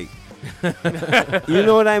boxy, like. You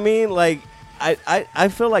know what I mean? Like, I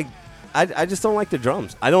feel like I just don't like the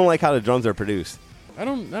drums. I don't like how the drums are produced. I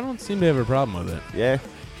don't seem to have a problem with it. Yeah.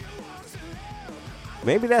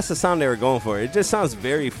 Maybe that's the sound they were going for. It just sounds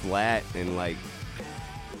very flat and like.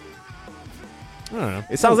 I don't know.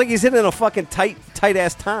 It sounds like he's hitting a fucking tight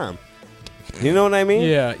ass tom. You know what I mean?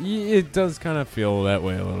 Yeah, it does kind of feel that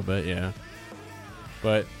way a little bit. Yeah.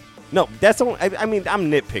 But no, that's the only, I'm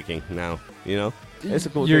nitpicking now. It's a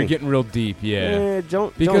cool You're thing. getting real deep, yeah.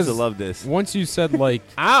 Jones Because will love this. Once you said like,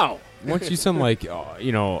 ow. Once you said like,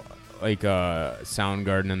 like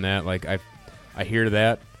Soundgarden and that, like I hear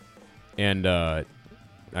that, and I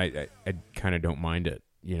kind of don't mind it,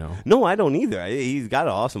 No, I don't either. He's got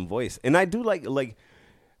an awesome voice, and I do like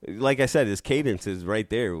I said, his cadence is right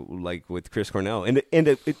there, like with Chris Cornell.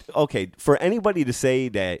 And okay, for anybody to say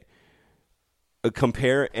that.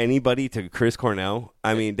 Compare anybody to Chris Cornell,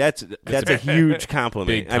 that's a huge compliment.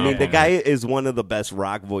 Big compliment. The guy is one of the best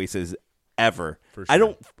rock voices ever. For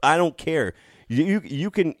sure. I don't care. You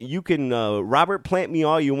can Robert Plant me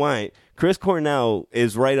all you want. Chris Cornell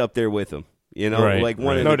is right up there with him. Right, like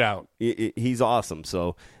one of no the, doubt. He's awesome.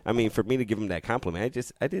 So for me to give him that compliment, I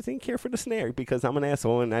just didn't care for the snare because I'm an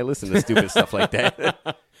asshole and I listen to stupid stuff like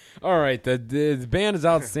that. All right, the band is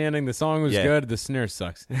outstanding. The song was Yeah. good. The snare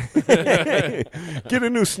sucks. Get a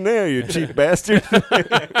new snare, you cheap bastard.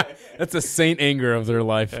 That's a saint anger of their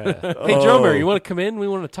life. Hey, drummer, you want to come in? We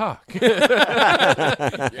want to talk.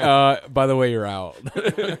 By the way, you're out.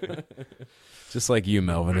 Just like you,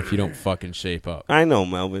 Melvin, if you don't fucking shape up. I know,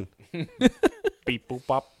 Melvin. Beep, boop,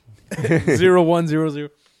 bop. 0100.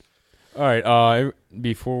 All right.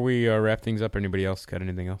 Before we wrap things up, anybody else got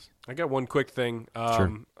anything else? I got one quick thing.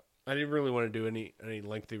 Sure. I didn't really want to do any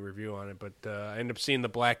lengthy review on it, but I ended up seeing the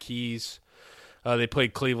Black Keys. They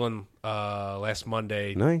played Cleveland last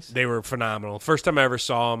Monday. Nice. They were phenomenal. First time I ever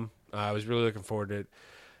saw them. I was really looking forward to it.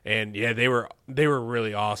 And yeah, they were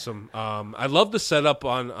really awesome. I love the setup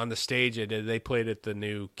on the stage. They played at the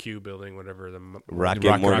new Q building, whatever the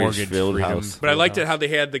Rocket Mortgage Field Freedom. House. But I liked it how they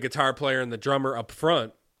had the guitar player and the drummer up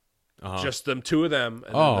front. Just them two of them,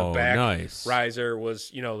 and then the back nice. riser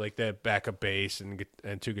was like the backup bass and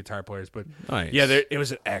two guitar players. But Nice. yeah, it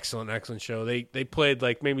was an excellent show. They played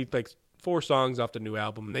maybe 4 songs off the new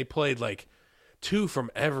album. They played 2 from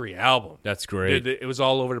every album. That's great. It was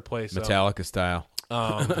all over the place. So. Metallica style.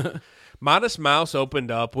 Modest Mouse opened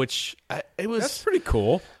up, which it was That's pretty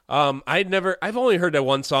cool. I've only heard that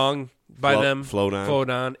one song by them, Float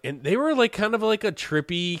On, and they were kind of a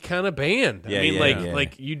trippy kind of band. Yeah, I mean, yeah.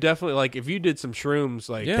 you definitely if you did some shrooms,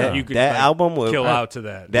 Yeah. you could that album with kill out to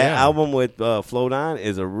that. That Yeah. album with Float On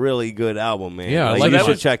is a really good album, man. Yeah, I like, like you that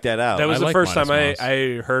should was- check that out. That was I the like first time Modest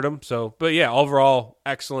I heard them. So, but yeah, overall,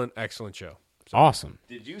 excellent show. Awesome.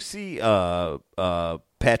 Did you see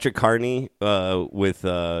Patrick Carney with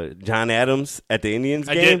John Adams at the Indians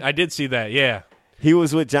game? I did see that. Yeah. He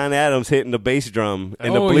was with John Adams hitting the bass drum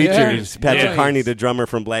in the Oh, bleachers. yeah. Patrick Nice. Carney, the drummer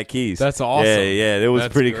from Black Keys. That's awesome. Yeah, it was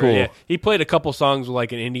That's pretty great. cool. Yeah, he played a couple songs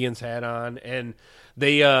with an Indians hat on, and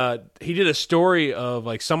they he did a story of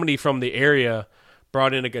somebody from the area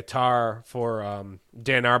brought in a guitar for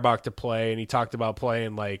Dan Arbach to play, and he talked about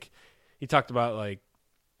playing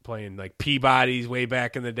playing Peabody's way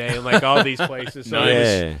back in the day and all these places. So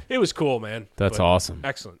Nice. it was cool, man. That's But awesome.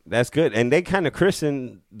 Excellent. That's good. And they kind of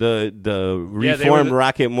christened the Yeah, they reformed were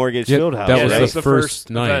Rocket Mortgage Yeah, Field House. that Yeah, was that right? was the the first first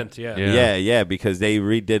night. event, yeah. Yeah, because they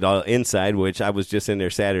redid all inside, which I was just in there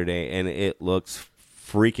Saturday, and it looks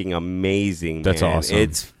freaking amazing. That's man. awesome.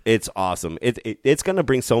 It's awesome. It's going to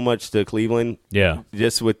bring so much to Cleveland. Yeah.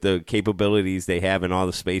 Just with the capabilities they have and all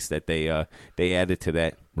the space that they added to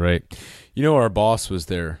that. Right. You know, our boss was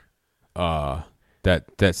there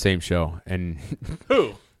that same show. And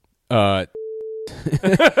Who?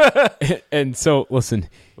 and so, listen,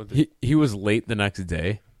 he was late the next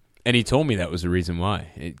day, and he told me that was the reason why.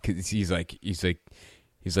 Because he's like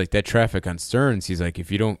that traffic on Stearns. He's like,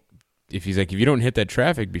 if you don't hit that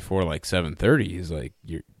traffic before like 7:30, he's like,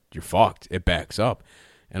 you're fucked. It backs up.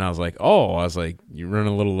 And I was like, you're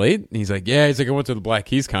running a little late. And he's like, yeah. He's like, I went to the Black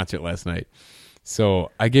Keys concert last night. So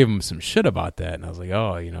I gave him some shit about that, and I was like,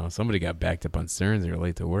 oh, somebody got backed up on Stearns. They were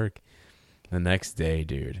late to work. The next day,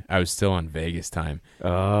 dude, I was still on Vegas time.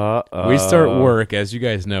 We start work, as you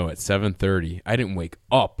guys know, at 7:30. I didn't wake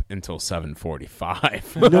up until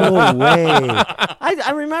 7:45. No way.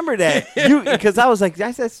 I remember that. Because I was like,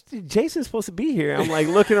 I said, Jason's supposed to be here. I'm like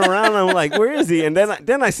looking around. I'm like, where is he? And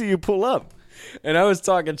then I see you pull up. And I was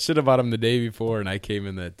talking shit about him the day before, and I came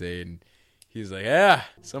in that day, and he's like, yeah,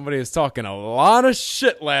 somebody was talking a lot of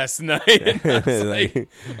shit last night. I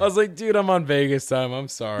was like, dude, I'm on Vegas time. I'm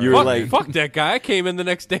sorry. You were like, fuck that guy. I came in the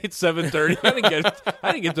next day at 7:30. I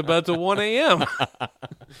didn't get to bed till 1 a.m.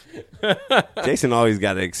 Jason always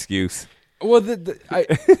got an excuse. Well,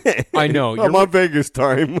 I know. I'm on Vegas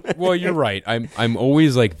time. Well, you're right. I'm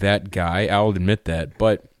always like that guy. I'll admit that.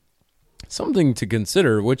 But something to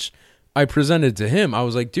consider, which I presented to him, I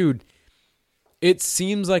was like, dude, it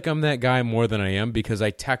seems like I'm that guy more than I am because I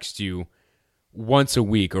text you once a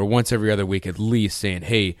week or once every other week at least saying,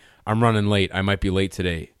 hey, I'm running late. I might be late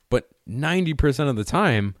today. But 90% of the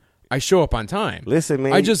time, I show up on time. Listen,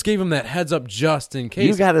 man. I just gave him that heads up just in case.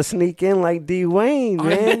 You got to sneak in like D. Wayne,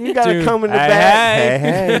 man. You got to come in the back.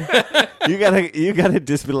 Hey. You gotta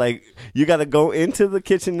just be like, you got to go into the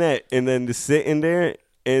kitchenette and then just sit in there.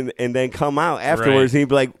 And then come out afterwards, and he'd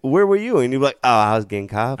be like, "Where were you?" And he'd be like, "Oh, I was getting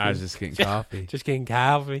coffee. I was just getting coffee. Just getting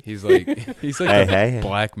coffee." He's like the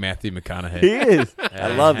black Matthew McConaughey. He is. I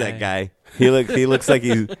love that guy. He looks like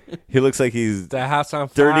he's the house on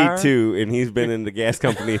fire. 32, and he's been in the gas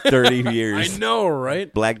company 30 years. I know,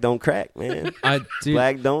 right? Black don't crack, man.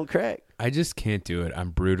 Black don't crack. I just can't do it.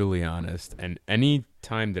 I'm brutally honest. And any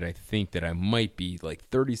time that I think that I might be like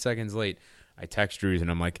 30 seconds late, I text Drews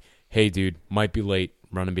and I'm like, "Hey, dude, might be late.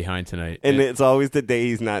 Running behind tonight." And it's always the day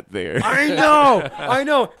he's not there. I know. And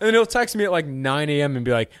then he'll text me at like 9 a.m. and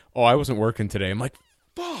be like, "Oh, I wasn't working today." I'm like,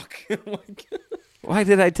 fuck. Why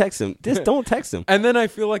did I text him? Just don't text him. And then I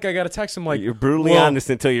feel like I got to text him like, you're brutally honest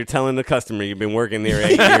until you're telling the customer you've been working there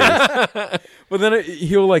 8 years. But then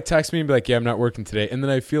he'll like text me and be like, "Yeah, I'm not working today." And then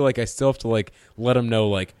I feel like I still have to like let him know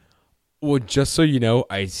like, well, just so you know,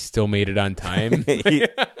 I still made it on time.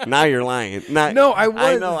 Now you're lying. No, I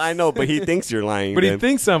was. I know, but he thinks you're lying. But he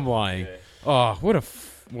thinks I'm lying. Oh, what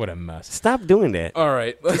a mess. Stop doing that. All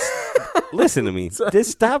right. Listen to me.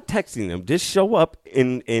 Just stop texting them. Just show up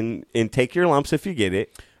and take your lumps if you get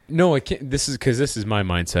it. No, I can't. This is my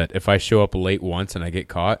mindset. If I show up late once and I get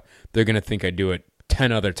caught, they're going to think I do it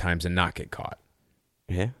 10 other times and not get caught.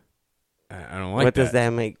 Yeah. I don't like that. What does that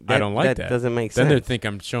make? I don't like that. That doesn't make sense. Then they think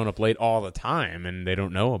I'm showing up late all the time, and they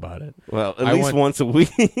don't know about it. Well, at least once a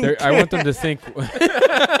week. I want them to think.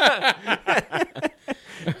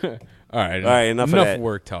 All right. Enough of that.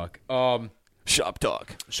 Work talk. Shop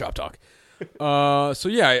talk. So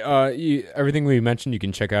yeah, everything we mentioned you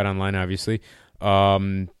can check out online. Obviously,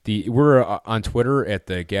 we're on Twitter at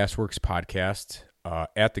the Gasworks Podcast.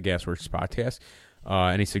 At the Gasworks Podcast.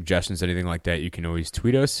 Any suggestions, anything like that, you can always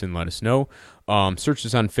tweet us and let us know. Search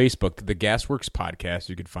us on Facebook, the Gasworks Podcast.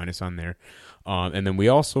 You can find us on there. And then we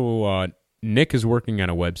also, Nick is working on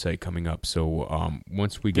a website coming up. So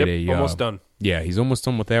once we get almost done. Yeah, he's almost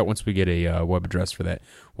done with that. Once we get a web address for that,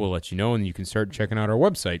 we'll let you know, and you can start checking out our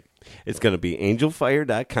website. It's going to be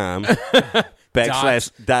angelfire.com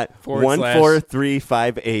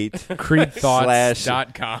 /14358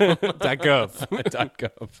 creedthoughts.com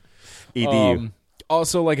 .gov. edu.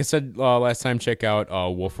 Also, like I said last time, check out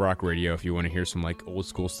Wolf Rock Radio if you want to hear some like old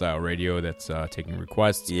school style radio that's taking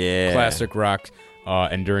requests. Yeah. Classic rock.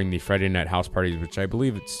 And during the Friday night house parties, which I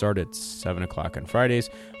believe it started at 7 o'clock on Fridays,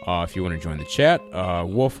 if you want to join the chat,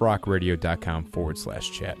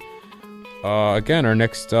 wolfrockradio.com/chat. Again, our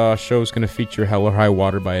next show is going to feature Hell or High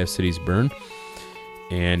Water by A City's Burn.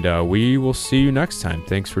 And we will see you next time.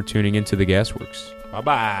 Thanks for tuning into the Gasworks.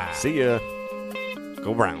 Bye-bye. See ya.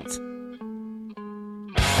 Go Browns.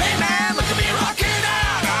 Hey man, look at me rocking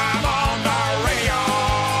out. I'm on the radio.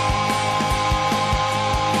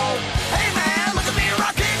 Hey man, look at me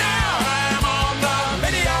rocking out. I'm on the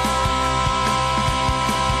video.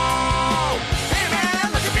 Hey man,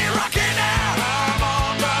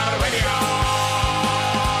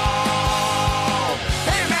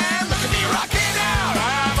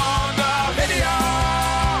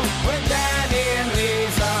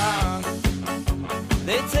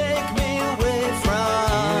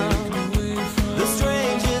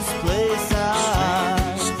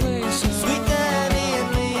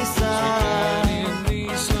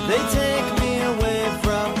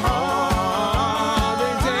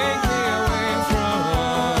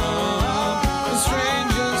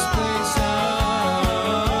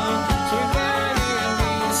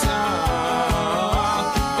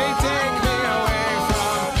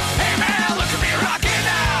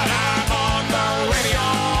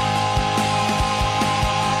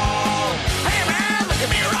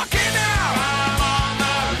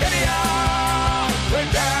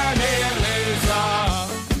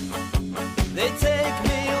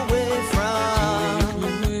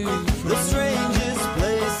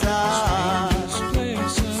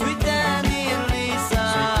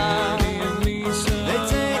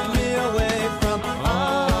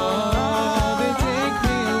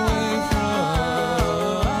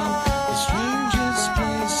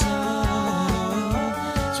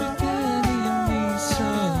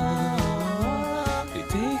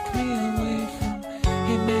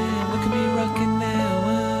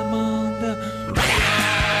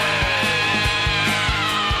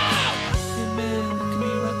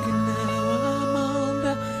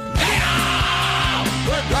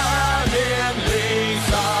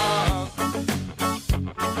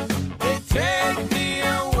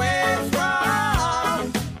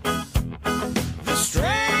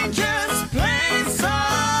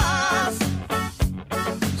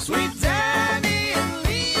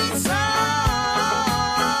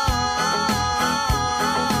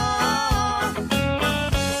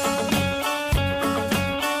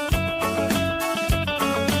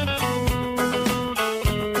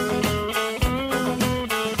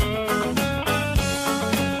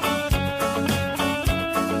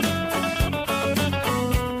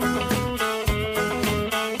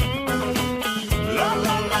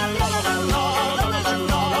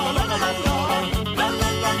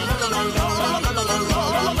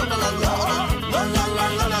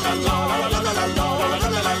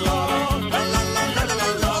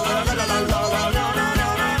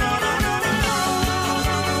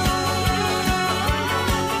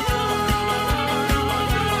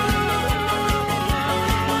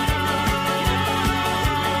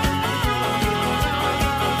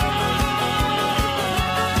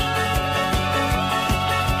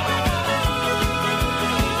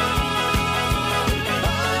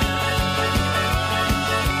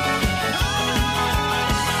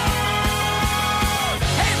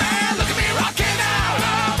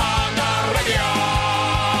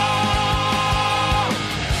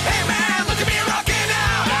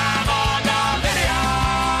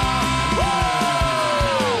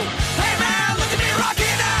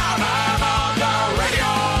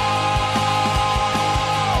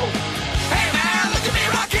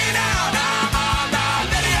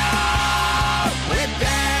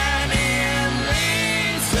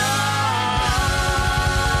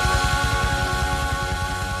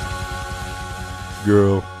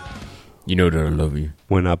 Girl, You know that I love you.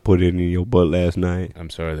 when I put it in your butt last night. I'm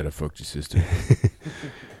sorry that I fucked your sister.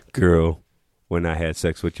 Girl, when I had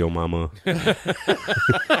sex with your mama.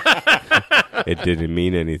 It didn't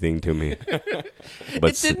mean anything to me.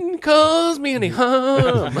 But It didn't cause me any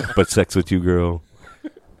harm. but sex with you, girl,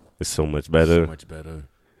 is so much better. So much better.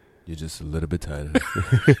 You're just a little bit tighter.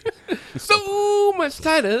 So much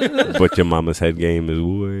tighter. But your mama's head game is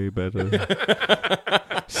way better.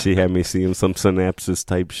 She had me seeing some synapses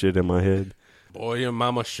type shit in my head. Boy, your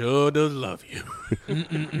mama sure does love you.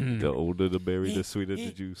 The older the berry, the sweeter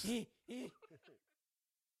the juice.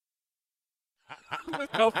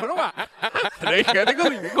 Go,